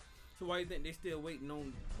 So why you think they still waiting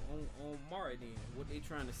on Mari then? What they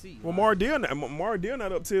trying to see? Well, right? Amari Deal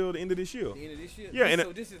not up till the end of this year. The end of this year. Yeah, and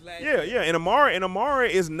so this is last. Yeah, yeah. And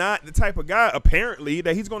Amari is not the type of guy, apparently,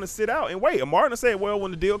 that he's going to sit out and wait. Amari said, well,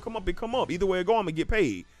 when the deal come up, it come up. Either way it go, I'm going to get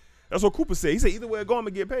paid. That's what Cooper said. He said, either way it go, I'm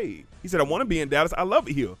going to get paid. He said, I want to be in Dallas. I love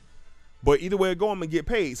it here. But either way it go, I'm going to get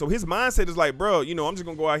paid. So his mindset is like, bro, you know, I'm just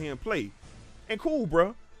going to go out here and play. And cool,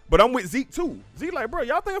 bro. But I'm with Zeke, too. Zeke like, bro,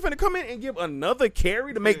 y'all think I'm finna come in and give another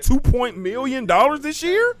carry to make $2 million this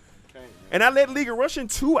year? And I led the league in rushing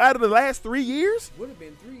 2 out of the last 3 years? Would have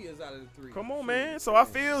been 3 years out of the 3. Come on, man. So I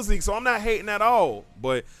feel Zeke, so I'm not hating at all.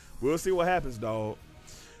 But we'll see what happens, dog.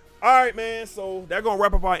 All right, man. So that's going to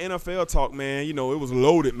wrap up our NFL talk, man. You know, it was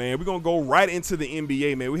loaded, man. We're going to go right into the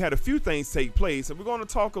NBA, man. We had a few things take place. And we're going to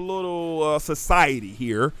talk a little society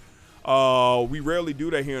here. We rarely do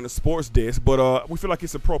that here in the sports desk, but we feel like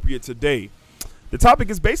it's appropriate today. The topic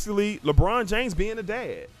is basically LeBron James being a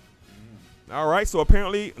dad. All right, so over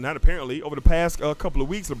the past couple of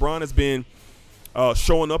weeks, LeBron has been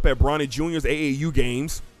showing up at Bronny Jr.'s AAU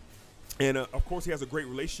games. And, of course, he has a great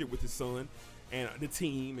relationship with his son and the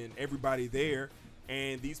team and everybody there.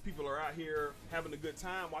 And these people are out here having a good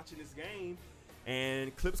time watching this game.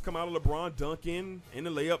 And clips come out of LeBron dunking in the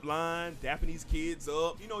layup line, dapping these kids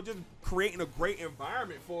up, you know, just creating a great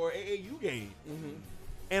environment for an AAU game. Mm-hmm.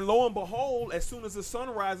 And lo and behold, as soon as the sun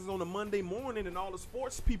rises on a Monday morning and all the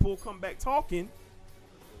sports people come back talking,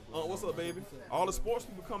 what's up, baby? All the sports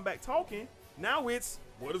people come back talking. Now it's,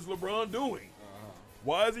 what is LeBron doing?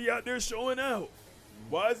 Why is he out there showing out?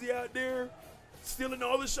 Why is he out there stealing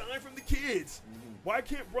all the shine from the kids? Why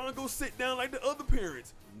can't Bron go sit down like the other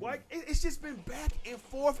parents? Why? It's just been back and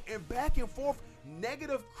forth,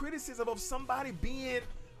 negative criticism of somebody being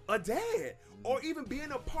a dad or even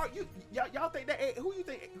being a part. Y'all think that who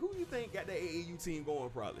you think got that AAU team going?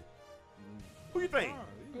 Probably. Who you think?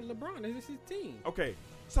 LeBron, this is his team. Okay,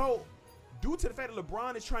 so due to the fact that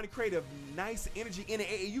LeBron is trying to create a nice energy in an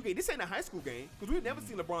AAU game, this ain't a high school game because we've never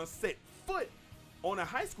seen LeBron set foot on a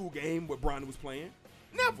high school game where Bron was playing.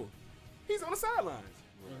 Never. He's on the sidelines.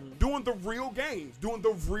 Doing the real games, doing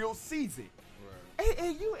the real season. Right.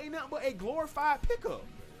 AAU ain't nothing but a glorified pickup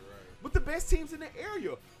with the best teams in the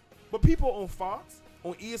area. But people on Fox,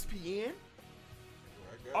 on ESPN,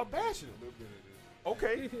 are bashing him.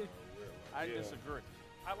 Okay. I disagree.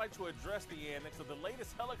 I'd like to address the annex of the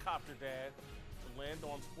latest helicopter dad to land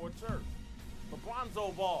on Sports Earth.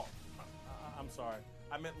 LeBronzo Ball. I'm sorry.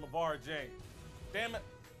 I meant LeVar James. Damn it.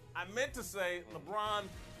 I meant to say LeBron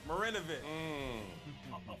Marinovich.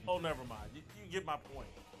 Oh, never mind. You get my point.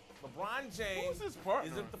 LeBron James his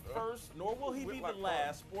partner? isn't the first, nor will he be the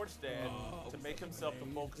last sports dad to make himself the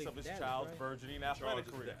focus of his child's burgeoning athletic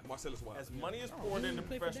career. Marcellus Wiley. As money is poured into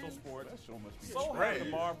professional sports, That show must be so have the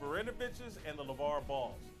trash. Marv Marinoviches and the LeVar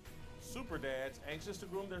Balls. Super dads anxious to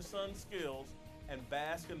groom their son's skills and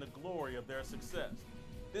bask in the glory of their success.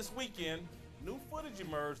 This weekend, new footage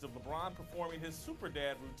emerged of LeBron performing his super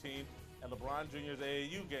dad routine at LeBron Jr.'s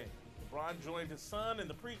AAU game. LeBron joined his son in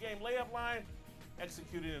the pregame layup line,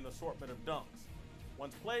 executing an assortment of dunks.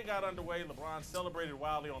 Once play got underway, LeBron celebrated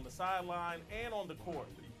wildly on the sideline and on the court.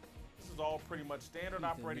 This is all pretty much standard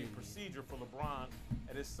operating procedure for LeBron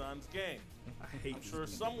at his son's game. I'm sure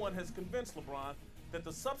someone has convinced LeBron that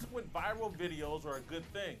the subsequent viral videos are a good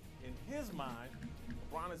thing. In his mind,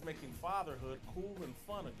 LeBron is making fatherhood cool and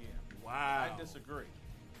fun again. Wow. I disagree.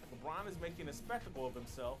 LeBron is making a spectacle of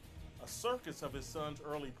himself, a circus of his son's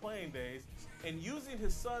early playing days, and using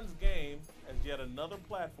his son's game as yet another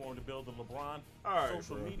platform to build the LeBron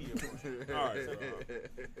social media push. All right.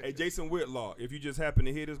 Hey, Jason Whitlock, if you just happen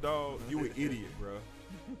to hit this dog, you an idiot, bro.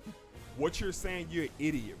 What you're saying, you're an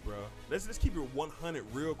idiot, bro. Let's keep it 100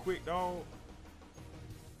 real quick, dog.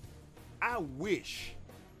 I wish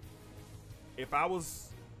if I was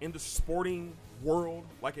in the sporting world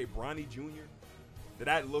like a Bronny Jr., that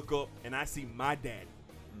I'd look up and I see my daddy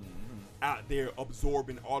out there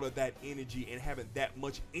absorbing all of that energy and having that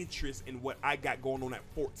much interest in what I got going on at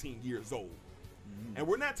 14 years old. And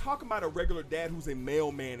we're not talking about a regular dad who's a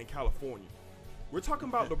mailman in California. We're talking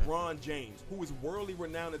about LeBron James, who is worldly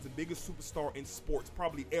renowned as the biggest superstar in sports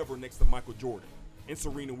probably ever, next to Michael Jordan and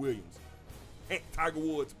Serena Williams. Heck, Tiger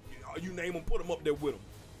Woods, you name them, put them up there with them.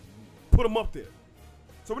 Put them up there.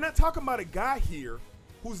 So we're not talking about a guy here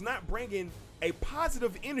who's not bringing a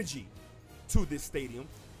positive energy to this stadium.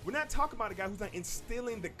 We're not talking about a guy who's not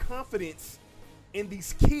instilling the confidence in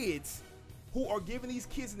these kids, who are giving these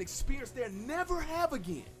kids an experience they'll never have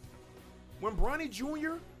again. When Bronny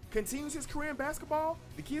Jr. continues his career in basketball,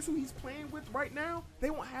 the kids who he's playing with right now, they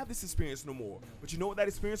won't have this experience no more. But you know what that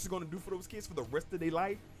experience is going to do for those kids for the rest of their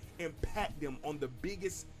life? Impact them in the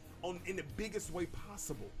biggest way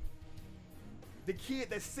possible. The kid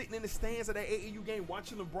that's sitting in the stands at that AAU game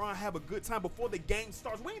watching LeBron have a good time before the game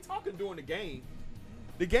starts. We ain't talking during the game.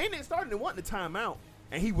 The game didn't start and it wasn't the timeout.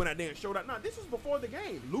 And he went out there and showed out. No, this was before the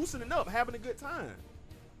game. Loosening up, having a good time.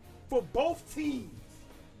 For both teams.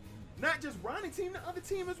 Not just Bronny's team, the other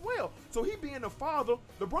team as well. So he being a father,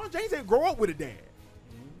 LeBron James didn't grow up with a dad.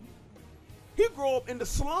 He grew up in the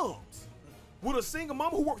slums with a single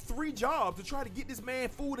mama who worked 3 jobs to try to get this man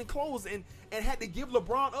food and clothes, and had to give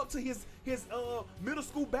LeBron up to his middle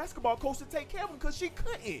school basketball coach to take care of him because she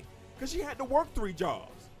couldn't. Because she had to work 3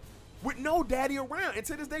 jobs with no daddy around. And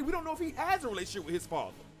to this day, we don't know if he has a relationship with his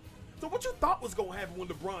father. So what you thought was going to happen when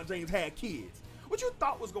LeBron James had kids? What you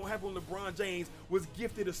thought was going to happen when LeBron James was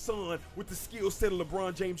gifted a son with the skill set of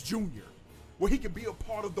LeBron James Jr., where he could be a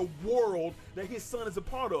part of the world that his son is a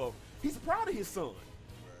part of? He's proud of his son.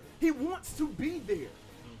 He wants to be there.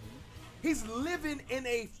 He's living in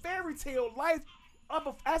a fairy tale life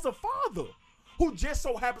as a father who just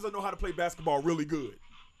so happens to know how to play basketball really good.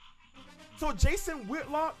 So Jason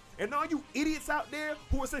Whitlock and all you idiots out there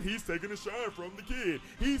who are saying he's taking the shine from the kid,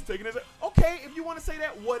 he's taking it. Okay, if you want to say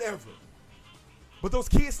that, whatever. But those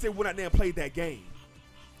kids still went out there and played that game.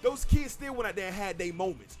 Those kids still went out there and had their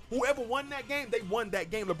moments. Whoever won that game, they won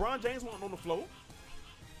that game. LeBron James wasn't on the floor.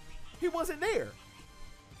 He wasn't there.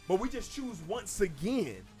 But we just choose once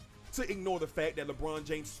again to ignore the fact that LeBron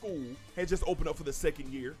James' school had just opened up for the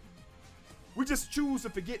 2nd year. We just choose to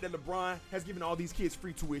forget that LeBron has given all these kids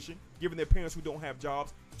free tuition, giving their parents who don't have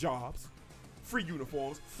jobs, free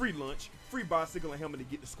uniforms, free lunch, free bicycle and helmet to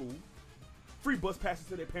get to school, free bus passes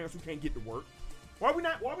to their parents who can't get to work. Why we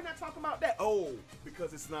not talking about that? Oh,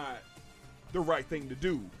 because it's not the right thing to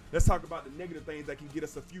do. Let's talk about the negative things that can get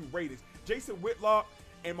us a few ratings. Jason Whitlock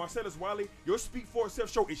and Marcellus Wiley, your Speak For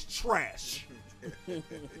Itself show is trash.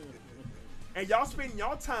 And y'all spending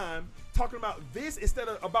y'all time talking about this instead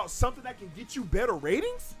of about something that can get you better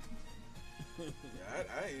ratings? Yeah,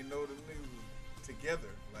 I didn't know them niggas together.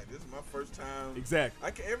 Like, this is my first time.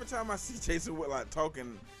 Exactly. Every time I see Jason Whitlock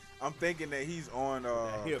talking, I'm thinking that he's on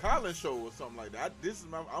Colin's show or something like that.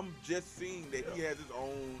 I'm just seeing that he has his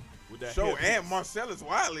own show. And Marcellus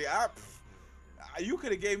Wiley, You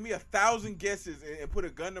could have gave me 1,000 guesses and put a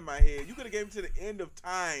gun to my head. You could have gave me to the end of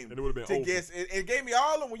time And it would've been to over. guess. And gave me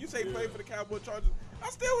all of them. When you say play for the Cowboy Chargers, I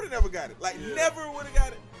still would have never got it. Like, never would have got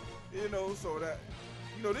it. You know, so that,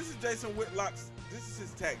 you know, this is Jason Whitlock's, this is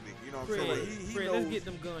his tactic. You know what I'm saying? Like, he Fred, knows. let's get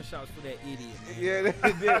them gunshots for that idiot.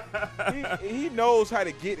 Yeah, he knows how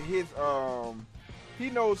to get his he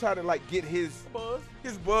knows how to like get his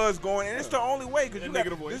buzz going, and it's the only way because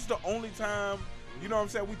this is the only time, you know what I'm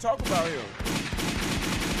saying, we talk about him.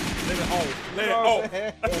 Let it off. Let it off.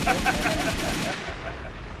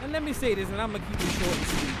 And let me say this, and I'm gonna keep this short and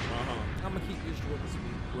sweet. I'm gonna keep this short and sweet.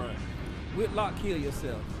 Right. Whitlock, kill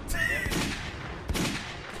yourself.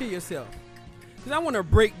 Kill yourself. Cause I want to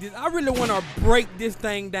break this. I really want to break this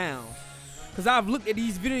thing down. Cause I've looked at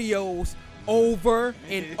these videos over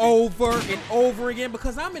and over and over again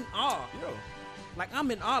because I'm in awe. Yeah. Like I'm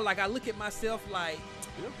in awe. Like I look at myself like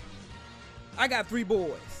Yeah. I got 3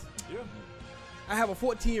 boys. Yeah. I have a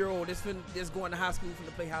 14-year-old that's going to high school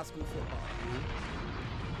to play high school football.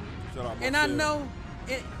 Shout out And I Marcel. know,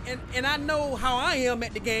 and I know how I am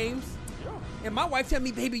at the games. Yeah. And my wife tell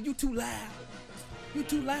me, baby, you too loud. You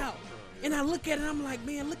too loud. And I look at it, I'm like,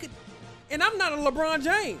 man, look at, and I'm not a LeBron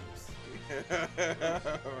James.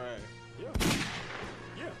 Right.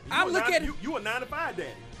 Yeah. I look at it. You a 9-to-5 daddy.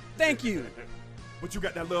 Thank you. But you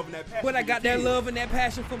got that love and that passion. But I for got your that kids. love and that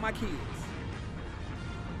passion for my kids.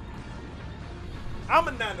 I'm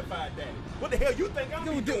a 9-to-5 daddy. What the hell you think I'm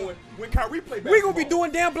Dude, doing when Kyrie play basketball? We're going to be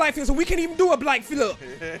doing damn black field, so we can't even do a black flip.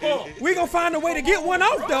 We're going to find a way to get one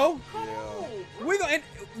off, though. We're going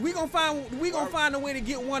to find a way to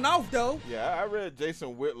get one off, though. Yeah, I read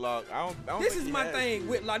Jason Whitlock. I don't This think is he my has thing, kids.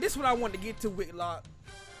 Whitlock. This is what I wanted to get to, Whitlock.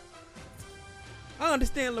 I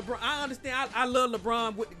understand LeBron. I understand. I love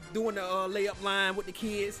LeBron with doing the layup line with the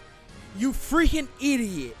kids. You freaking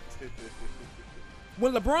idiot.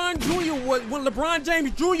 When LeBron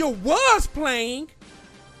James Jr. was playing,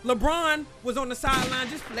 LeBron was on the sideline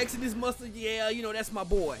just flexing his muscle. Yeah, you know, that's my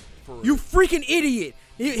boy. You freaking idiot.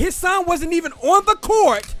 His son wasn't even on the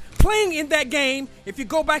court playing in that game. If you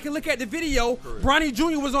go back and look at the video, Bronny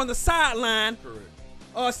Jr. was on the sideline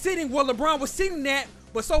sitting where LeBron was sitting at,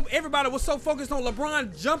 but so everybody was so focused on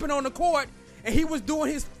LeBron jumping on the court, and he was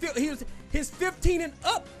doing his 15 and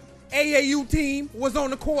up AAU team was on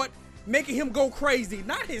the court, making him go crazy.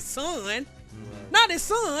 Not his son. Not his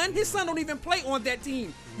son. His son don't even play on that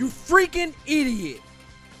team. You freaking idiot.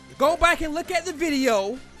 Go back and look at the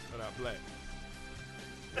video Shout out Black.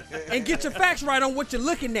 and get your facts right on what you're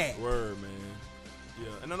looking at. Word, man. Yeah.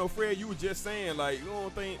 And I know, Fred, you were just saying, like, you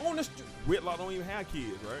don't think On the Whitlock don't even have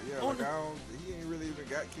kids, right? Yeah, On like he ain't really even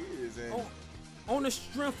got kids. And on the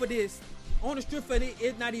strength of this,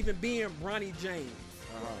 it not even being Bronny James.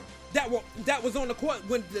 That was on the court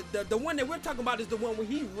when the one that we're talking about is the one where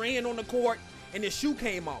he ran on the court and his shoe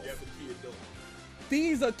came off. That's what the kid doing.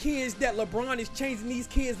 These are kids that LeBron is changing these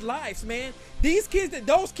kids' lives, man. Those kids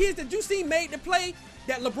that you see made to play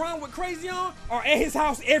that LeBron went crazy on are at his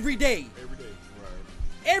house every day. Every day.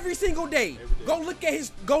 Every single day. Every day. Go look at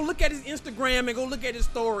his Instagram and go look at his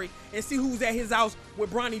story and see who's at his house with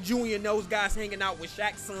Bronny Jr. and those guys hanging out with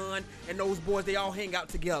Shaq's son and those boys. They all hang out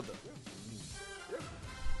together.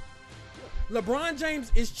 LeBron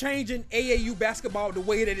James is changing AAU basketball the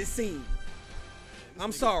way that it's seen.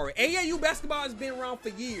 I'm sorry. AAU basketball has been around for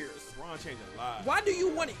years. LeBron changing lives. Why do you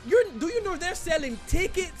want it? Do you know they're selling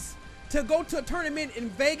tickets to go to a tournament in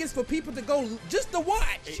Vegas for people to go just to watch?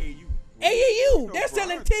 AAU. AAU. They're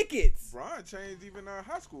selling tickets. Brian changed even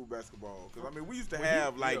high school basketball. Because, I mean, we used to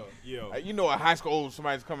have, like, yeah. you know, a high school,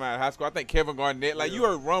 somebody's coming out of high school. I think Kevin Garnett. Like, you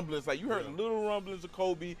heard rumblings. Like, you heard little rumblings of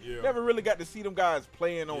Kobe. Yeah. Never really got to see them guys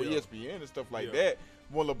playing on Yeah. ESPN and stuff like Yeah. that.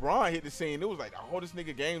 When LeBron hit the scene, it was like, oh, this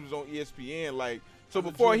nigga games was on ESPN. Like, so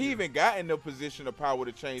before he even got in the position of power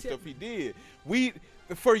to change stuff, he did.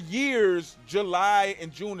 For years, July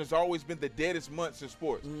and June has always been the deadest months in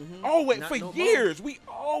sports. Always, Not for no more. years, we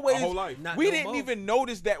always, Our whole life. Not we no didn't more. even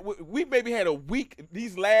notice that we maybe had a week.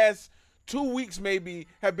 These last 2 weeks maybe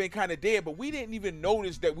have been kind of dead, but we didn't even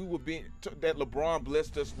notice that we were that LeBron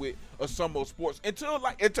blessed us with a summer of sports until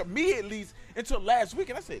me at least until last week.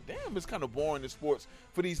 And I said, damn, it's kind of boring in sports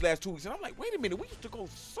for these last 2 weeks. And I'm like, wait a minute, we used to go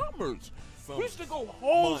summers. We used to go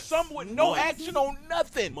whole Months. summer with no Months. action on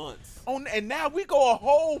nothing. Months. And now we go a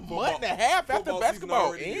whole month and a half after Football season basketball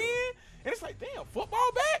already in. here. And it's like, damn,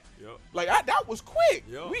 football back? Yep. Like, that was quick.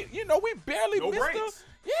 Yep. We barely No missed breaks.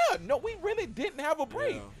 we really didn't have a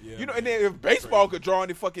break. Yeah, You know, and then if baseball could draw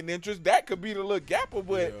any fucking interest, that could be the little gapper.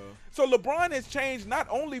 But Yeah. so LeBron has changed not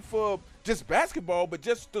only for just basketball, but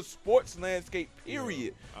just the sports landscape,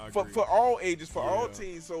 period. I For agree. all ages, for all Yeah.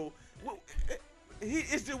 teams. So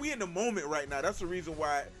it's just we in the moment right now. That's the reason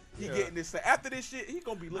why he getting this. After this shit, he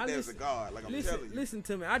gonna be looked at as a god. Like I'm telling you. Listen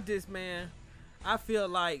to me. I feel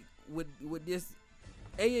like with this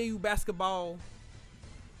AAU basketball,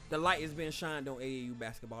 the light has been shined on AAU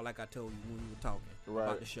basketball. Like I told you when we were talking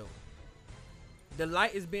about the show, the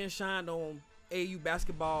light is being shined on AAU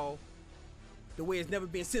basketball the way it's never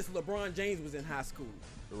been since LeBron James was in high school.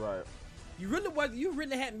 Right. You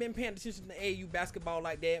really hadn't been paying attention to AAU basketball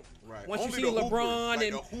like that. Right. Once Only you see the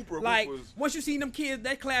LeBron hoopers, and once you see them kids,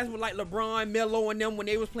 that class was like LeBron, Melo, and them when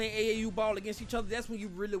they was playing AAU ball against each other. That's when you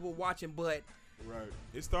really were watching. But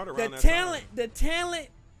it started the around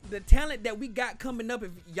the talent that we got coming up.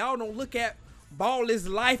 If y'all don't look at Ball is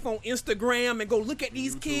Life on Instagram and go look at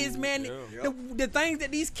these kids, man. The things that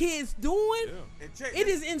these kids doing, it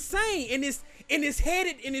is insane, and it's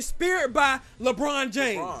headed and it's speared by LeBron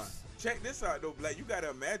James. Check this out though, Black. You gotta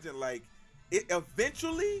imagine, like, it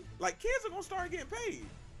eventually, like, kids are gonna start getting paid.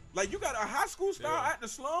 Like, you got a high school star out the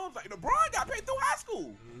slums. Like, LeBron got paid through high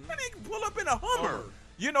school. That nigga pull up in a Hummer.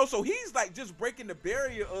 You know, so he's like just breaking the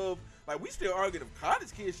barrier of, like, we still arguing if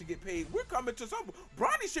college kids should get paid. We're coming to something.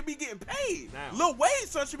 Bronny should be getting paid. Now. Lil Wayne's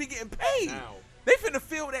son should be getting paid. Now. They finna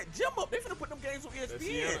fill that gym up. They finna put them games on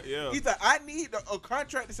ESPN. He's like, I need a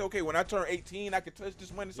contract to say, okay, when I turn 18, I can touch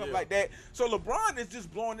this money, something like that. So LeBron is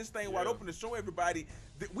just blowing this thing wide open to show everybody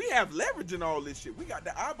that we have leverage in all this shit. We got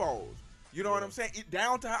the eyeballs. You know what I'm saying?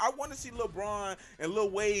 I want to see LeBron and Lil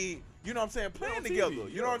Wade, you know what I'm saying, playing together.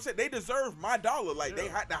 You know what I'm saying? They deserve my dollar. Like, they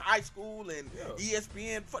had the high school and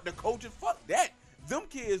ESPN, fuck the coaches, fuck that. Them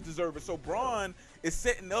kids deserve it. So Bron is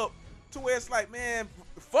setting up to where it's like, man,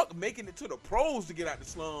 fuck making it to the pros to get out the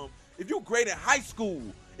slum. If you're great in high school,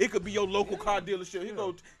 it could be your local car dealership. Here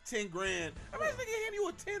go 10 grand. I mean, this nigga hand you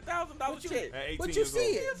a $10,000 check. But you see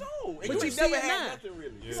it. Years old. And But you you ain't see never it had now. nothing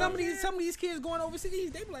really. Yeah. Some of these kids going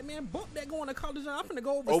overseas, they be like, man, bump that going to college. I'm finna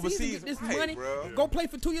go overseas and get this right, money, bro. go play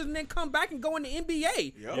for 2 years, and then come back and go in the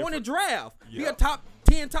NBA, Yep. go in the draft, be a Yep. top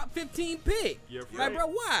 10, top 15 pick. Yeah, Like, bro,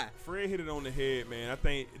 why? Fred hit it on the head, man. I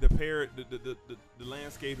think the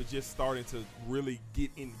landscape is just starting to really get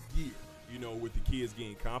in gear, you know, with the kids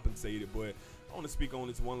getting compensated. But I want to speak on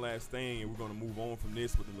this one last thing, and we're going to move on from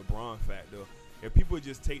this with the LeBron factor. If people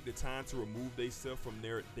just take the time to remove themselves from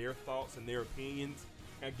their thoughts and their opinions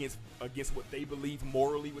against what they believe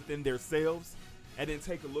morally within themselves, and then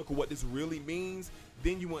take a look at what this really means,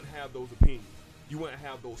 then you wouldn't have those opinions. You wouldn't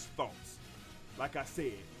have those thoughts. Like I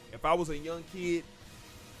said, if I was a young kid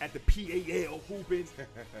at the PAL hooping,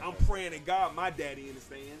 I'm praying to God my daddy in the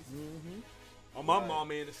stands. Or my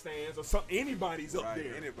mama in the stands, or anybody's up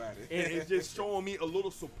there. Anybody. And it's just showing me a little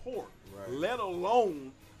support. Right. Let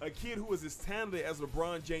alone a kid who is as talented as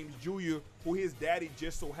LeBron James Jr., who his daddy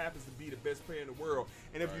just so happens to be the best player in the world.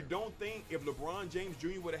 And if you don't think, if LeBron James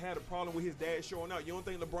Jr. would have had a problem with his dad showing out, you don't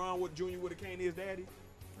think LeBron Jr. would have came to his daddy?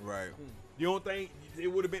 Right. You don't think it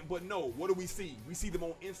would have been? But no, what do we see? We see them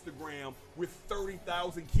on Instagram with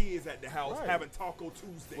 30,000 kids at the house having Taco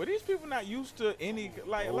Tuesday. Well, these people not used to any,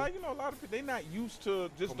 like you know, a lot of people, they not used to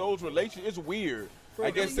just those relations. It's weird. I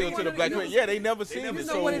guess still to the black man. Yeah, they never seen it. You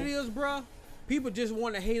know what it is, bro? People just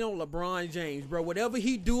want to hate on LeBron James, bro. Whatever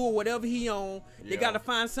he do or whatever he on, they got to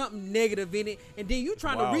find something negative in it. And then you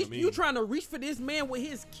trying to reach for this man with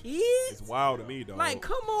his kids? It's wild to me, dog. Like,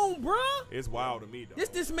 come on, bro. It's wild to me, dog.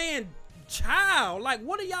 This man child. Like,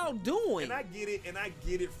 what are y'all doing? And I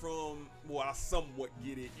get it from, well, I somewhat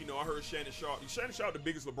get it. You know, I heard Shannon Sharp, the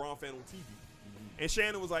biggest LeBron fan on TV. And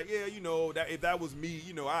Shannon was like, yeah, you know, that if that was me,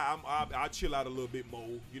 you know, I'll chill out a little bit more.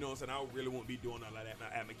 You know what I'm saying? I really won't be doing nothing like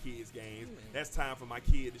that at my kids' games. That's time for my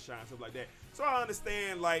kid to shine, stuff like that. So I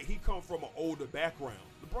understand, like, he come from an older background.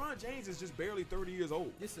 LeBron James is just barely 30 years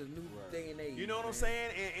old. This is a new day and age. You know what I'm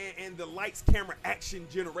saying? And the lights, camera, action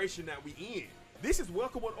generation that we in. This is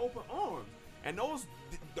welcome with open arms. And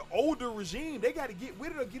the older regime, they got to get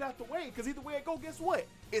with it or get out the way. Because either way it go, guess what?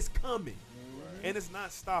 It's coming. And it's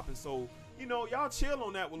not stopping. So, you know, y'all chill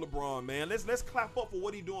on that with LeBron, man. Let's clap up for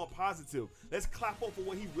what he doing positive. Let's clap up for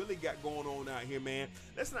what he really got going on out here, man.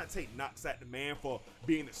 Let's not take knocks at the man for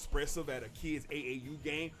being expressive at a kid's AAU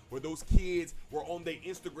game where those kids were on their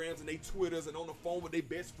Instagrams and their Twitters and on the phone with their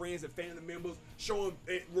best friends and family members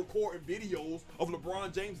recording videos of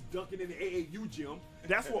LeBron James dunking in the AAU gym.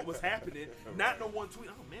 That's what was happening. Not no one tweet,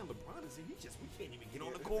 oh, man, LeBron is in. We can't even get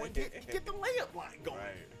on the court and get the layup line going.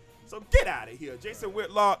 Right. So get out of here. Jason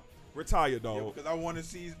Whitlock. Retire, dog. Yeah, because I want to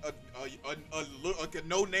see a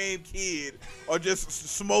no-name kid or just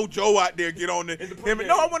Smo Joe out there get on him.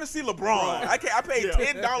 No, I want to see LeBron. I paid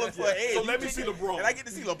 $10 for a So let me see LeBron. And I get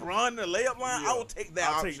to see LeBron in the layup line. I will take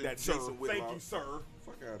that option. I'll take that, sir. Jason Whitlock. Thank you, sir.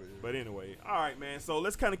 out of here. But anyway, all right, man. So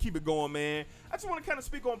let's kind of keep it going, man. I just want to kind of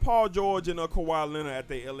speak on Paul George and Kawhi Leonard at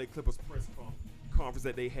the LA Clippers press conference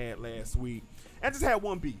that they had last week. I just had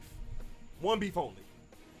one beef only.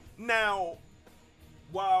 Now,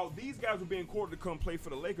 while these guys were being courted to come play for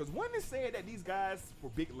the Lakers, wasn't it said that these guys were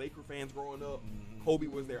big Laker fans growing up? Kobe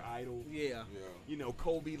was their idol. Yeah. You know,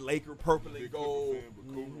 Kobe, Laker, purple and gold.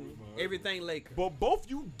 Everything Lakers. But both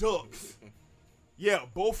you ducks, yeah,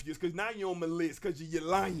 both you, because now you're on my list because you're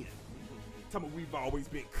lying. Tell me we've always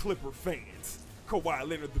been Clipper fans. Kawhi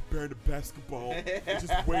Leonard, the brand of basketball, is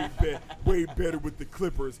just way better with the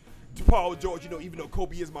Clippers. Paul George, you know, even though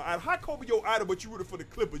Kobe is my idol. How Kobe your idol, but you rooted for the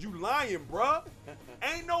Clippers? You lying, bruh.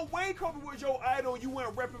 Ain't no way Kobe was your idol and you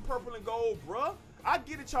weren't repping purple and gold, bruh. I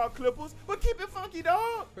get it, y'all Clippers, but keep it funky,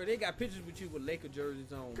 dog. Bro, they got pictures with you with Laker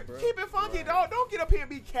jerseys on, bro. Keep it funky, dog. Don't get up here and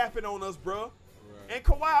be capping on us, bruh. And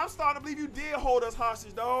Kawhi, I'm starting to believe you did hold us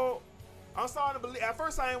hostage, dog. I'm starting to believe. At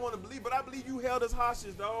first, I didn't want to believe, but I believe you held us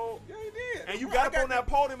hostage, dog. Yeah, he did. And you got up on that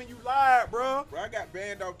podium and you lied, bro. Bro, I got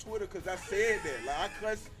banned off Twitter because I said that. Like, I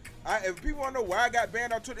cussed. If people want to know why I got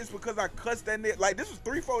banned on Twitter, it's because I cussed that nigga. Like, this was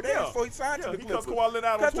 3-4 days before he signed to the Clippers. He cussed Kawhi Leonard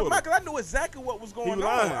out on Twitter. Because I knew exactly what was going on.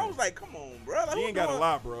 I was like, come on, bro. Like, he ain't got a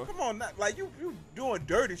lie, bro. Come on, like, you doing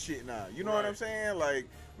dirty shit now. You know what I'm saying? Like,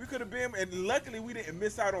 we could have been, and luckily we didn't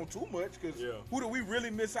miss out on too much because who did we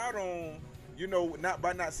really miss out on? You know, not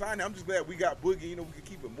by not signing. I'm just glad we got Boogie. You know, we could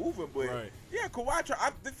keep it moving. But yeah, Kawhi.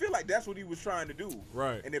 I feel like that's what he was trying to do.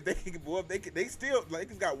 Right. And if they can, boy, they still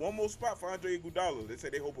Lakers got one more spot for Andre Iguodala. They say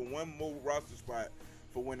they hoping one more roster spot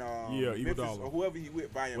for when Memphis or whoever he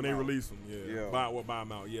with buy him when out. they release him. Yeah. Buy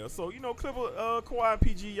him out. Yeah. So you know, Clipper, Kawhi, and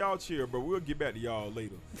PG, y'all chill, but we'll get back to y'all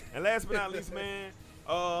later. And last but not least, man,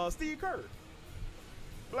 Steve Kerr.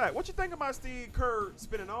 Black, what you think about Steve Kerr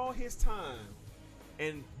spending all his time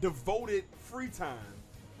and devoted free time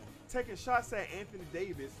taking shots at Anthony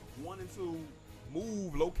Davis, wanting to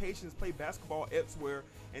move locations, play basketball elsewhere,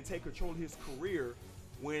 and take control of his career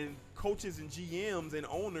when coaches and GMs and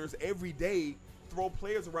owners every day throw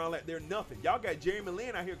players around like they're nothing? Y'all got Jeremy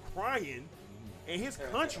Lin out here crying in his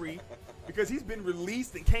country because he's been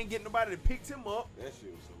released and can't get nobody to pick him up. That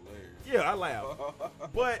shit was hilarious. Yeah, I laugh.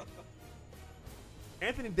 But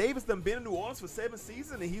Anthony Davis done been in New Orleans for 7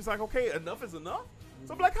 seasons, and he's like, okay, enough is enough.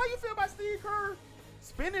 So, like, how you feel about Steve Kerr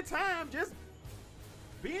spending time just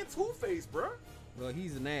being two-faced, bro? Well,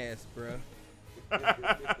 he's an ass, bro. I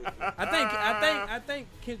think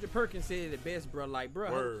Kendrick Perkins said it best, bro. Like,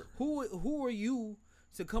 bro, who are you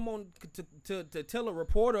to come on to tell a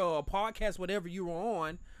reporter or a podcast, whatever you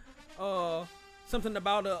were on, something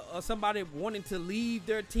about somebody wanting to leave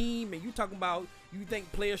their team, and you talking about you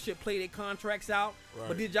think players should play their contracts out? Right.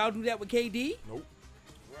 But did y'all do that with KD? Nope.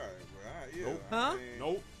 Yeah, nope. Huh?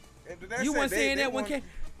 Nope. You weren't saying that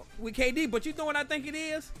with KD, but you know what I think it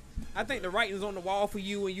is? I think the writing's on the wall for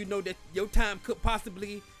you, and you know that your time could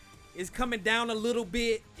possibly is coming down a little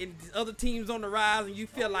bit, and other teams on the rise, and you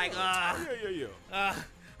feel like, I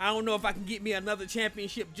don't know if I can get me another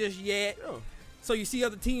championship just yet. Yeah. So you see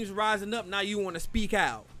other teams rising up, now you want to speak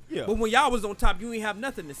out. Yeah. But when y'all was on top, you ain't have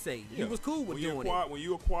nothing to say. Yeah. You was cool with doing it. When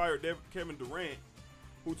you acquired Kevin Durant,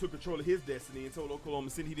 who took control of his destiny and told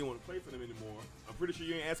Oklahoma City he didn't want to play for them anymore, I'm pretty sure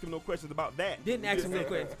you ain't asking no questions about that. Didn't ask him no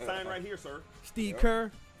questions. Sign right here, sir. Steve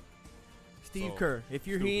Kerr. So, Kerr, if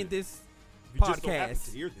you're hearing this if you just don't happen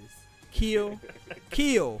podcast, to hear this,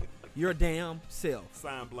 kill your damn self.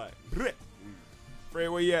 Sign Black. Fred,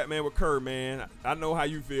 where you at, man, with Kerr, man? I know how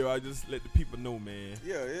you feel. I just let the people know, man.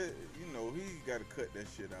 Yeah, you know, he got to cut that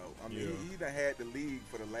shit out. I mean, he done had the league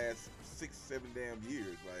for the last 6-7 damn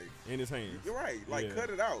years. Like, in his hands. You're right. Like, cut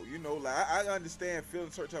it out. You know, like, I understand feeling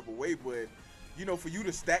a certain type of way, but, you know, for you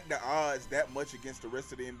to stack the odds that much against the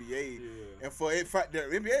rest of the NBA, and for it, the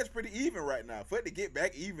NBA is pretty even right now. For it to get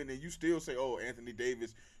back even and you still say, oh, Anthony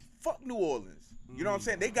Davis, fuck New Orleans. You know what I'm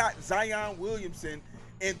saying? They got Zion Williamson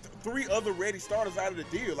and 3 other ready starters out of the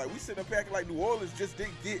deal. Like, we sitting up acting like New Orleans just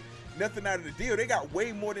didn't get nothing out of the deal. They got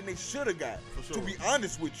way more than they should have got, to be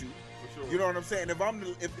honest with you. You know what I'm saying?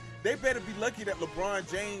 If they better be lucky that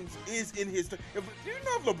LeBron James is in his. If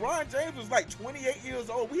LeBron James was like 28 years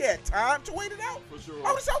old, we had time to wait it out. For sure.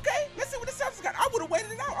 I would say, okay, let's see what the Celtics got. I would have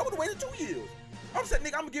waited it out. I would have waited 2 years. I would have said,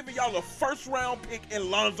 nigga, I'm giving y'all a first-round pick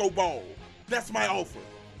in Lonzo Ball. That's my offer.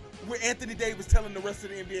 With Anthony Davis telling the rest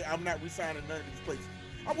of the NBA, I'm not re-signing none of these places.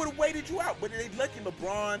 I would have waited you out, but they lucky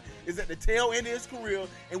LeBron is at the tail end of his career,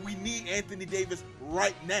 and we need Anthony Davis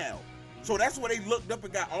right now. So that's where they looked up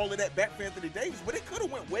and got all of that back for Anthony Davis, but it could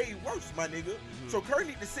have went way worse, my nigga. So Kerr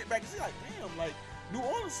need to sit back and see, like, damn, like, New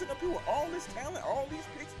Orleans sitting up here with all this talent, all these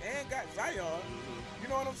picks, and got Zion. You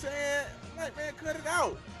know what I'm saying? Like, man, cut it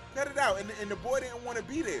out. Cut it out. And the boy didn't want to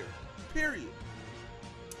be there. Period.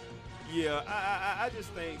 Yeah, I just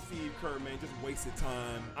think Steve Kerr, man, just wasted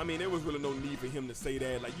time. I mean, there was really no need for him to say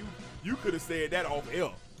that. Like, you could have said that off air.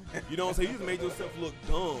 You know what I'm saying? You just made yourself look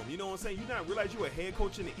dumb. You know what I'm saying? You not realize you a head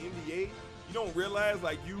coach in the NBA. You don't realize,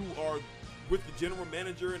 like, you are with the general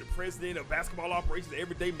manager and the president of basketball operations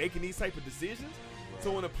every day making these type of decisions.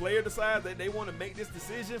 So when a player decides that they want to make this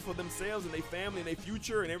decision for themselves and their family and their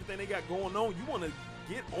future and everything they got going on, you want to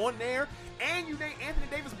get on there and you name Anthony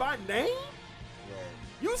Davis by name? Right.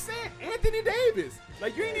 You said Anthony Davis.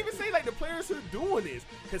 Like, you ain't even say, like, the players who are doing this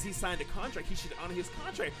because he signed a contract. He should honor his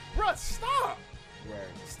contract. Bruh, stop. Right.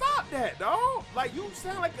 Stop that, dog. Like, you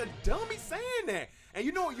sound like a dummy saying that. And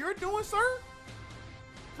you know what you're doing, sir?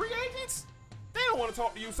 Free agents, they don't want to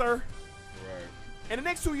talk to you, sir. Right. And the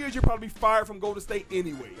next 2 years, you'll probably be fired from Golden State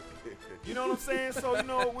anyway. You know what I'm saying? So, you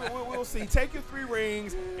know, we'll see. Take your 3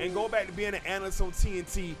 rings and go back to being an analyst on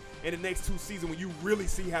TNT in the next 2 seasons when you really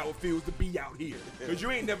see how it feels to be out here. Because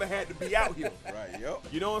you ain't never had to be out here. Right, yep.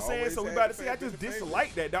 You know what I'm saying? Always So we had about to to see. I pay just attention.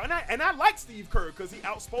 dislike that, dog. And I like Steve Kerr because he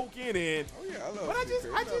outspoken and. Oh yeah, I love. But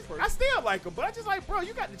Steve Kerr. I still like him. But I just like, bro,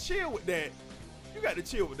 you got to chill with that. You got to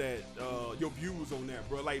chill with that. Your views on that,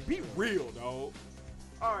 bro. Like, be real, dog.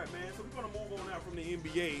 All right, man. So we're gonna move on out from the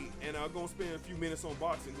NBA, and I'm gonna spend a few minutes on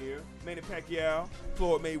boxing here. Manny Pacquiao,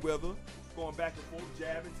 Floyd Mayweather, going back and forth,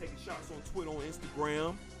 jabbing, taking shots on Twitter, on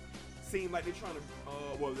Instagram. Seemed like they're trying to,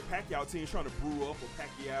 the Pacquiao team's trying to brew up a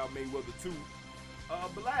Pacquiao Mayweather too.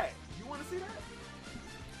 Black, you want to see that?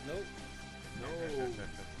 Nope. No. I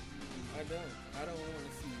don't want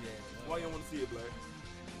to see that. Why you don't want to see it, Black?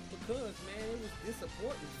 Because, man, it was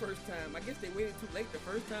disappointing the first time. I guess they waited too late the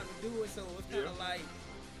first time to do it, so it was kind of like,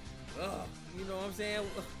 you know what I'm saying?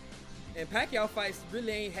 And Pacquiao fights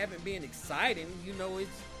really haven't been exciting. You know, it's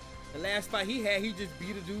the last fight he had, he just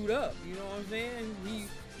beat a dude up. You know what I'm saying?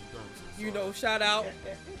 You know, shout out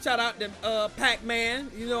to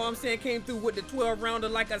Pac-Man. You know what I'm saying? Came through with the 12-rounder,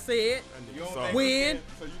 like I said. Win.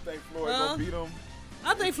 So you think Floyd gonna beat him?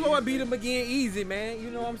 I think Floyd beat him again easy, man. You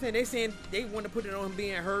know what I'm saying? They saying they want to put it on him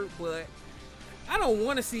being hurt, but I don't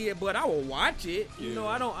want to see it, but I will watch it. You know,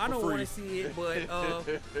 I don't want to see it, but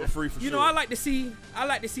For free for you sure. know, I like to see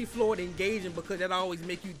Floyd engaging because that always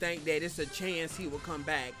make you think that it's a chance he will come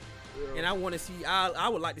back. And I want to see. I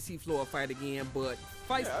would like to see Floyd fight again, but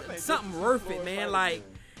fight something worth it, man. Like,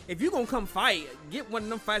 if you gonna come fight, get one of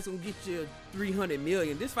them fights gonna get you $300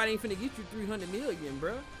 million. This fight ain't finna get you $300 million,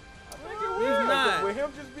 bro. It's not. With him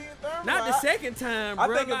just being third, Not the second time, bro.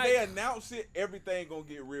 I think like, if they announce it, everything gonna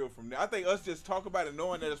get real from there. I think us just talk about it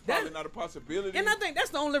knowing that it's probably not a possibility. and I think that's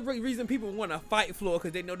the only reason people want to fight Floyd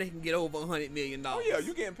because they know they can get over $100 million. Oh yeah,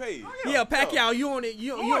 you getting paid. Yeah, Pacquiao, you only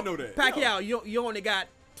you know that. Pacquiao, you only got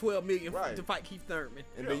 $12 million Right. to fight Keith Thurman.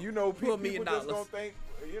 And then you know people $12 million. just gonna think,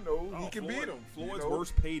 you know, he can beat him. Floyd's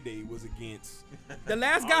worst payday was against The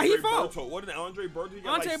last guy he fought. Berto. What did Andre Berto? He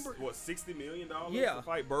got $60 million to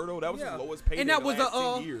fight Berto? That was his lowest payday and that in was the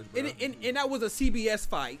last 10 years, bro. and that was a CBS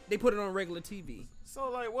fight. They put it on regular TV. So,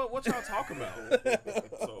 like, what y'all talking about?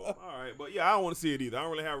 So, all right. But, yeah, I don't want to see it either. I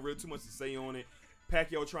don't really have really too much to say on it.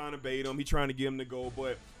 Pacquiao trying to bait him. He trying to get him to go.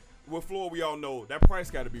 But with Floyd, we all know that price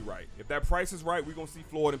got to be right. If that price is right, we're going to see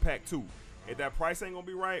Floyd and Pac too. If that price ain't going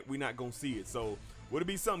to be right, we're not going to see it. So, would it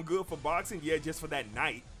be something good for boxing? Yeah, just for that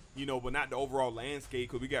night, you know, but not the overall landscape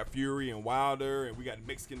because we got Fury and Wilder and we got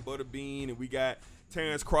Mexican Butterbean and we got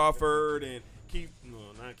Terrence Crawford and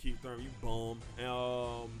not Keith Thurman, you bum. And,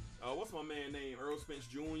 what's my man name? Earl Spence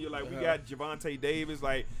Jr. Like, we got Javante Davis.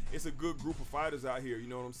 Like, it's a good group of fighters out here, you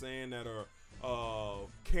know what I'm saying, that are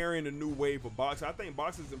carrying a new wave of boxing. I think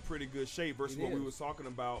boxing's in pretty good shape versus what we was talking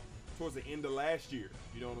about towards the end of last year.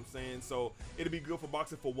 You know what I'm saying? So, it'll be good for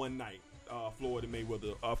boxing for one night. Floyd and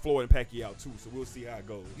Mayweather, Floyd and Pacquiao too. So we'll see how it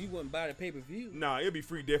goes. You wouldn't buy the pay-per-view. Nah, it'll be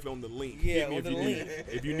free definitely on the link. Yeah, Hit me on if the you link. need it.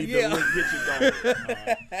 If you need the link, hit your dog.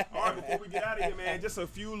 All right, before we get out of here, man, just a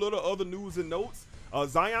few little other news and notes.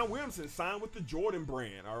 Zion Williamson signed with the Jordan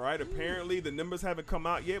brand. All right, apparently the numbers haven't come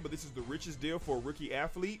out yet, but this is the richest deal for a rookie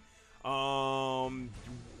athlete. Woj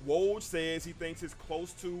says he thinks it's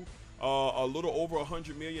close to a little over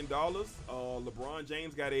 $100 million. LeBron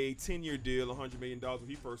James got a 10-year deal, $100 million when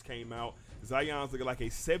he first came out. Zion's looking like a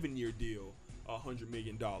 7-year deal, $100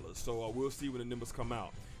 million. So we'll see when the numbers come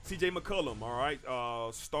out. CJ McCollum, all right,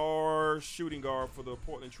 star shooting guard for the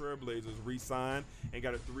Portland Trailblazers, re-signed and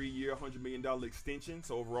got a 3-year, $100 million extension.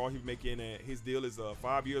 So overall, he's making his deal is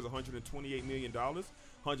 5 years, $128 million.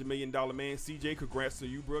 $100 million man. CJ, congrats to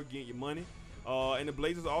you, bro, getting your money. And the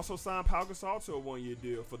Blazers also signed Pau Gasol to a 1-year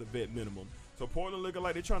deal for the vet minimum. So Portland looking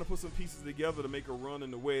like they're trying to put some pieces together to make a run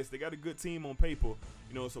in the West. They got a good team on paper,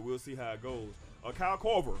 you know, so we'll see how it goes. Kyle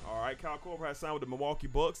Korver. All right, Kyle Korver has signed with the Milwaukee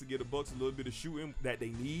Bucks to give the Bucks a little bit of shooting that they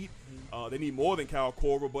need. They need more than Kyle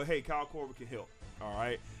Korver, but hey, Kyle Korver can help. All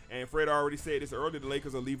right, and Fred already said this earlier. The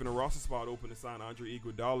Lakers are leaving a roster spot open to sign Andre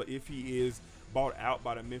Iguodala if he is bought out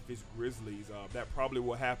by the Memphis Grizzlies. That probably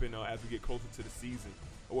will happen as we get closer to the season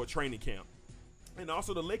or training camp. And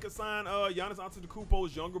also, the Lakers signed Giannis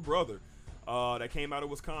Antetokounmpo's younger brother. That came out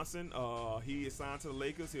of Wisconsin. He is signed to the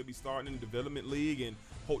Lakers. He'll be starting in the development league and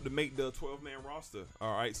hope to make the 12-man roster.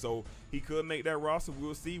 All right, so he could make that roster.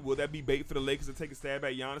 We'll see. Will that be bait for the Lakers to take a stab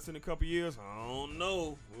at Giannis in a couple years? I don't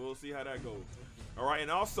know. We'll see how that goes. All right,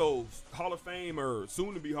 and also Hall of Famer,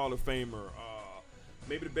 soon to be Hall of Famer,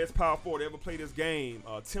 maybe the best power forward to ever play this game.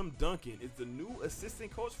 Tim Duncan is the new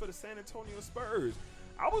assistant coach for the San Antonio Spurs.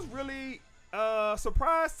 I was really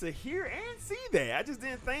surprised to hear and see that. I just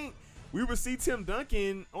didn't think we would see Tim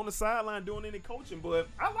Duncan on the sideline doing any coaching, but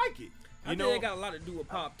I like it. I think it got a lot to do with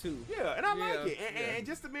Pop too. Yeah, and I like it. And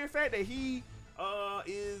just the mere fact that he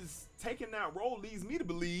is taking that role leads me to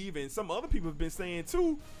believe, and some other people have been saying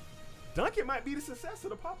too, Duncan might be the successor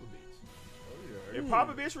to Popovich. Oh, yeah. If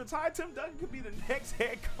Popovich retired, Tim Duncan could be the next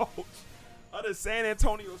head coach of the San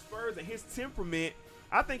Antonio Spurs, and his temperament,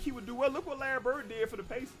 I think he would do well. Look what Larry Bird did for the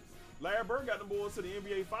Pacers. Larry Bird got the boys to the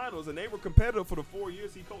NBA Finals, and they were competitive for the 4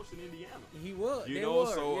 years he coached in Indiana. He was.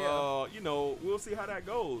 We'll see how that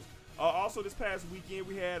goes. Also, this past weekend,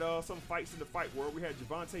 we had some fights in the fight world. We had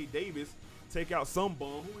Javante Davis take out some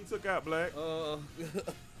bum. Who he took out, Black?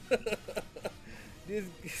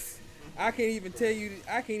 I can't even tell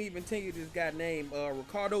you this guy named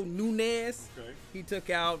Ricardo Nunez. Okay. He took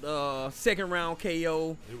out second round KO.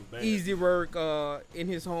 It was bad. Easy work in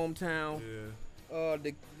his hometown. Yeah.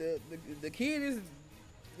 The kid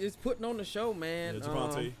is putting on the show, man.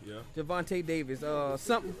 Javante. Javante Davis.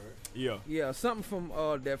 Something. Yeah. Yeah, something from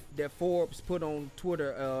that Forbes put on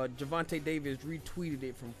Twitter. Javante Davis retweeted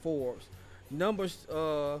it from Forbes. Numbers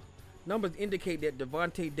indicate that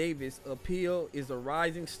Javante Davis' appeal is a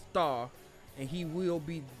rising star, and he will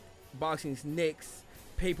be boxing's next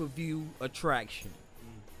pay-per-view attraction.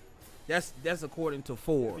 That's according to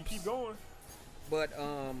Forbes. Keep going. But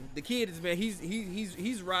the kid is, man,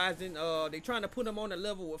 he's rising. They trying to put him on the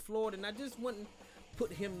level with Floyd, and I just wouldn't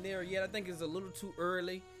put him there yet. I think it's a little too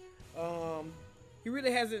early. He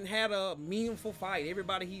really hasn't had a meaningful fight.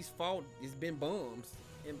 Everybody he's fought has been bums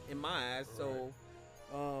in my eyes. So,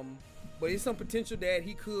 but it's some potential that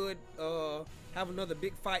he could have another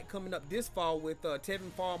big fight coming up this fall with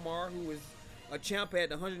Tevin Farmar, who is a champ at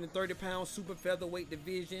the 130-pound super featherweight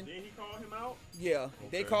division. Did he call him out? Yeah,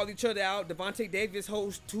 they called each other out. Devontae Davis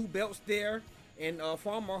holds 2 belts there, and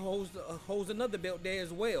Farmer holds another belt there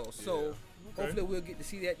as well. So hopefully we'll get to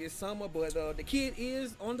see that this summer. But the kid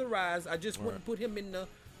is on the rise. I just wouldn't put him in the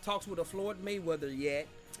talks with a Floyd Mayweather yet.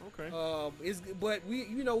 Okay. But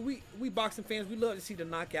we boxing fans, we love to see the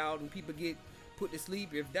knockout and people get put to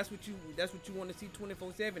sleep. If that's what you want to see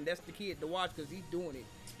 24/7, that's the kid to watch because he's doing it.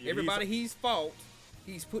 Yeah, everybody he's fought,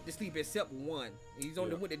 he's put to sleep except one. He's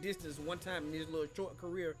only went the distance one time in his little short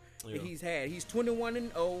career that he's had. He's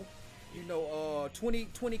 21-0,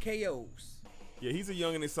 20 KOs. Yeah, he's a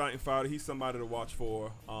young and exciting fighter. He's somebody to watch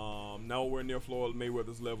for. Nowhere near Floyd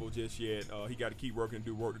Mayweather's level just yet. He got to keep working and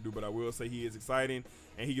do work to do, but I will say he is exciting,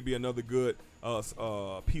 and he could be another good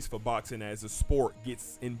piece for boxing as the sport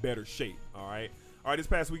gets in better shape. All right, this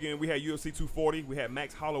past weekend we had UFC 240. We had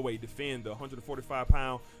Max Holloway defend the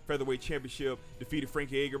 145-pound featherweight championship, defeated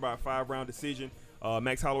Frankie Edgar by a 5-round decision.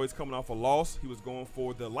 Max Holloway's coming off a loss. He was going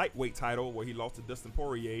for the lightweight title where he lost to Dustin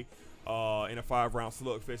Poirier in a 5-round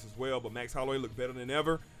slugfest as well. But Max Holloway looked better than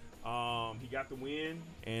ever. He got the win,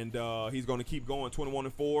 and he's going to keep going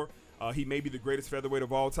 21-4. He may be the greatest featherweight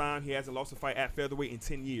of all time. He hasn't lost a fight at featherweight in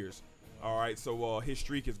 10 years. All right, so his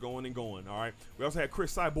streak is going and going. All right, we also had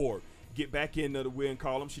Chris Cyborg get back in the win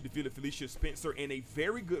column. She defeated Felicia Spencer in a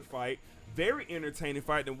very good fight, very entertaining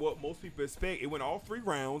fight than what most people expect. It went all 3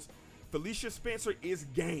 rounds. Felicia Spencer is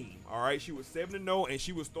game. All right, she was 7-0, and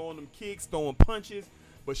she was throwing them kicks, throwing punches,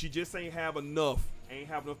 but she just ain't have enough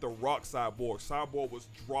to rock Cyborg. Cyborg was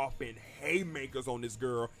dropping haymakers on this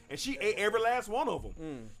girl, and she ate every last one of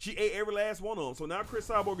them. She ate every last one of them. So now Chris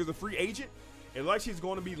Cyborg is a free agent, and like she's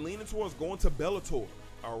going to be leaning towards going to Bellator.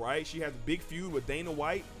 All right, she has a big feud with Dana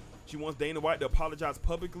White. She wants Dana White to apologize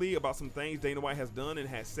publicly about some things Dana White has done and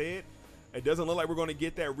has said. It doesn't look like we're going to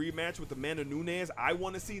get that rematch with Amanda Nunes. I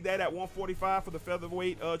want to see that at 145 for the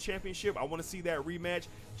featherweight championship. I want to see that rematch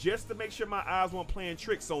just to make sure my eyes weren't playing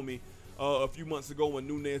tricks on me a few months ago when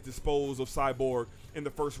Nunes disposed of Cyborg in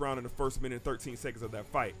the first round in the first minute and 13 seconds of that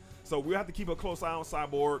fight. So we'll have to keep a close eye on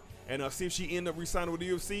Cyborg and see if she end up re-signing with the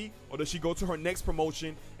UFC, or does she go to her next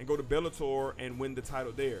promotion and go to Bellator and win the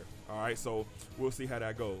title there. All right, so we'll see how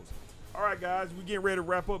that goes. All right, guys, we're getting ready to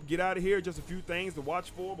wrap up, get out of here. Just a few things to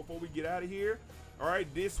watch for before we get out of here. All right,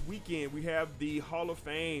 this weekend we have the Hall of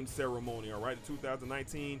Fame ceremony, all right, the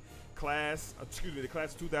 2019 class, the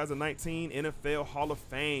class of 2019 NFL Hall of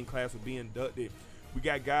Fame class will be inducted. We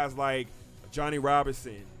got guys like Johnny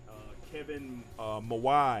Robinson, Kevin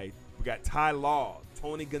Mawai, we got Ty Law,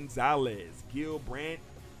 Tony Gonzalez, Gil Brandt,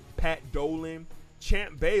 Pat Dolan,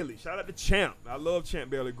 Champ Bailey. Shout out to Champ. I love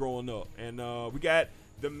Champ Bailey growing up. And we got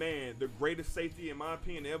the man, the greatest safety, in my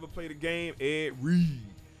opinion, to ever play the game, Ed Reed,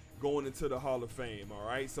 going into the Hall of Fame. All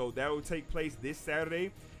right, so that will take place this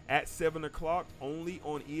Saturday at 7 o'clock only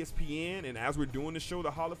on ESPN. And as we're doing the show,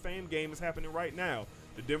 the Hall of Fame game is happening right now.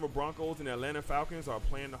 The Denver Broncos and the Atlanta Falcons are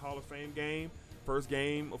playing the Hall of Fame game. First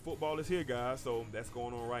game of football is here, guys, so that's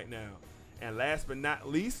going on right now. And last but not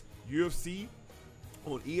least, UFC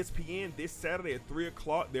on ESPN this Saturday at 3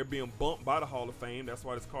 o'clock. They're being bumped by the Hall of Fame. That's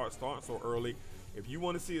why this card starts so early. If you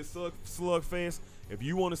want to see a slugfest, if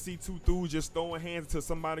you want to see two dudes just throwing hands until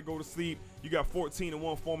somebody go to sleep, you got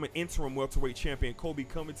 14-1 former interim welterweight champion Kobe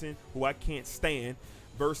Covington, who I can't stand,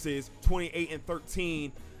 versus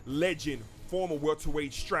 28-13 legend former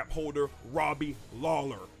welterweight strap holder Robbie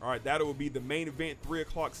Lawler. All right, that will be the main event, 3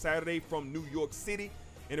 o'clock Saturday from New York City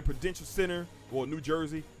in the Prudential Center, or New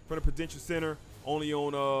Jersey, from the Prudential Center, only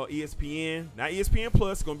on ESPN. Not ESPN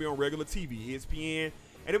Plus, it's going to be on regular TV, ESPN.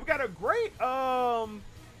 And then we got a great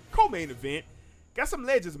co-main event. Got some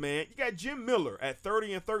legends, man. You got Jim Miller at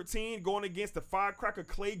 30-13 going against the firecracker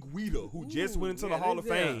Clay Guida, who just went into the Hall of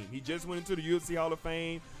Fame. He just went into the UFC Hall of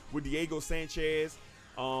Fame with Diego Sanchez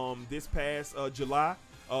this past July.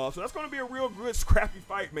 So that's going to be a real good scrappy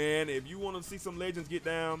fight, man. If you want to see some legends get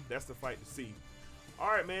down, that's the fight to see. All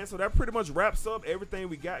right, man, so that pretty much wraps up everything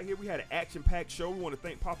we got here. We had an action-packed show. We want to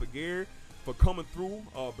thank Papa Gary for coming through,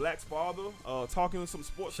 Black's father, talking some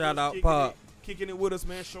sports. Shout out, Pop. Kicking it with us,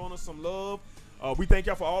 man, showing us some love. We thank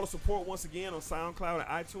y'all for all the support once again on SoundCloud and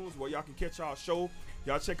iTunes, where y'all can catch our show.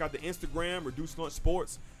 Y'all check out the Instagram, Reduce Lunch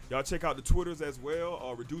Sports. Y'all check out the Twitters as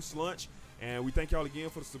well, Reduce Lunch. And we thank y'all again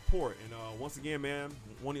for the support. And once again, man,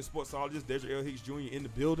 one of your sportsologist, Dedrick L. Hicks Jr. in the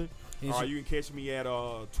building. All right, you can catch me at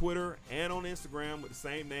Twitter and on Instagram with the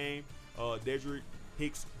same name, Dedrick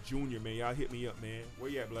Hicks Jr., man. Y'all hit me up, man. Where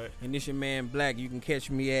you at, Black? And this your man, Black. You can catch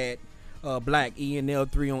me at Black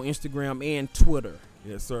ENL3 on Instagram and Twitter.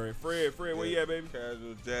 Yes, sir. And Fred, where you at, baby?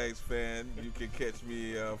 Casual Jags fan. You can catch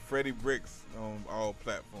me, Freddie Bricks, on all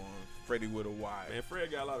platforms. Freddie with a Y. Man,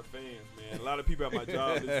 Fred got a lot of fans, man. A lot of people at my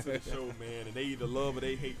job listen to the show, man, and they either love or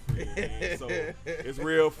they hate Fred, man. So it's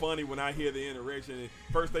real funny when I hear the interaction. And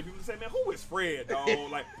first thing people say, man, who is Fred, dog?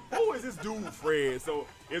 Like, who is this dude, Fred? So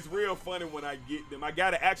it's real funny when I get them. I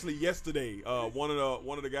got it actually yesterday. One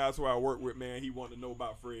of the guys who I work with, man, he wanted to know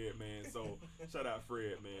about Fred, man. So shout out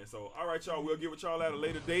Fred, man. So all right, y'all, we'll get with y'all at a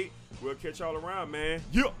later date. We'll catch y'all around, man.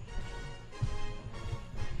 Yeah.